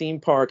Universal Theme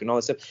Park and all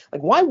that stuff.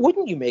 Like, why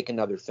wouldn't you make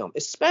another film,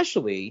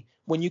 especially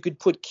when you could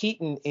put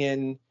Keaton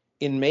in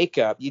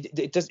makeup?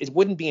 It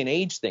wouldn't be an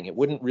age thing. It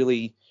wouldn't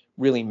really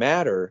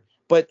matter.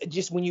 But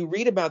just when you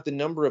read about the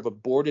number of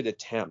aborted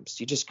attempts,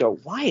 you just go,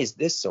 why is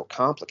this so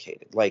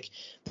complicated? Like,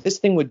 this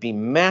thing would be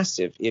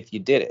massive if you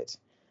did it.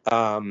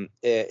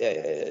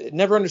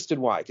 Never understood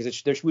why,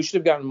 because we should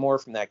have gotten more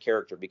from that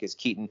character, because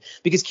Keaton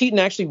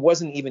actually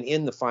wasn't even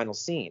in the final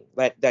scene.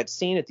 That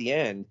scene at the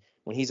end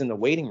when he's in the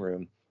waiting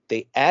room,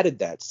 they added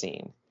that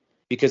scene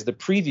because the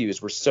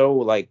previews were so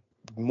like,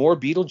 more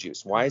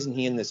Beetlejuice. Why isn't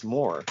he in this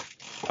more?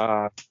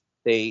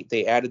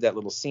 They added that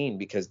little scene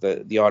because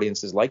the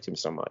audiences liked him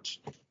so much.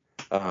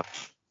 But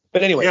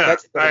anyway,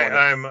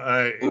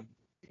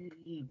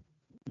 you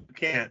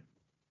can't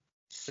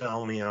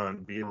sell me on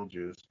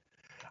Beetlejuice.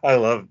 I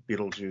love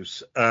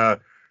Beetlejuice.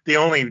 The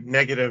only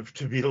negative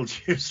to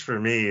Beetlejuice for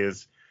me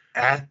is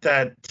at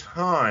that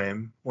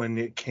time when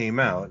it came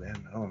out,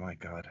 and oh my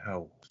God, how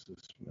old is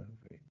this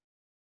movie?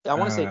 I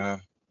want to say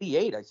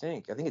 88, I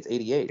think. I think it's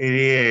 88.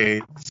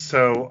 88.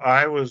 So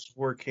I was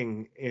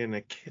working in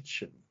a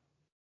kitchen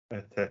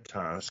at that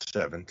time. I was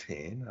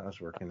 17. I was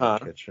working in the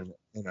kitchen,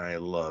 and I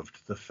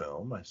loved the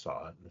film. I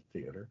saw it in the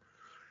theater.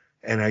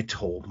 And I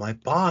told my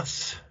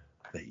boss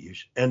that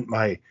and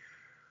my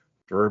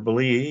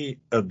verbally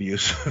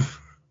abusive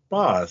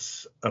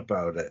boss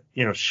about it.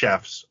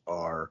 Chefs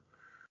are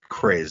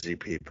crazy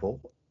people.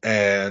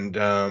 And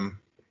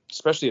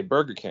especially at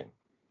Burger King.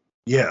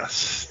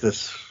 Yes,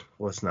 this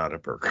was not a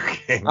Burger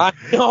King.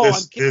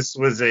 This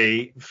was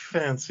a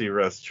fancy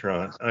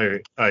restaurant. I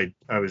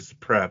was the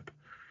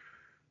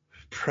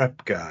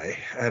prep guy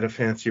at a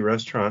fancy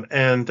restaurant,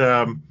 and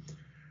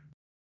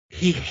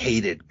he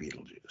hated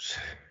Beetlejuice.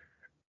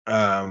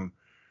 And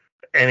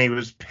he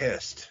was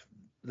pissed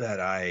that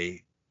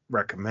I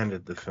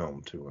recommended the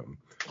film to him.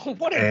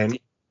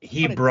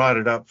 He brought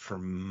it up for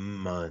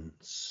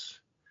months.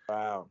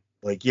 Wow.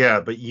 Like,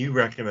 yeah, but you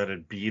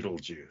recommended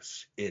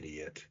Beetlejuice,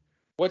 idiot.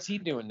 What's he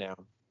doing now?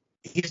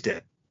 He's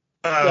dead.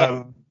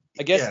 I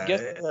guess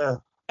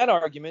that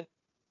argument.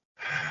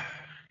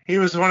 He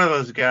was one of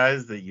those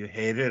guys that you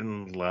hated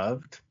and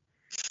loved.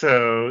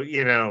 So,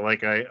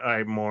 like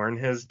I mourn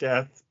his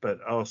death,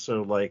 but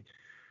also like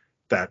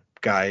that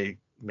guy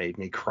made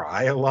me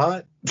cry a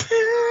lot.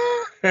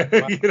 And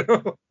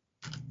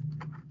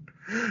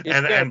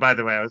by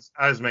the way,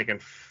 I was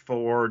making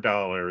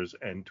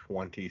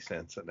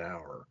 $4.20 an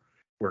hour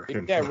working.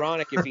 It'd be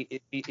ironic if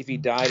he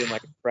died in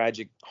like a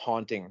tragic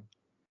haunting.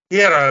 He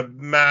had a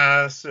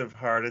massive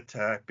heart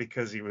attack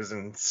because he was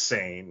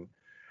insane.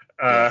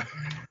 Well,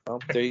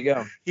 there you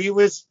go. He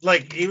was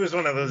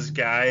one of those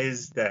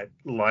guys that,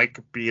 like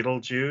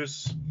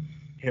Beetlejuice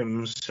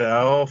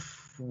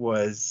himself,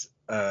 was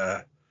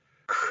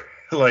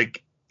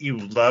like, you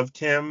loved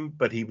him,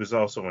 but he was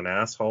also an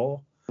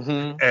asshole.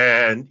 Mm-hmm.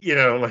 And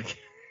like,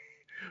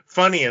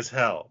 funny as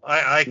hell.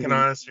 I can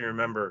honestly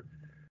remember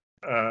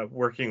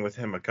working with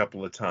him a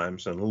couple of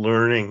times and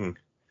learning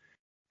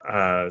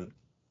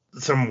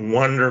some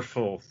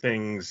wonderful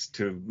things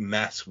to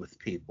mess with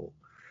people.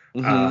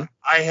 Mm-hmm.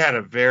 I had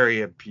a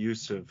very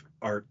abusive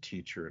art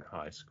teacher in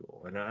high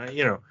school, and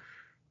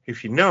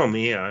if you know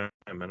me, I'm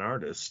an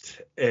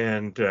artist,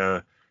 and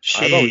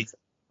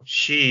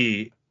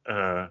she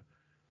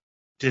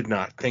did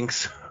not think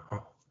so,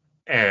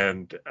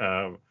 and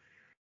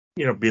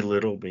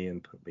belittled me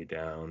and put me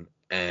down,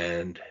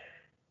 and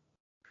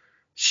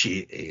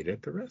she ate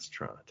at the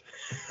restaurant.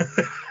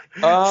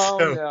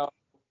 No.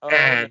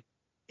 And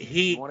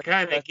he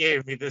kind of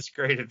gave me this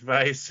great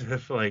advice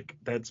of like,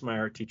 that's my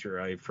art teacher,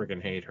 I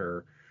friggin' hate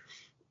her.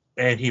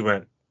 And he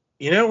went,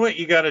 you know what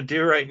you got to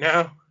do right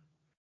now?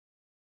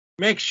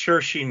 Make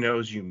sure she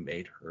knows you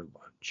made her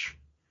lunch.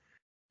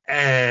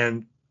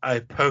 and I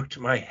poked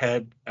my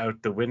head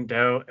out the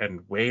window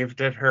and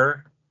waved at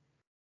her,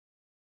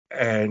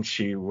 and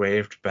she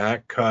waved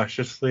back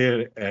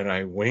cautiously, and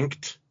I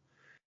winked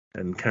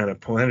and kind of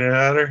pointed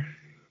at her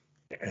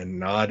and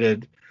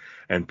nodded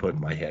and put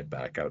my head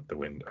back out the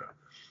window.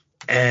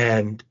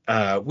 And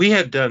we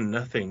had done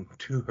nothing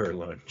to her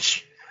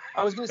lunch.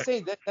 I was going to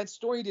say that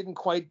story didn't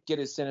quite get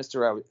as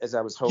sinister as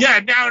I was hoping. Yeah,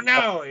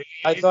 no.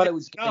 I thought it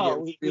was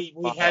no. We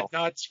had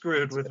not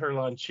screwed with her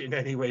lunch in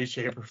any way,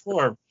 shape, or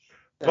form.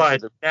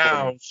 But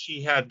now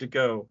she had to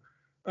go.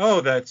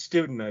 Oh, that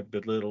student I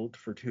belittled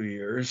for 2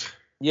 years.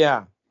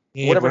 Yeah.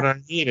 What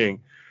I'm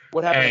eating.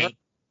 What happened to her?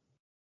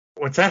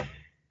 What's that?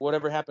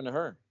 Whatever happened to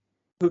her?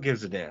 Who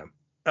gives a damn?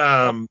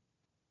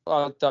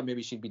 Well, I thought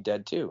maybe she'd be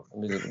dead too. I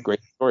mean, it's a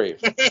great story.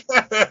 No.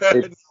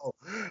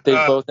 They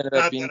both ended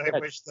up being dead. dead. I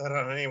wish that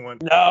on anyone.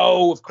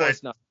 No, of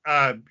course not.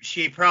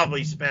 She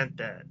probably spent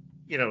that,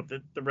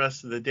 the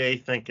rest of the day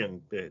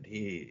thinking, did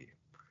he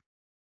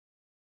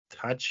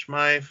touch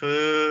my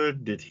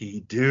food? Did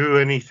he do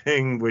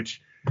anything?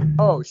 Which.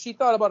 Oh, she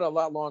thought about it a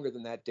lot longer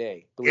than that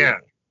day. Yeah.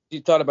 Me. She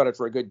thought about it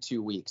for a good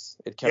 2 weeks.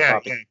 It kept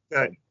popping.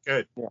 Yeah,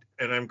 good. Yeah.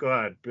 And I'm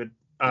glad. But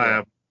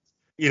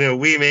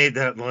we made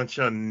that lunch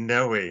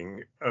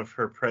unknowing of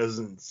her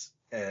presence,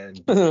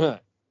 and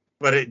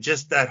but it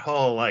just that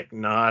whole like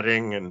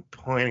nodding and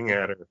pointing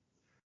at her.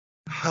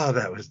 Oh,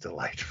 that was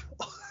delightful.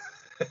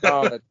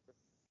 Oh,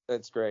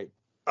 that's great.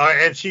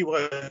 And she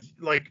was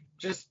like,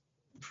 just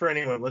for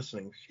anyone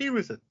listening, she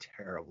was a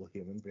terrible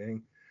human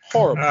being.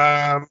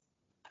 Horrible.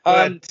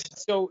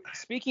 So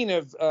speaking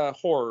of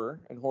horror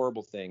and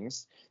horrible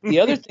things, the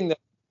other thing that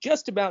I'm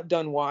just about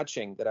done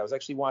watching that I was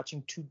actually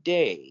watching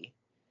today,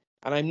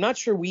 and I'm not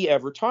sure we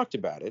ever talked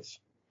about it,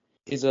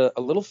 is a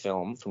little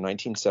film from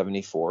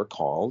 1974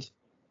 called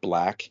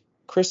Black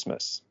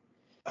Christmas.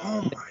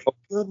 Oh my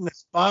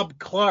goodness, Bob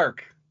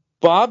Clark.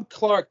 Bob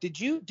Clark. Did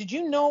you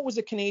know it was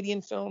a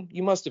Canadian film?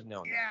 You must have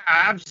known. Yeah,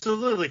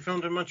 absolutely.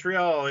 Filmed in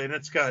Montreal, and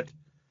it's got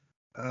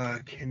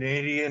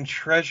Canadian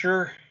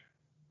treasure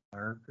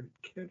Margaret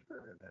Kidder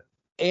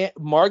in it.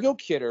 Margot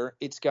Kidder.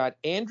 It's got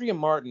Andrea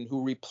Martin,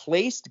 who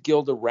replaced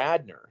Gilda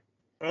Radner.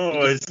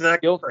 Oh, isn't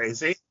that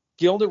crazy?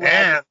 Gilda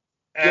Radner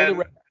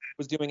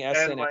was doing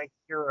SNL. And my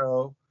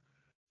hero,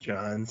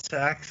 John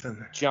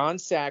Saxon. John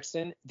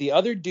Saxon. The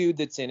other dude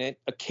that's in it,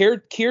 Keir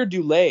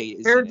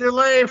Dullea. Keir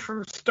Dullea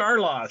from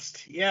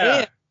Starlost.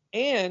 Yeah.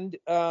 And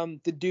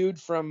the dude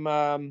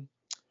from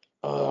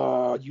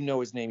you know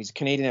his name. He's a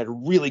Canadian, a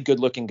really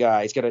good-looking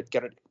guy. He's got a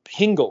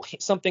Hingle,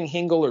 something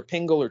Hingle or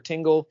Pingle or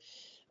Tingle.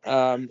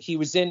 He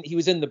was in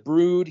The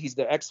Brood. He's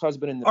the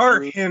ex-husband in The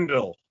Brood.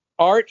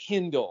 Art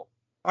Hindle.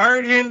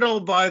 Art Hindle,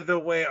 by the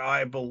way,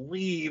 I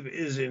believe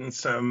is in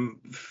some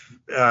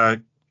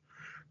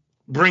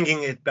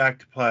bringing it back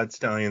to Plaid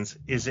Stallions,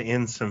 is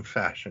in some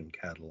fashion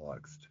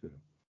catalogs too.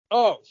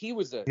 Oh,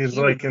 he's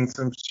in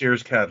some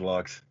Sears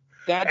catalogs.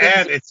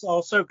 And it's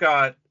also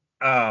got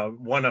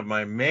one of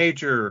my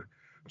major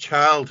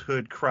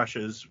childhood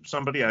crushes,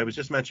 somebody I was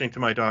just mentioning to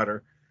my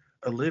daughter,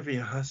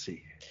 Olivia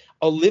Hussey.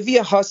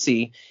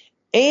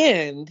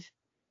 And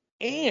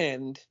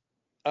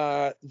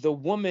the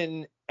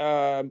woman,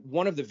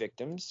 one of the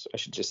victims, I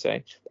should just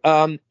say,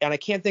 and I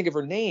can't think of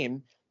her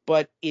name,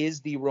 but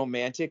is the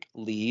romantic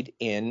lead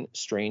in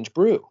Strange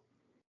Brew.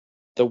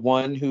 The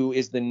one who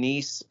is the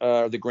niece,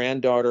 the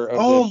granddaughter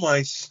of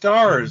my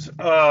stars.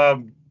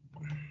 I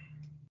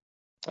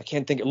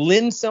can't think.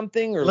 Lynn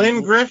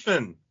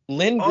Griffin.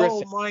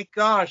 Oh my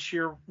gosh,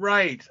 you're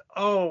right.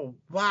 Oh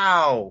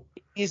wow.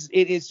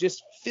 It is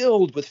just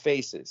filled with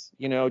faces,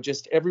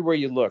 just everywhere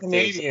you look.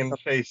 Canadian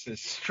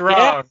faces, strong.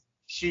 Yeah.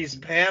 She's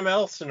Pam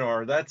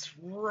Elsinore. That's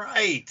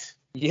right.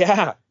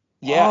 Yeah.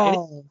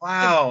 Oh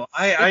wow.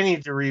 I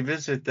need to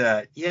revisit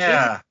that.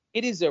 Yeah.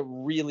 It is a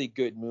really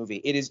good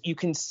movie. It is. You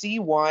can see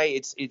why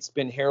it's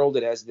been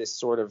heralded as this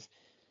sort of,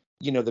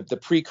 the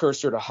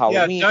precursor to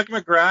Halloween. Yeah, Doug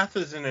McGrath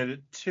is in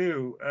it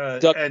too.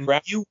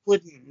 McGrath. You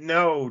wouldn't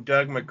know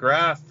Doug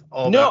McGrath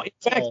in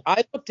fact,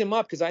 I looked him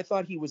up because I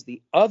thought he was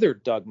the other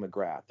Doug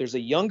McGrath. There's a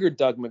younger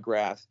Doug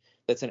McGrath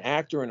that's an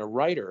actor and a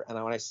writer.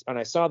 And when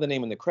I saw the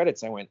name in the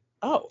credits, I went,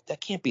 oh, that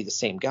can't be the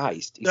same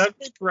guy. Doug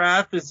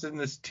McGrath is in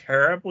this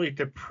terribly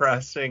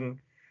depressing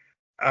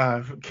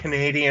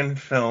Canadian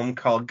film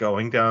called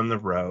Going Down the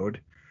Road,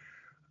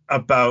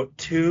 about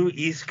two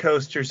East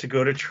Coasters who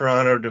go to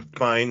Toronto to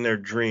find their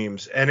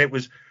dreams. And it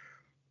was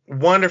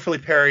wonderfully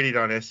parodied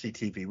on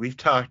SCTV. We've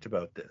talked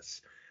about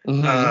this,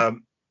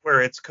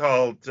 where it's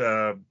called,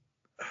 I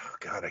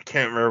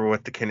can't remember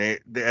what the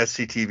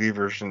SCTV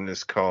version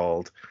is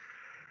called,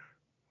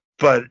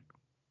 but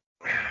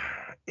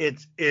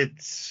it's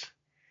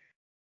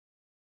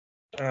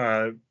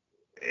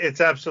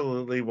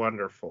absolutely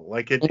wonderful.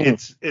 Like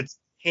it's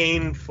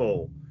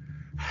painful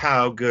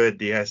how good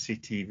the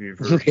SCTV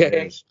version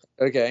is.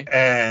 Okay.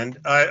 And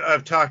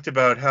I've talked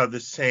about how the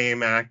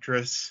same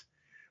actress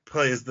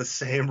plays the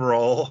same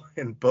role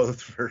in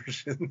both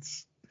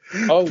versions.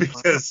 Oh,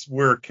 because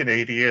we're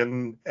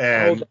Canadian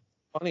and that's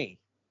funny.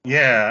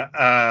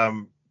 Yeah.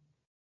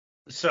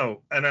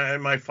 So,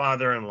 and my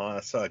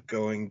father-in-law saw it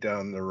Going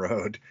Down the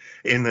Road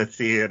in the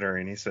theater,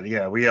 and he said,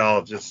 "Yeah, we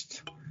all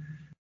just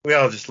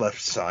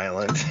left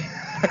silent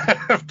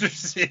after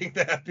seeing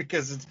that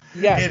because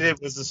Yeah,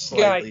 it was a guy.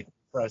 slightly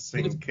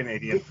depressing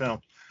Canadian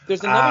film."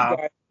 There's another Uh,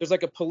 guy. There's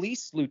like a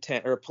police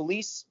lieutenant or a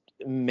police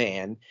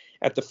man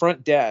at the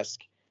front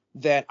desk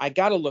that I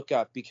got to look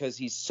up because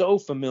he's so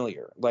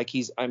familiar. Like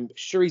I'm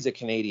sure he's a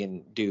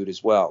Canadian dude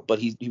as well, but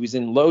he was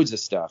in loads of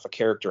stuff, a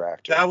character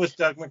actor. that was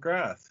Doug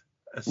McGrath,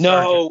 a sergeant.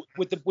 No,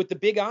 with the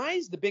big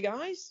eyes, the big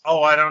eyes.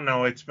 Oh, I don't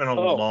know. It's been a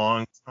Oh,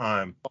 long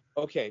time.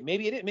 okay,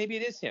 maybe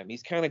it is him.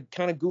 He's kind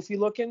of goofy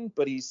looking,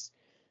 but he's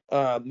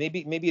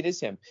maybe it is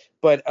him.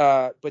 But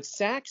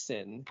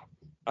Saxon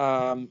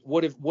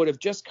would have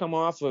just come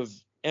off of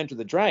Enter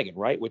the Dragon,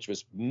 right, which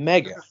was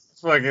mega.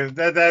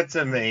 That's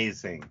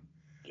amazing.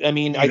 I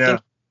mean, You I know,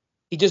 think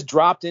he just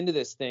dropped into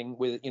this thing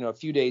with a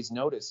few days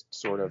notice,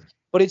 sort of.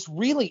 But it's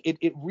really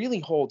it really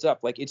holds up.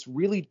 Like it's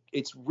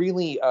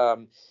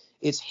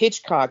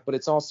Hitchcock, but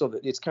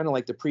it's kind of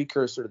like the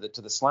precursor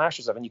to the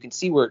slasher stuff, and you can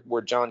see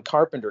where John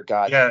Carpenter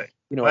got yeah.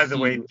 a By the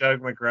way, few.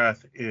 Doug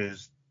McGrath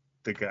is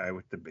the guy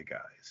with the big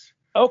eyes.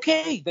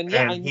 Okay, then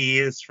yeah, And he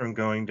is from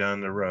Going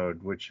Down the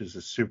Road, which is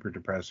a super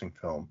depressing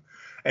film.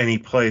 And he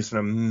plays an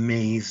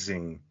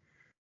amazing,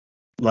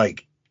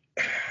 like,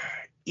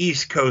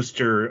 East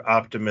Coaster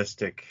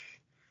optimistic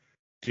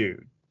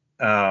dude.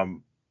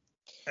 And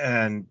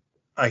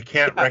I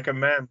can't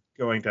recommend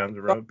Going Down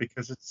the Road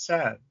because it's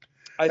sad.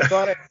 I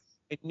thought I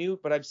knew,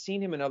 but I've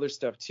seen him in other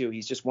stuff too.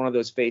 He's just one of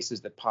those faces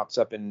that pops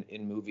up in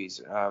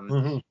movies.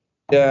 Mm-hmm.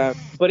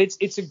 But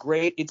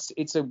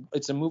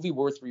it's a movie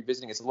worth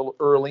revisiting. It's a little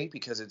early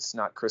because it's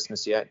not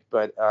Christmas yet,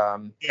 but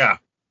Yeah.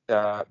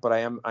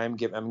 I'm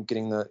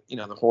getting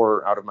the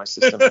horror out of my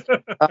system.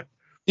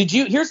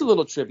 Here's a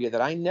little trivia that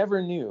I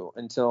never knew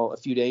until a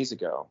few days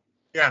ago.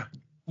 Yeah.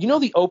 You know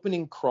the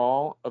opening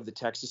crawl of the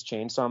Texas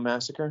Chainsaw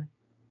Massacre?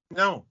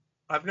 No,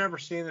 I've never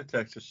seen the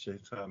Texas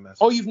Chainsaw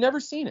Massacre. Oh, you've never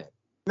seen it?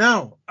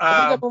 No.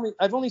 I think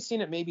I've only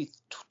seen it maybe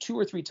 2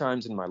 or 3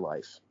 times in my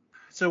life.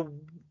 So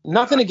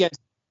Nothing against.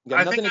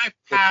 I think I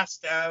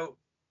passed out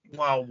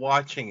while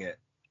watching it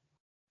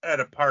at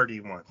a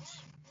party once.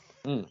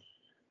 Mm.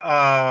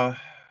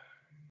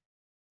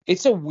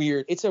 It's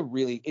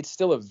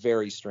still a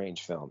very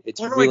strange film. It's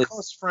One of really my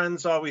close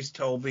friends always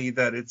told me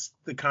that it's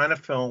the kind of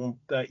film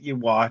that you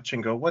watch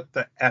and go, "What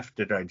the F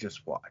did I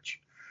just watch?"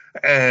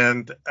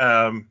 And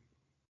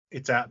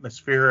it's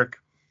atmospheric.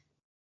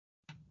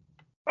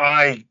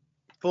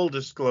 Full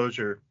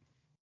disclosure,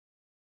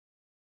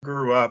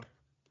 grew up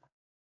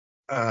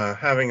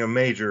having a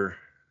major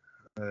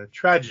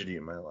tragedy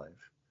in my life.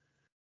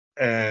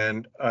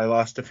 And I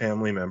lost a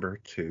family member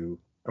to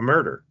a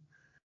murder.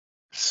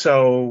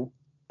 So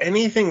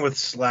anything with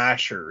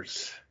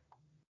slashers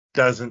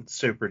doesn't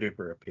super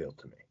duper appeal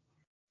to me.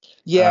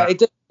 Yeah,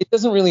 it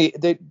doesn't really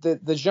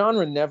the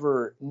genre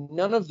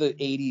none of the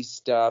 80s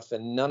stuff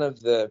and none of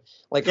the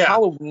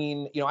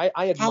Halloween, I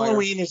admire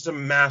Halloween is a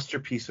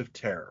masterpiece of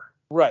terror.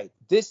 Right.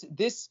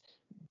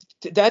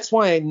 That's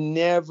why I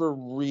never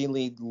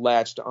really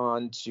latched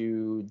on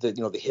to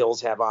the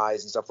Hills Have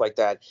Eyes and stuff like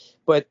that.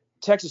 But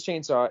Texas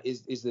Chainsaw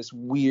is this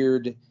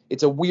weird.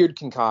 It's a weird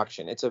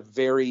concoction. It's a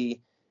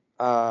very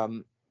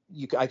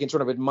I can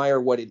sort of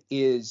admire what it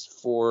is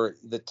for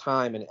the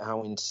time and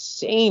how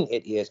insane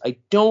it is. I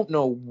don't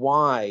know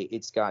why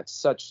it's got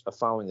such a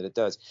following that it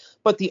does.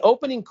 But the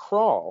opening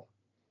crawl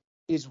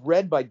is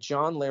read by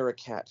John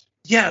Larroquette.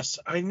 Yes,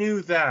 I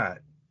knew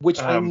that. Which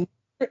I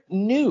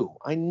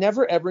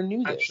never ever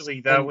knew this.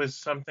 Actually, that was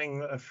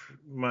something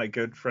my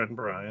good friend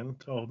Brian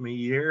told me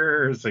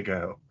years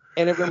ago.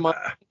 And it reminds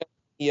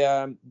me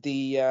of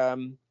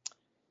the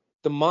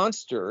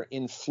monster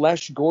in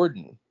Flesh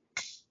Gordon,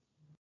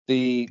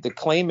 the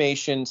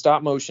claymation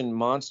stop motion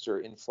monster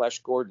in Flesh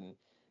Gordon,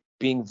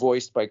 being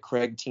voiced by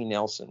Craig T.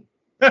 Nelson.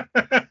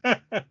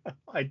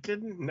 I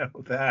didn't know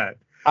that.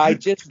 I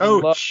just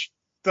love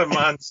the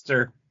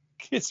monster.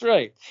 It's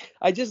right.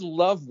 I just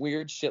love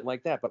weird shit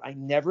like that, but I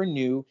never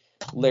knew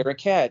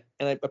Larroquette,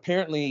 and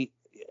apparently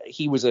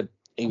he was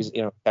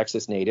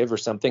Texas native or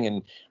something,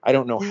 and I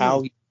don't know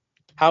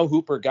how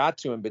Hooper got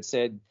to him, but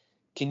said,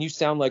 "Can you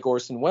sound like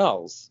Orson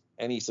Welles?"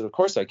 And he said, "Of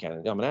course I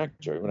can. I'm an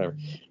actor, whatever."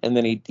 And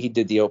then he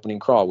did the opening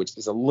crawl, which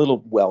is a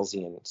little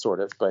Wellesian sort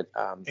of, but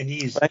and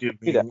he's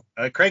doing.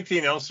 Craig T.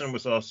 Nelson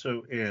was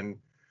also in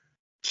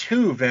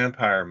 2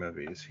 vampire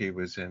movies. He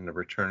was in The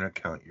Return of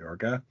Count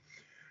Yorga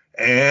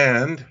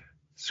and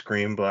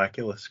Scream,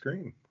 Blackula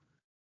Scream.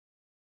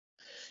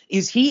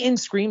 Is he in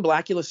Scream,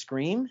 Blackula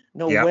Scream?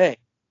 No yep. way.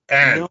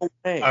 And no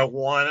way. I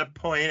want to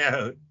point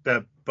out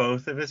that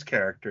both of his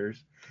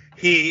characters,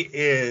 he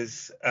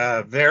is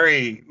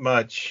very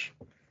much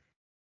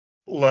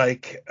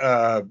like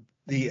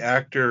the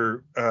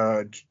actor,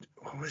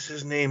 what was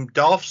his name?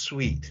 Dolph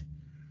Sweet.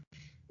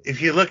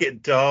 If you look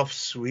at Dolph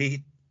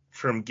Sweet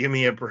from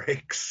Gimme a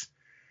Break's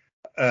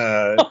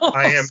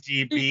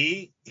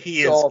IMDb,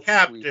 he is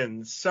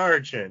captain,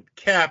 sergeant,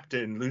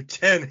 captain,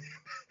 lieutenant.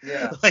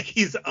 Yeah. Like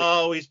he's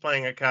always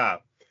playing a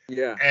cop.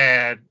 Yeah.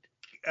 And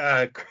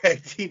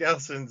Craig T.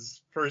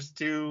 Nelson's first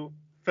two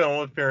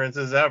film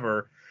appearances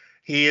ever,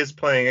 he is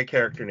playing a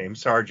character named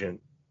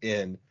Sergeant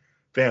in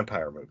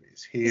vampire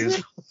movies.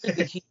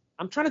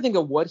 I'm trying to think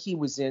of what he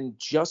was in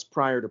just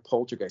prior to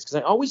Poltergeist, because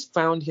I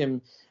found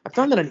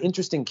that an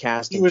interesting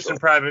casting. He was choice. in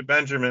Private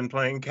Benjamin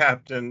playing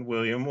Captain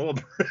William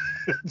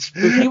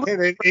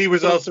Woolbridge. He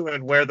was also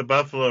in Where the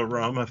Buffalo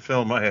Roam, a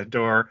film I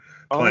adore,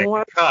 playing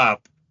a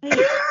cop.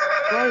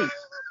 Right.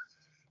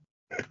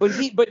 But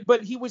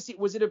he was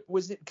it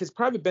because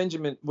Private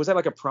Benjamin, was that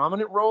like a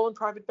prominent role in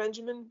Private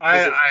Benjamin?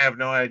 I have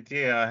no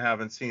idea. I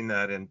haven't seen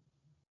that in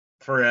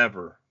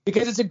forever.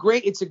 Because it's a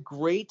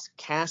great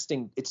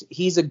casting.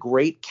 He's a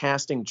great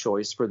casting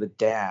choice for the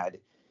dad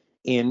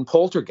in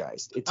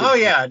Poltergeist. He's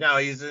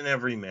an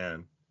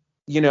everyman.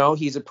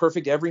 He's a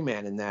perfect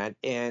everyman in that.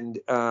 And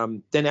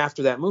then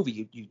after that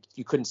movie,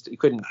 you couldn't.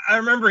 I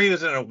remember he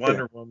was in a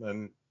Wonder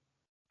Woman,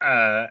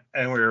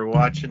 and we were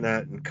watching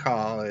that in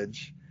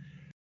college.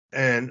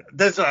 And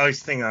that's the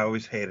always thing I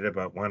always hated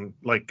about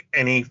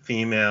any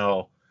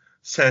female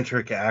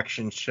centric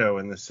action show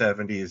in the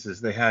 70s is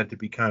they had to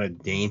be kind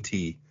of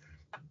dainty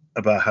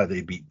about how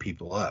they beat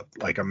people up.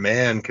 Like a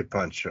man could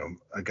punch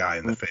a guy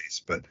in the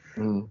face, but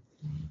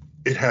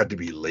it had to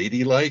be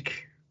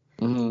ladylike.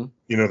 Mm-hmm.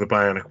 The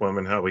Bionic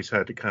Woman always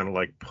had to kind of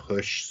like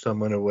push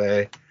someone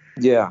away.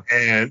 Yeah.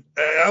 And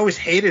I always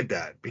hated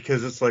that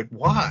because it's like,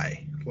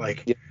 why?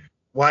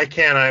 Why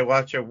can't I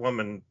watch a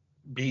woman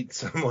beat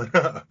someone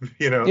up?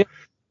 Yeah.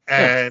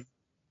 And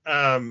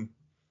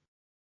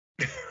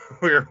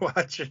we were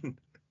watching,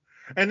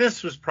 and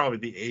this was probably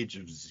the age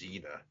of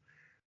Xena.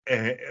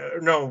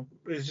 No,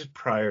 it was just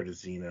prior to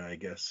Xena, I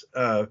guess.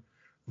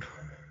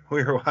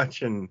 We were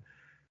watching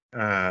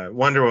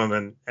Wonder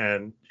Woman,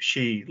 and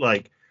she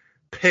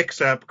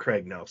picks up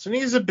Craig Nelson.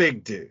 He's a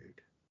big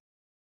dude,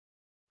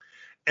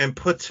 and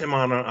puts him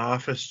on an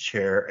office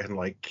chair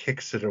and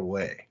kicks it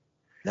away.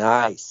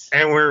 Nice.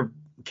 And we're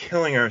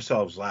killing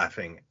ourselves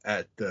laughing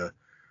at the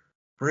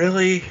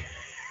really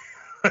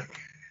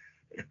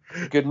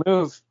good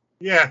move.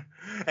 Yeah.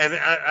 And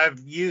I've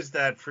used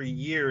that for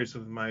years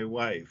with my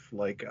wife.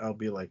 I'll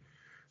be like,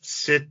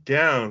 sit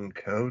down,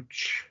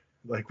 coach.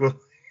 Well,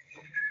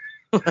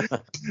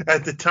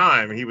 at the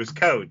time he was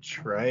coach,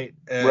 right?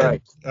 And,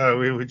 right.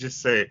 We would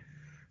just say,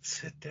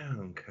 sit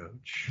down,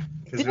 coach.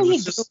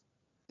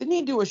 Didn't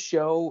he do a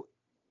show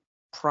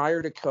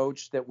prior to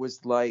Coach that was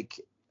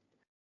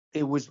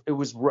it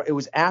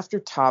was after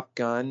Top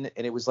Gun,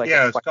 and it was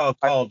it's called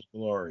Call to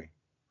Glory.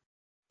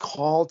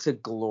 Call to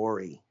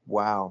Glory.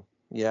 Wow.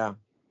 Yeah.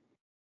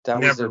 I've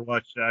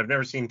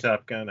never seen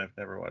Top Gun. I've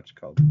never watched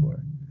Call to Glory.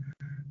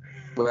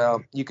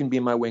 Well, you can be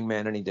my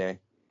wingman any day.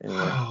 Anyway.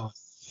 Oh,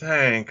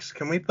 thanks.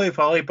 Can we play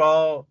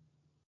volleyball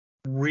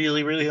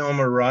really, really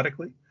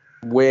homoerotically?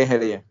 Way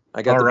ahead of you.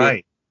 I got all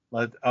right.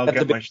 I'll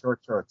get my short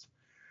shorts.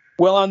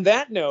 Well, on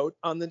that note,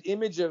 on the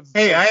image of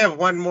I have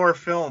one more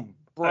film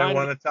I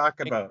want to talk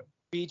about.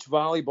 Beach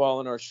volleyball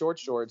in our short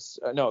shorts.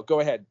 No, go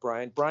ahead,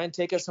 Brian. Brian,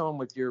 take us home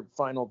with your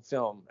final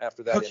film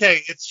after that.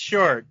 Okay, it's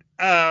short.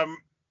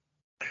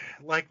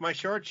 Like my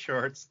short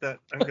shorts that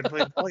I'm going to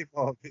play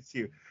volleyball with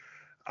you.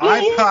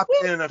 I popped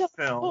in a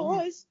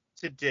film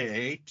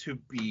today to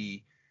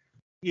be,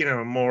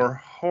 more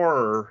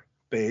horror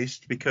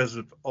based because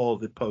of all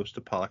the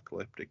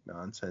post-apocalyptic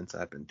nonsense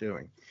I've been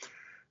doing.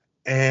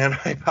 And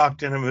I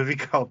popped in a movie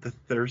called The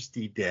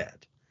Thirsty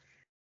Dead.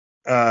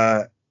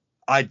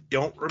 I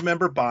don't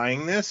remember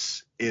buying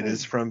this. It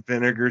is from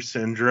Vinegar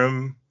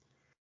Syndrome,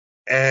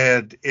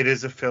 and it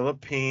is a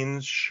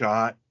Philippines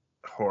shot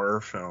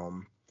horror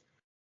film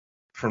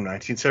from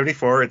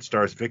 1974. It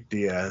stars Vic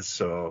Diaz,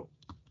 so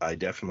I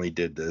definitely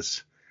did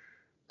this.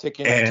 Take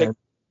a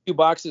few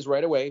boxes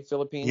right away,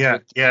 Philippines.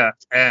 Yeah.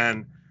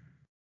 And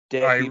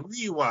I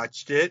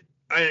rewatched it.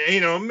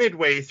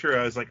 Midway through,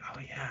 I was like, oh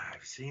yeah,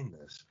 I've seen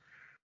this.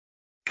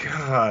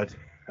 God.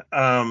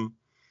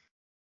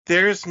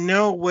 There's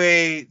no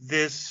way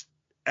this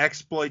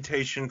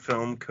exploitation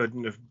film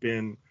couldn't have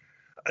been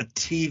a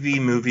TV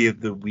movie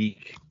of the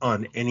week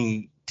on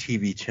any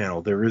TV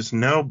channel. There is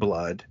no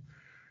blood,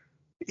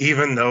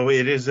 even though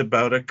it is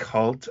about a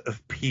cult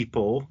of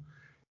people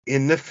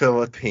in the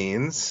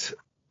Philippines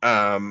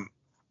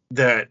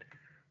that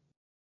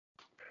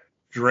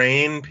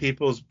drain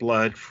people's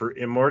blood for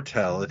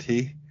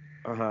immortality.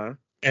 Uh-huh.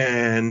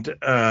 And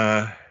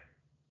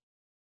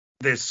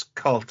this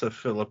cult of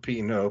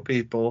Filipino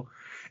people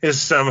is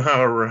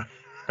somehow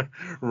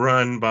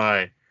run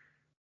by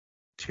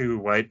two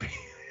white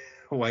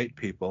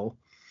people.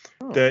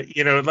 Oh. That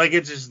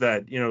it's just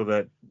that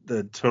that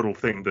the total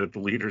thing that the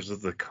leaders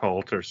of the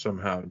cult are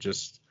somehow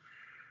just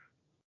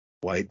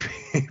white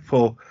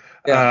people.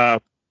 Yeah.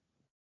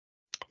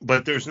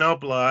 But there's no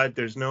blood,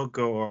 there's no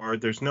gore,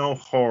 there's no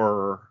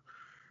horror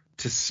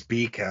to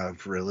speak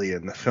of really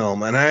in the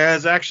film. And I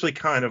was actually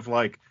kind of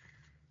like,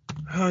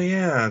 oh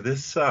yeah,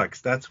 this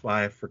sucks. That's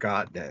why I've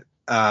forgotten it.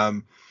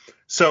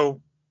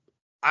 So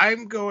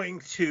I'm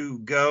going to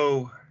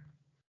go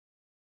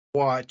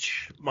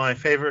watch my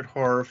favorite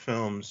horror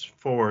films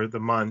for the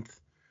month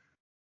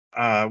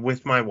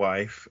with my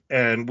wife,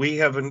 and we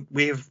have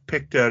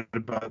picked out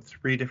about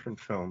 3 different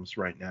films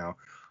right now,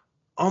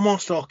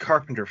 almost all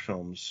Carpenter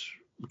films,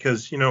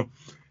 because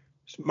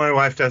my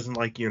wife doesn't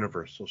like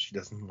Universal, she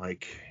doesn't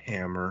like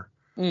Hammer,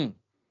 Mm.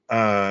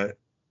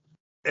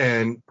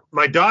 and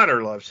my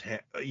daughter loves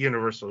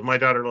Universal. My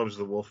daughter loves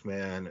the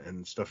Wolfman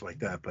and stuff like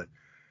that, but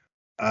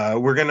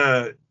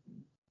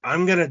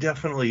I'm gonna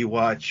definitely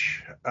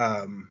watch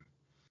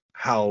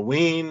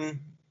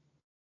Halloween,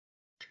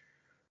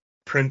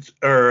 Prince,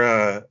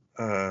 or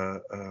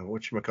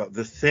whatchamacallit,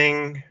 The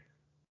Thing,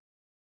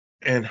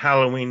 and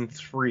Halloween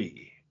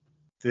 3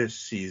 this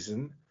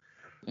season.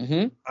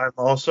 Mm-hmm. I'm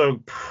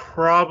also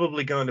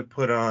probably going to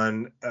put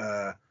on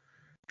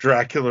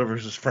Dracula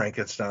versus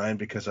Frankenstein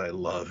because I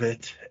love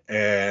it,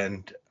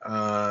 and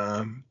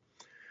I'm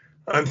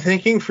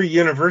thinking for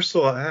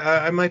Universal,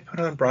 I might put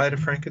on Bride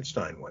of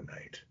Frankenstein one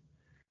night.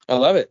 I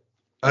love it.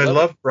 I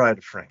love Bride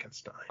of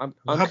Frankenstein. How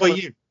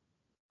about you?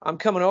 I'm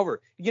coming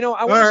over.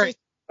 I want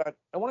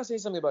to say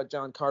something about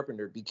John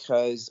Carpenter,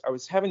 because I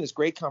was having this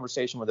great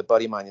conversation with a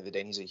buddy of mine the other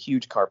day, and he's a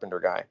huge Carpenter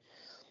guy.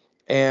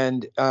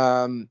 And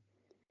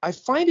I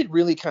find it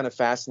really kind of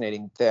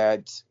fascinating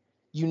that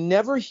you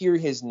never hear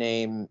his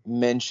name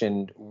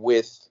mentioned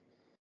with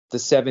the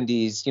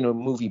 70s,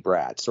 movie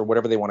brats, or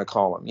whatever they want to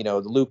call them.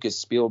 Lucas,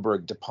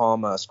 Spielberg, De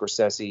Palma,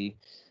 Scorsese.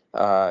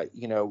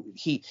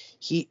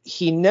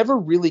 He never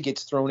really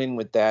gets thrown in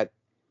with that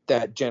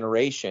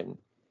generation.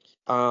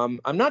 I'm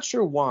not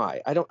sure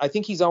why. I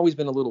think he's always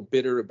been a little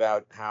bitter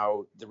about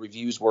how the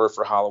reviews were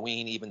for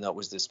Halloween, even though it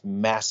was this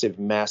massive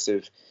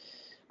movie.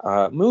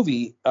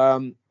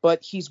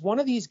 But he's one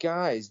of these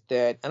guys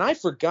that, and I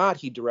forgot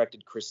he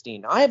directed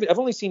Christine. I've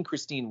only seen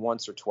Christine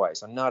once or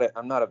twice. I'm not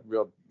a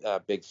real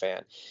big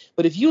fan.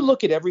 But if you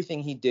look at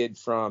everything he did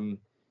from,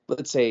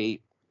 let's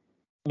say,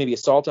 maybe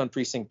Assault on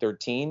Precinct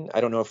 13.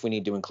 I don't know if we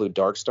need to include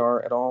Dark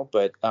Star at all,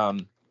 but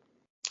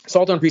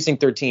Assault on Precinct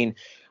 13,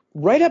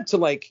 right up to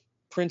like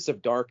Prince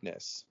of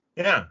Darkness.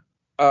 Yeah.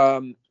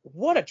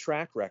 What a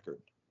track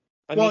record.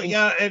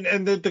 Yeah,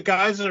 and the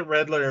guys at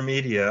Red Letter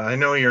Media, I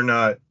know you're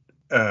not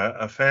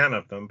a fan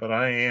of them, but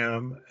I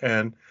am,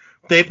 and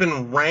they've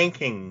been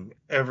ranking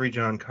every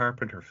John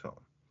Carpenter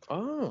film.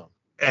 Oh.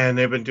 And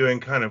they've been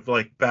doing kind of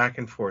like back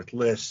and forth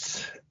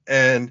lists,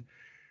 and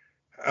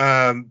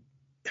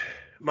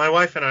my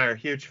wife and I are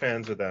huge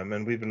fans of them,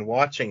 and we've been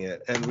watching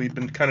it, and we've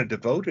been kind of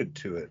devoted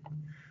to it.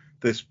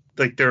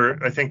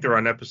 I think they're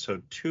on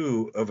episode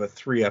 2 of a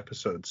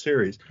 3-episode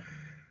series,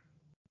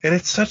 and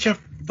it's such a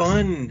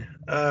fun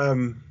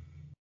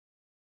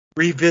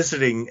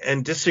revisiting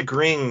and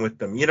disagreeing with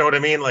them. You know what I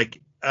mean?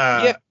 Like,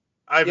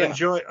 I've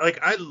enjoyed, like,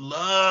 I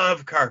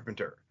love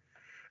Carpenter,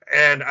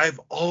 and I've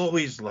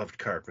always loved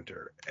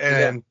Carpenter,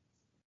 and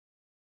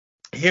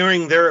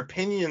hearing their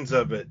opinions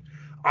of it,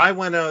 I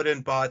went out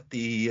and bought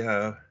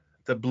the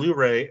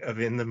Blu-ray of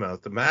In the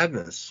Mouth of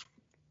Madness.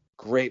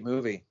 Great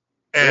movie.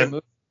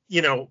 And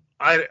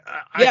I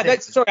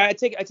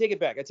take it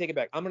back.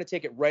 I'm going to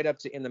take it right up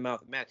to In the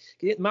Mouth of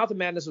Madness. Mouth of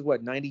Madness was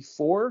what,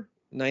 94,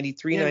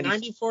 93,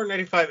 94,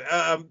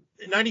 95,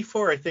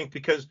 94, I think,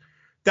 because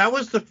that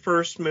was the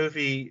first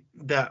movie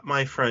that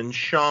my friend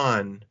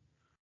Sean,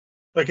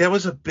 like, that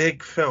was a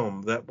big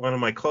film that one of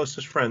my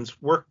closest friends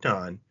worked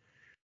on.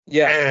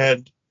 Yeah.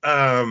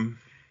 And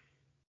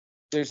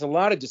there's a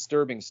lot of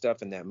disturbing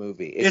stuff in that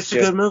movie. It's a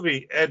good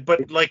movie,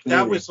 but like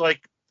that was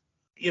like,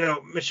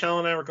 Michelle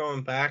and I were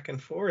going back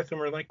and forth, and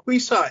we're like, we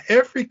saw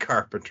every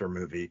Carpenter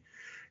movie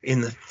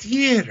in the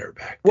theater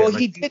back then. Well,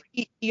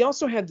 he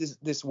also had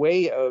this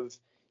way of,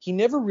 he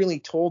never really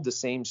told the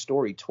same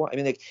story twice. I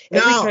mean, like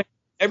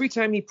every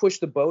time he pushed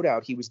the boat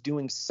out, he was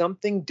doing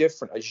something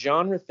different, a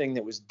genre thing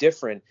that was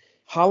different.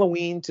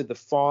 Halloween to The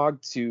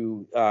Fog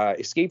to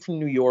Escape from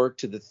New York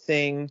to The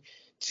Thing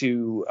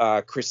to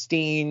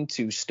Christine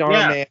to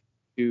Starman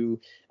to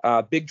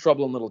Big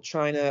Trouble in Little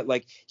China.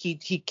 Like he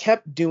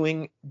kept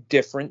doing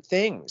different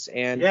things,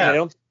 and I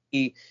don't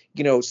think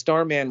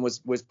Starman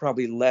was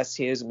probably less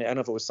his. I mean, I don't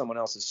know if it was someone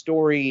else's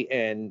story,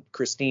 and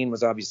Christine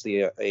was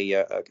obviously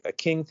a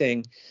King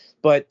thing,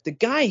 but the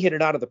guy hit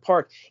it out of the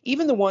park.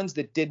 Even the ones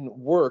that didn't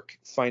work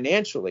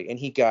financially, and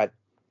he got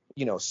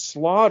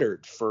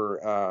slaughtered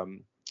for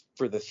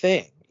The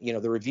Thing.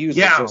 The reviews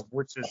were just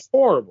which is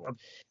horrible.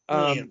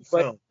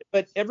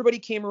 But everybody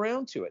came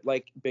around to it,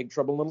 like Big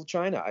Trouble in Little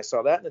China. I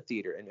saw that in the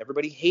theater, and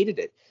everybody hated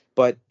it,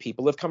 but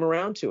people have come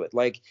around to it.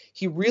 Like,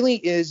 he really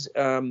is,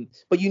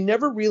 but you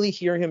never really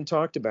hear him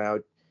talked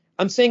about.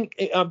 I'm trying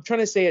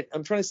to say it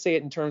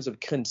in terms of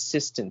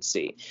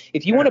consistency.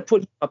 If you want to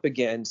put him up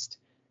against,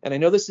 and I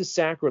know this is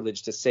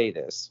sacrilege to say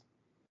this,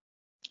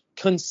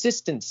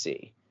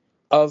 consistency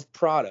of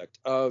product,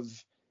 of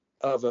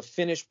a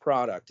finished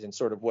product, and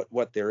sort of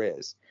what there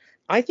is,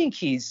 I think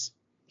he's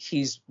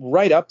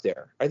right up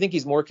there. I think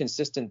he's more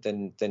consistent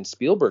than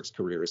Spielberg's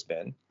career has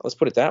been. Let's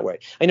put it that way.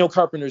 I know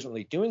Carpenter isn't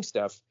really doing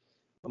stuff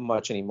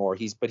much anymore.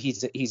 He's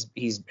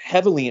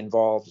heavily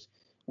involved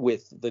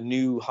with the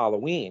new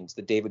Halloweens,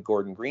 the David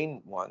Gordon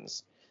Green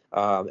ones.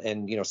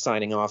 and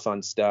signing off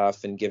on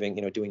stuff and giving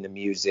doing the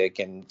music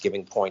and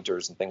giving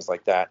pointers and things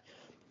like that.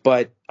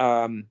 But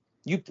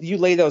you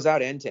lay those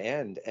out end to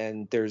end,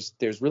 and there's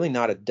really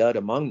not a dud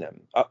among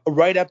them,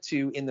 right up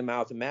to In the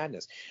Mouth of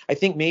Madness. I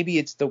think maybe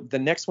it's the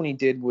next one he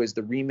did was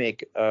the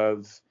remake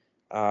of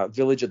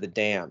Village of the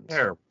Damned.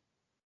 There.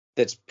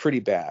 That's pretty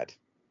bad.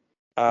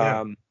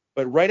 Yeah.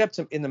 But right up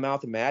to In the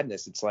Mouth of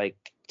Madness, it's like,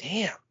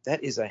 damn,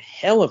 that is a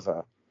hell of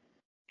a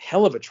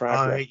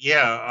track record.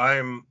 Yeah,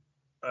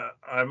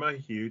 I'm a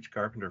huge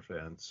Carpenter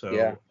fan. So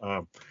Yeah.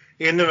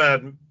 In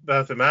the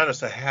Mouth of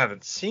Madness I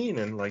haven't seen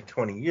in like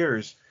 20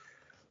 years.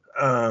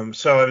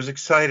 So I was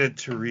excited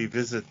to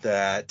revisit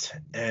that,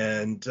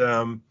 and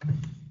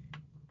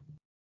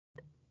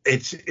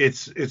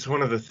it's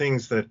one of the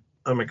things that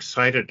I'm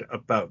excited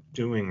about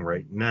doing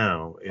right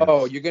now.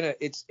 You're gonna.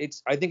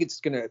 I think it's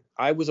gonna.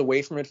 I was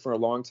away from it for a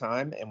long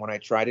time, and when I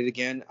tried it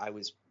again, I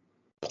was.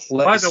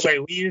 By the way,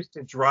 we used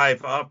to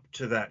drive up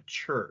to that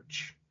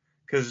church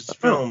because it's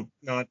filmed.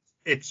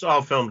 It's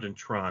all filmed in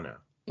Toronto,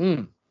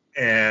 and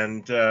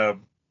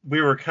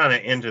we were kind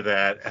of into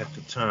that at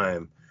the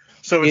time.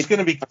 So it's going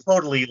to be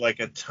totally like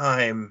a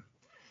time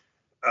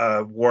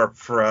warp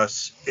for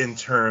us in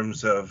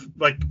terms of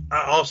like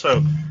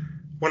also.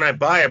 When I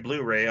buy a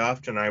Blu-ray,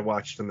 often I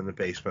watch them in the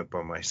basement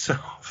by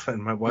myself,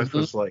 and my wife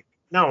was like,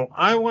 "No,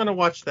 I want to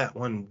watch that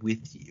one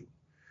with you."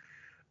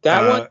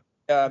 That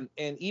one,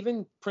 and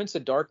even Prince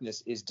of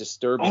Darkness is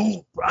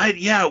disturbing.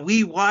 Oh,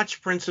 we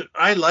watch Prince of.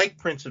 I like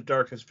Prince of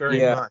Darkness very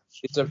much.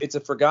 It's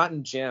a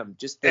forgotten gem.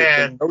 Just the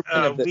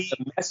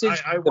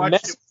message, the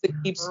message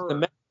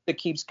that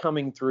keeps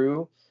coming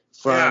through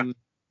from. Yeah.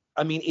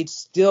 I mean, it's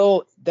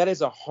still that is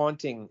a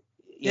haunting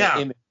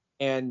image,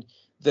 and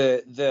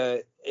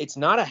it's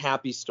not a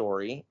happy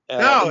story.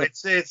 No,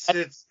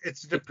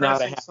 it's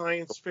depressing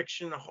science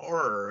fiction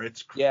horror.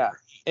 It's great. Yeah,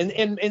 and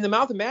The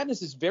Mouth of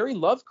Madness is very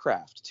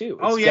Lovecraft too.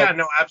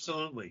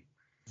 Absolutely.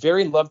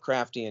 Very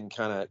Lovecraftian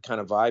kind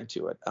of vibe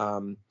to it.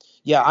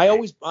 I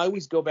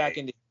always go back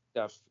into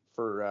stuff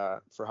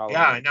for Halloween.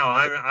 Yeah, no,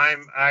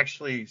 I'm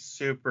actually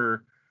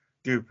super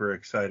duper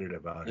excited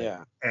about it.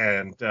 Yeah,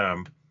 and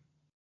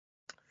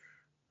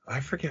I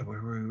forget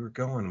where we were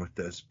going with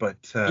this, but.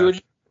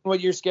 What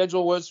your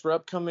schedule was for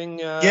upcoming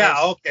thank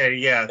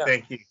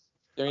you.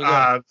 There you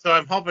go. So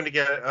I'm hoping to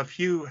get a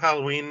few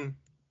Halloween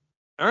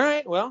all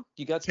right, well,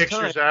 you got some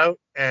pictures out,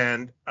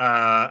 and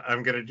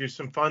I'm gonna do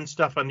some fun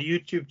stuff on the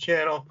YouTube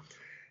channel,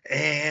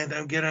 and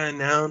I'm gonna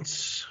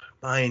announce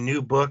my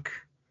new book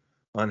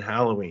on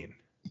Halloween.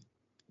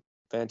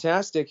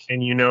 Fantastic.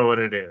 And you know what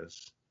it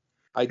is.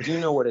 I do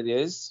know what it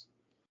is,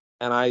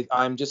 and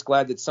I'm just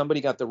glad that somebody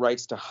got the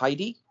rights to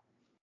Heidi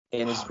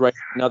and is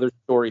writing another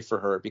story for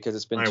her, because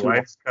it's been my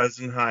wife's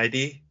cousin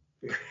Heidi.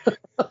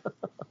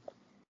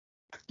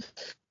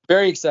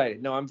 Very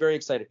excited. No, I'm very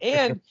excited.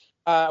 And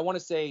I want to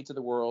say to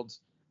the world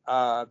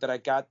that I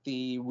got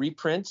the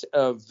reprint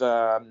of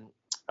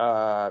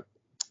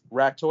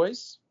Rack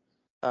Toys.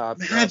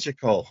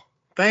 Magical.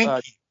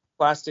 Thank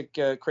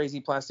you.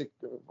 Crazy plastic.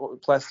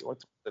 What's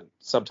the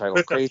subtitle?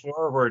 With a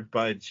foreword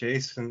by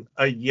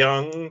a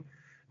young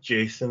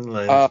Jason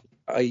Lindsay.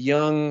 A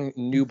young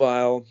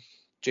nubile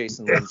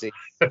Jason Lindsay.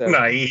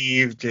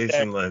 Naive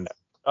Jason Lindsay.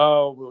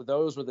 Oh,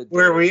 those were the days.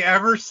 Were we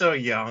ever so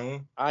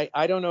young?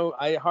 I don't know.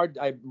 I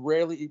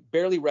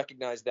barely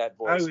recognized that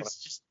voice. I was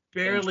just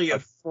barely a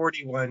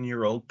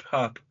 41-year-old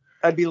pup.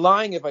 I'd be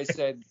lying if I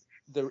said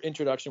the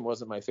introduction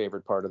wasn't my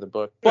favorite part of the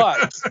book,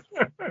 but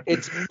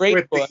it's a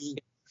great book.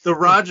 The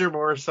Roger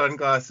Moore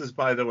sunglasses,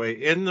 by the way,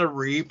 in the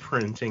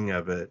reprinting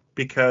of it,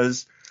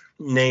 because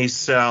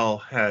Nacelle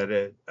had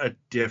a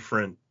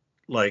different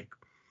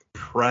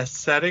press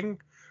setting.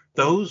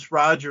 Those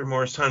Roger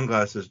Moore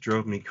sunglasses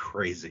drove me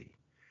crazy.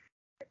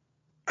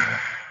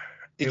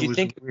 Did you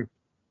think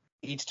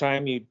each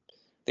time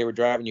they were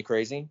driving you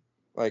crazy?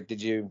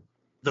 Did you?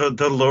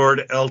 The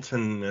Lord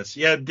Eltonness.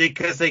 Yeah,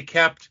 because they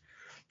kept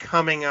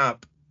coming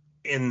up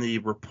in the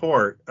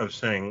report of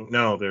saying,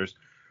 no, there's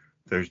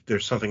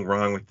something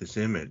wrong with this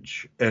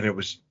image. And it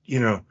was,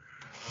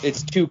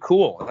 It's too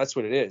cool. That's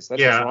what it is.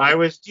 That's I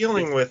was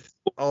dealing with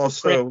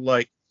also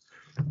a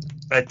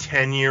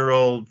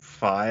 10-year-old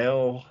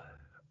file.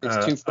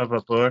 It's of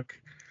a book.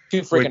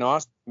 Too freaking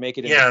awesome to make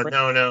it.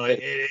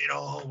 It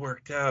all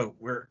worked out.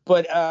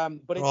 But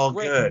it's all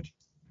great. Good.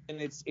 And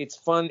it's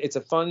fun. It's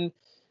a fun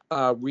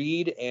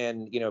read,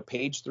 and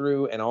page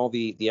through, and all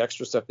the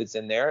extra stuff that's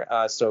in there.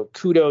 So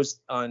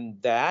kudos on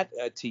that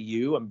to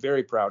you. I'm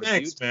very proud of you.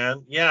 Thanks,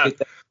 man. Yeah.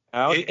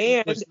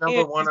 It was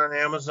number one on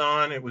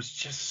Amazon. It was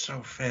just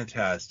so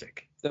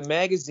fantastic. The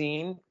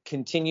magazine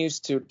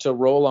continues to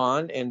roll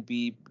on and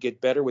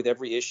get better with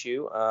every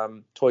issue.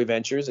 Toy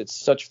Ventures, it's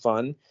such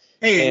fun.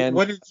 Hey,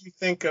 what did you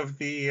think of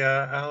the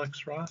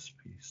Alex Ross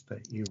piece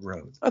that you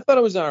wrote? I thought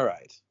it was all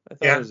right. I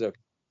thought it was okay.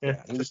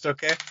 Yeah, just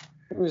okay.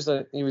 He was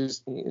a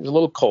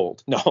little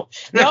cold. No,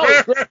 it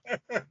was great.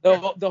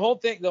 the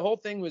whole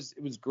thing was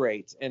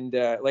great. And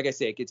like I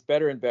say, it gets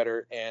better and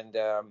better. And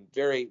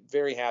very,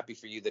 very happy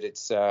for you that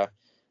it's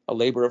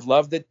labor of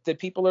love that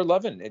people are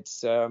loving.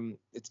 It's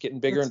getting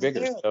bigger and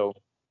bigger. So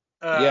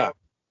yeah,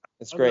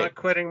 it's great. I'm not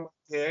quitting my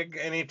gig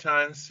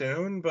anytime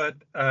soon, but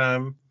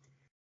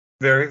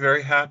very,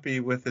 very happy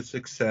with the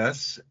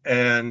success.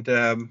 And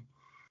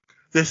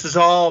this has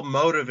all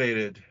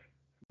motivated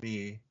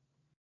me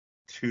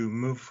to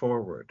move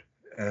forward.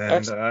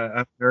 And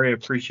I'm very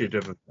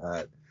appreciative of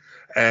that.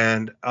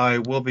 And I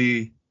will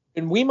be.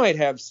 And we might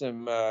have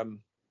some.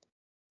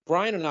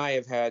 Brian and I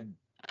have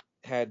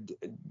had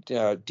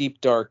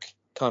deep, dark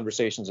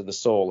conversations of the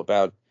soul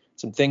about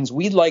some things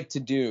we'd like to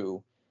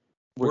do.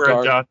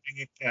 We're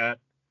adopting a cat.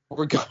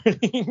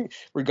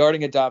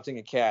 Regarding adopting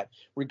a cat,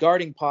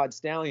 regarding Pod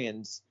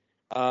Stallions,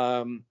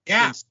 in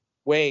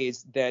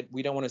ways that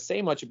we don't want to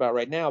say much about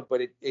right now,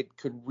 but it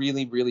could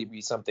really, really be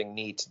something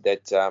neat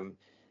that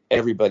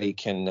everybody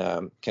can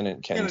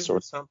sort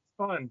of some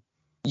fun.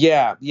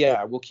 Yeah,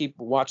 we'll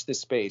watch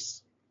this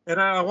space. And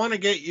I want to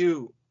get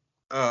you.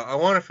 I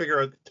want to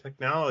figure out the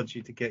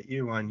technology to get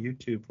you on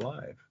YouTube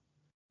Live.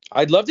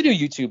 I'd love to do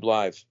YouTube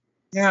Live.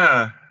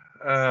 Yeah.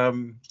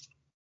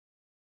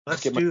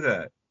 Let's do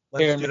that.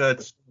 Let's do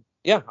that.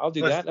 Yeah, I'll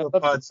do that. Let's do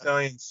a Pod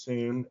Stallion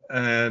soon.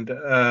 And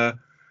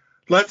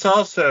let's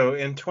also,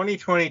 in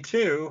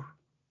 2022,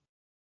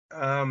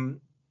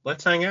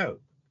 let's hang out.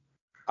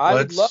 I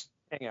would love to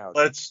hang out.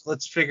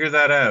 Let's figure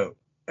that out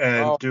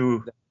and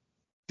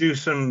do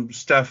some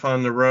stuff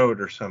on the road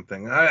or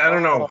something. I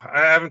don't know.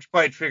 I haven't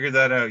quite figured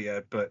that out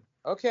yet, but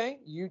okay.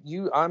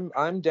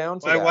 I'm down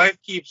for that. My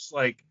wife keeps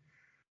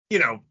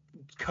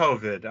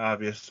COVID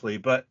obviously,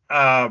 but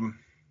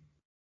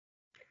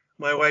my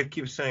wife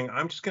keeps saying,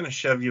 I'm just going to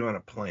shove you on a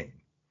plane,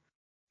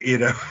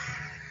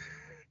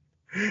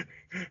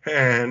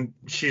 and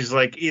she's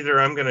like,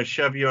 either I'm going to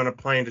shove you on a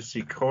plane to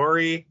see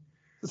Corey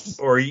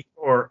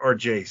or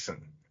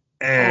Jason.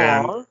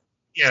 And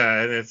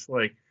yeah, and it's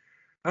like,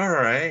 all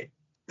right,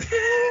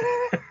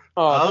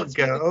 I'll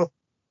go.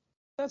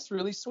 That's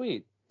really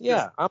sweet.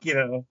 Yeah. I'm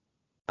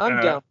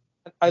down.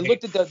 I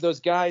looked at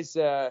those guys,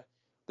 the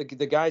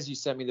guys you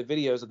sent me the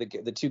videos of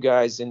the two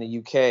guys in the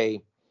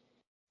UK.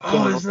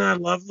 Oh, isn't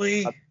that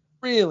lovely?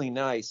 Really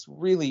nice,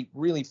 really,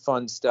 really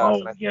fun stuff.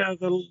 Oh, yeah,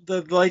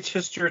 the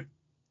Leicester.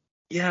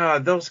 Yeah,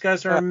 those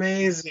guys are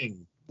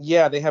amazing.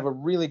 Yeah, they have a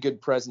really good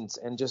presence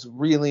and just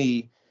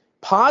really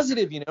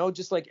positive,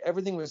 just like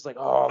everything was like,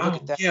 look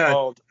at that.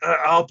 Yeah,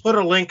 I'll put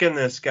a link in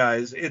this,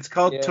 guys. It's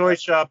called Toy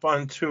Shop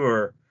on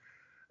Tour.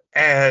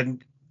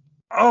 And,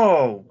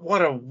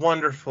 what a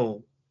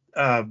wonderful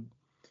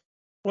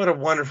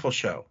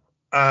show.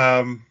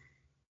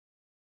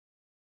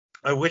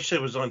 I wish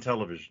it was on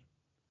television.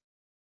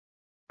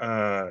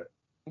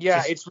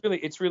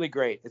 It's really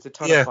great. It's a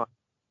ton of fun.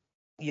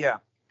 Yeah.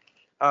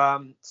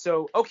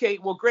 So okay,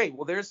 well, great.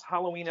 Well, there's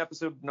Halloween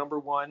episode number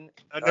 1.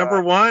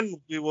 Number 1.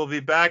 We will be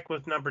back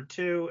with number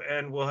 2,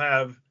 and we'll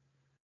have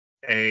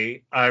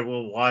I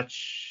will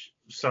watch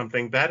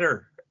something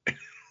better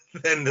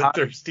than The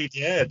Thirsty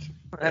Dead.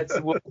 That's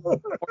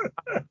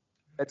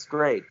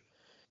great.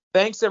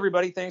 Thanks,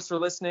 everybody. Thanks for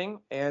listening.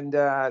 And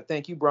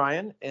thank you,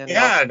 Brian. And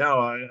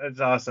it's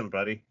awesome,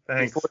 buddy.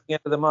 Thanks. Before the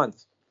end of the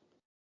month.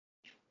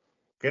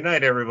 Good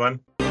night,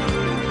 everyone.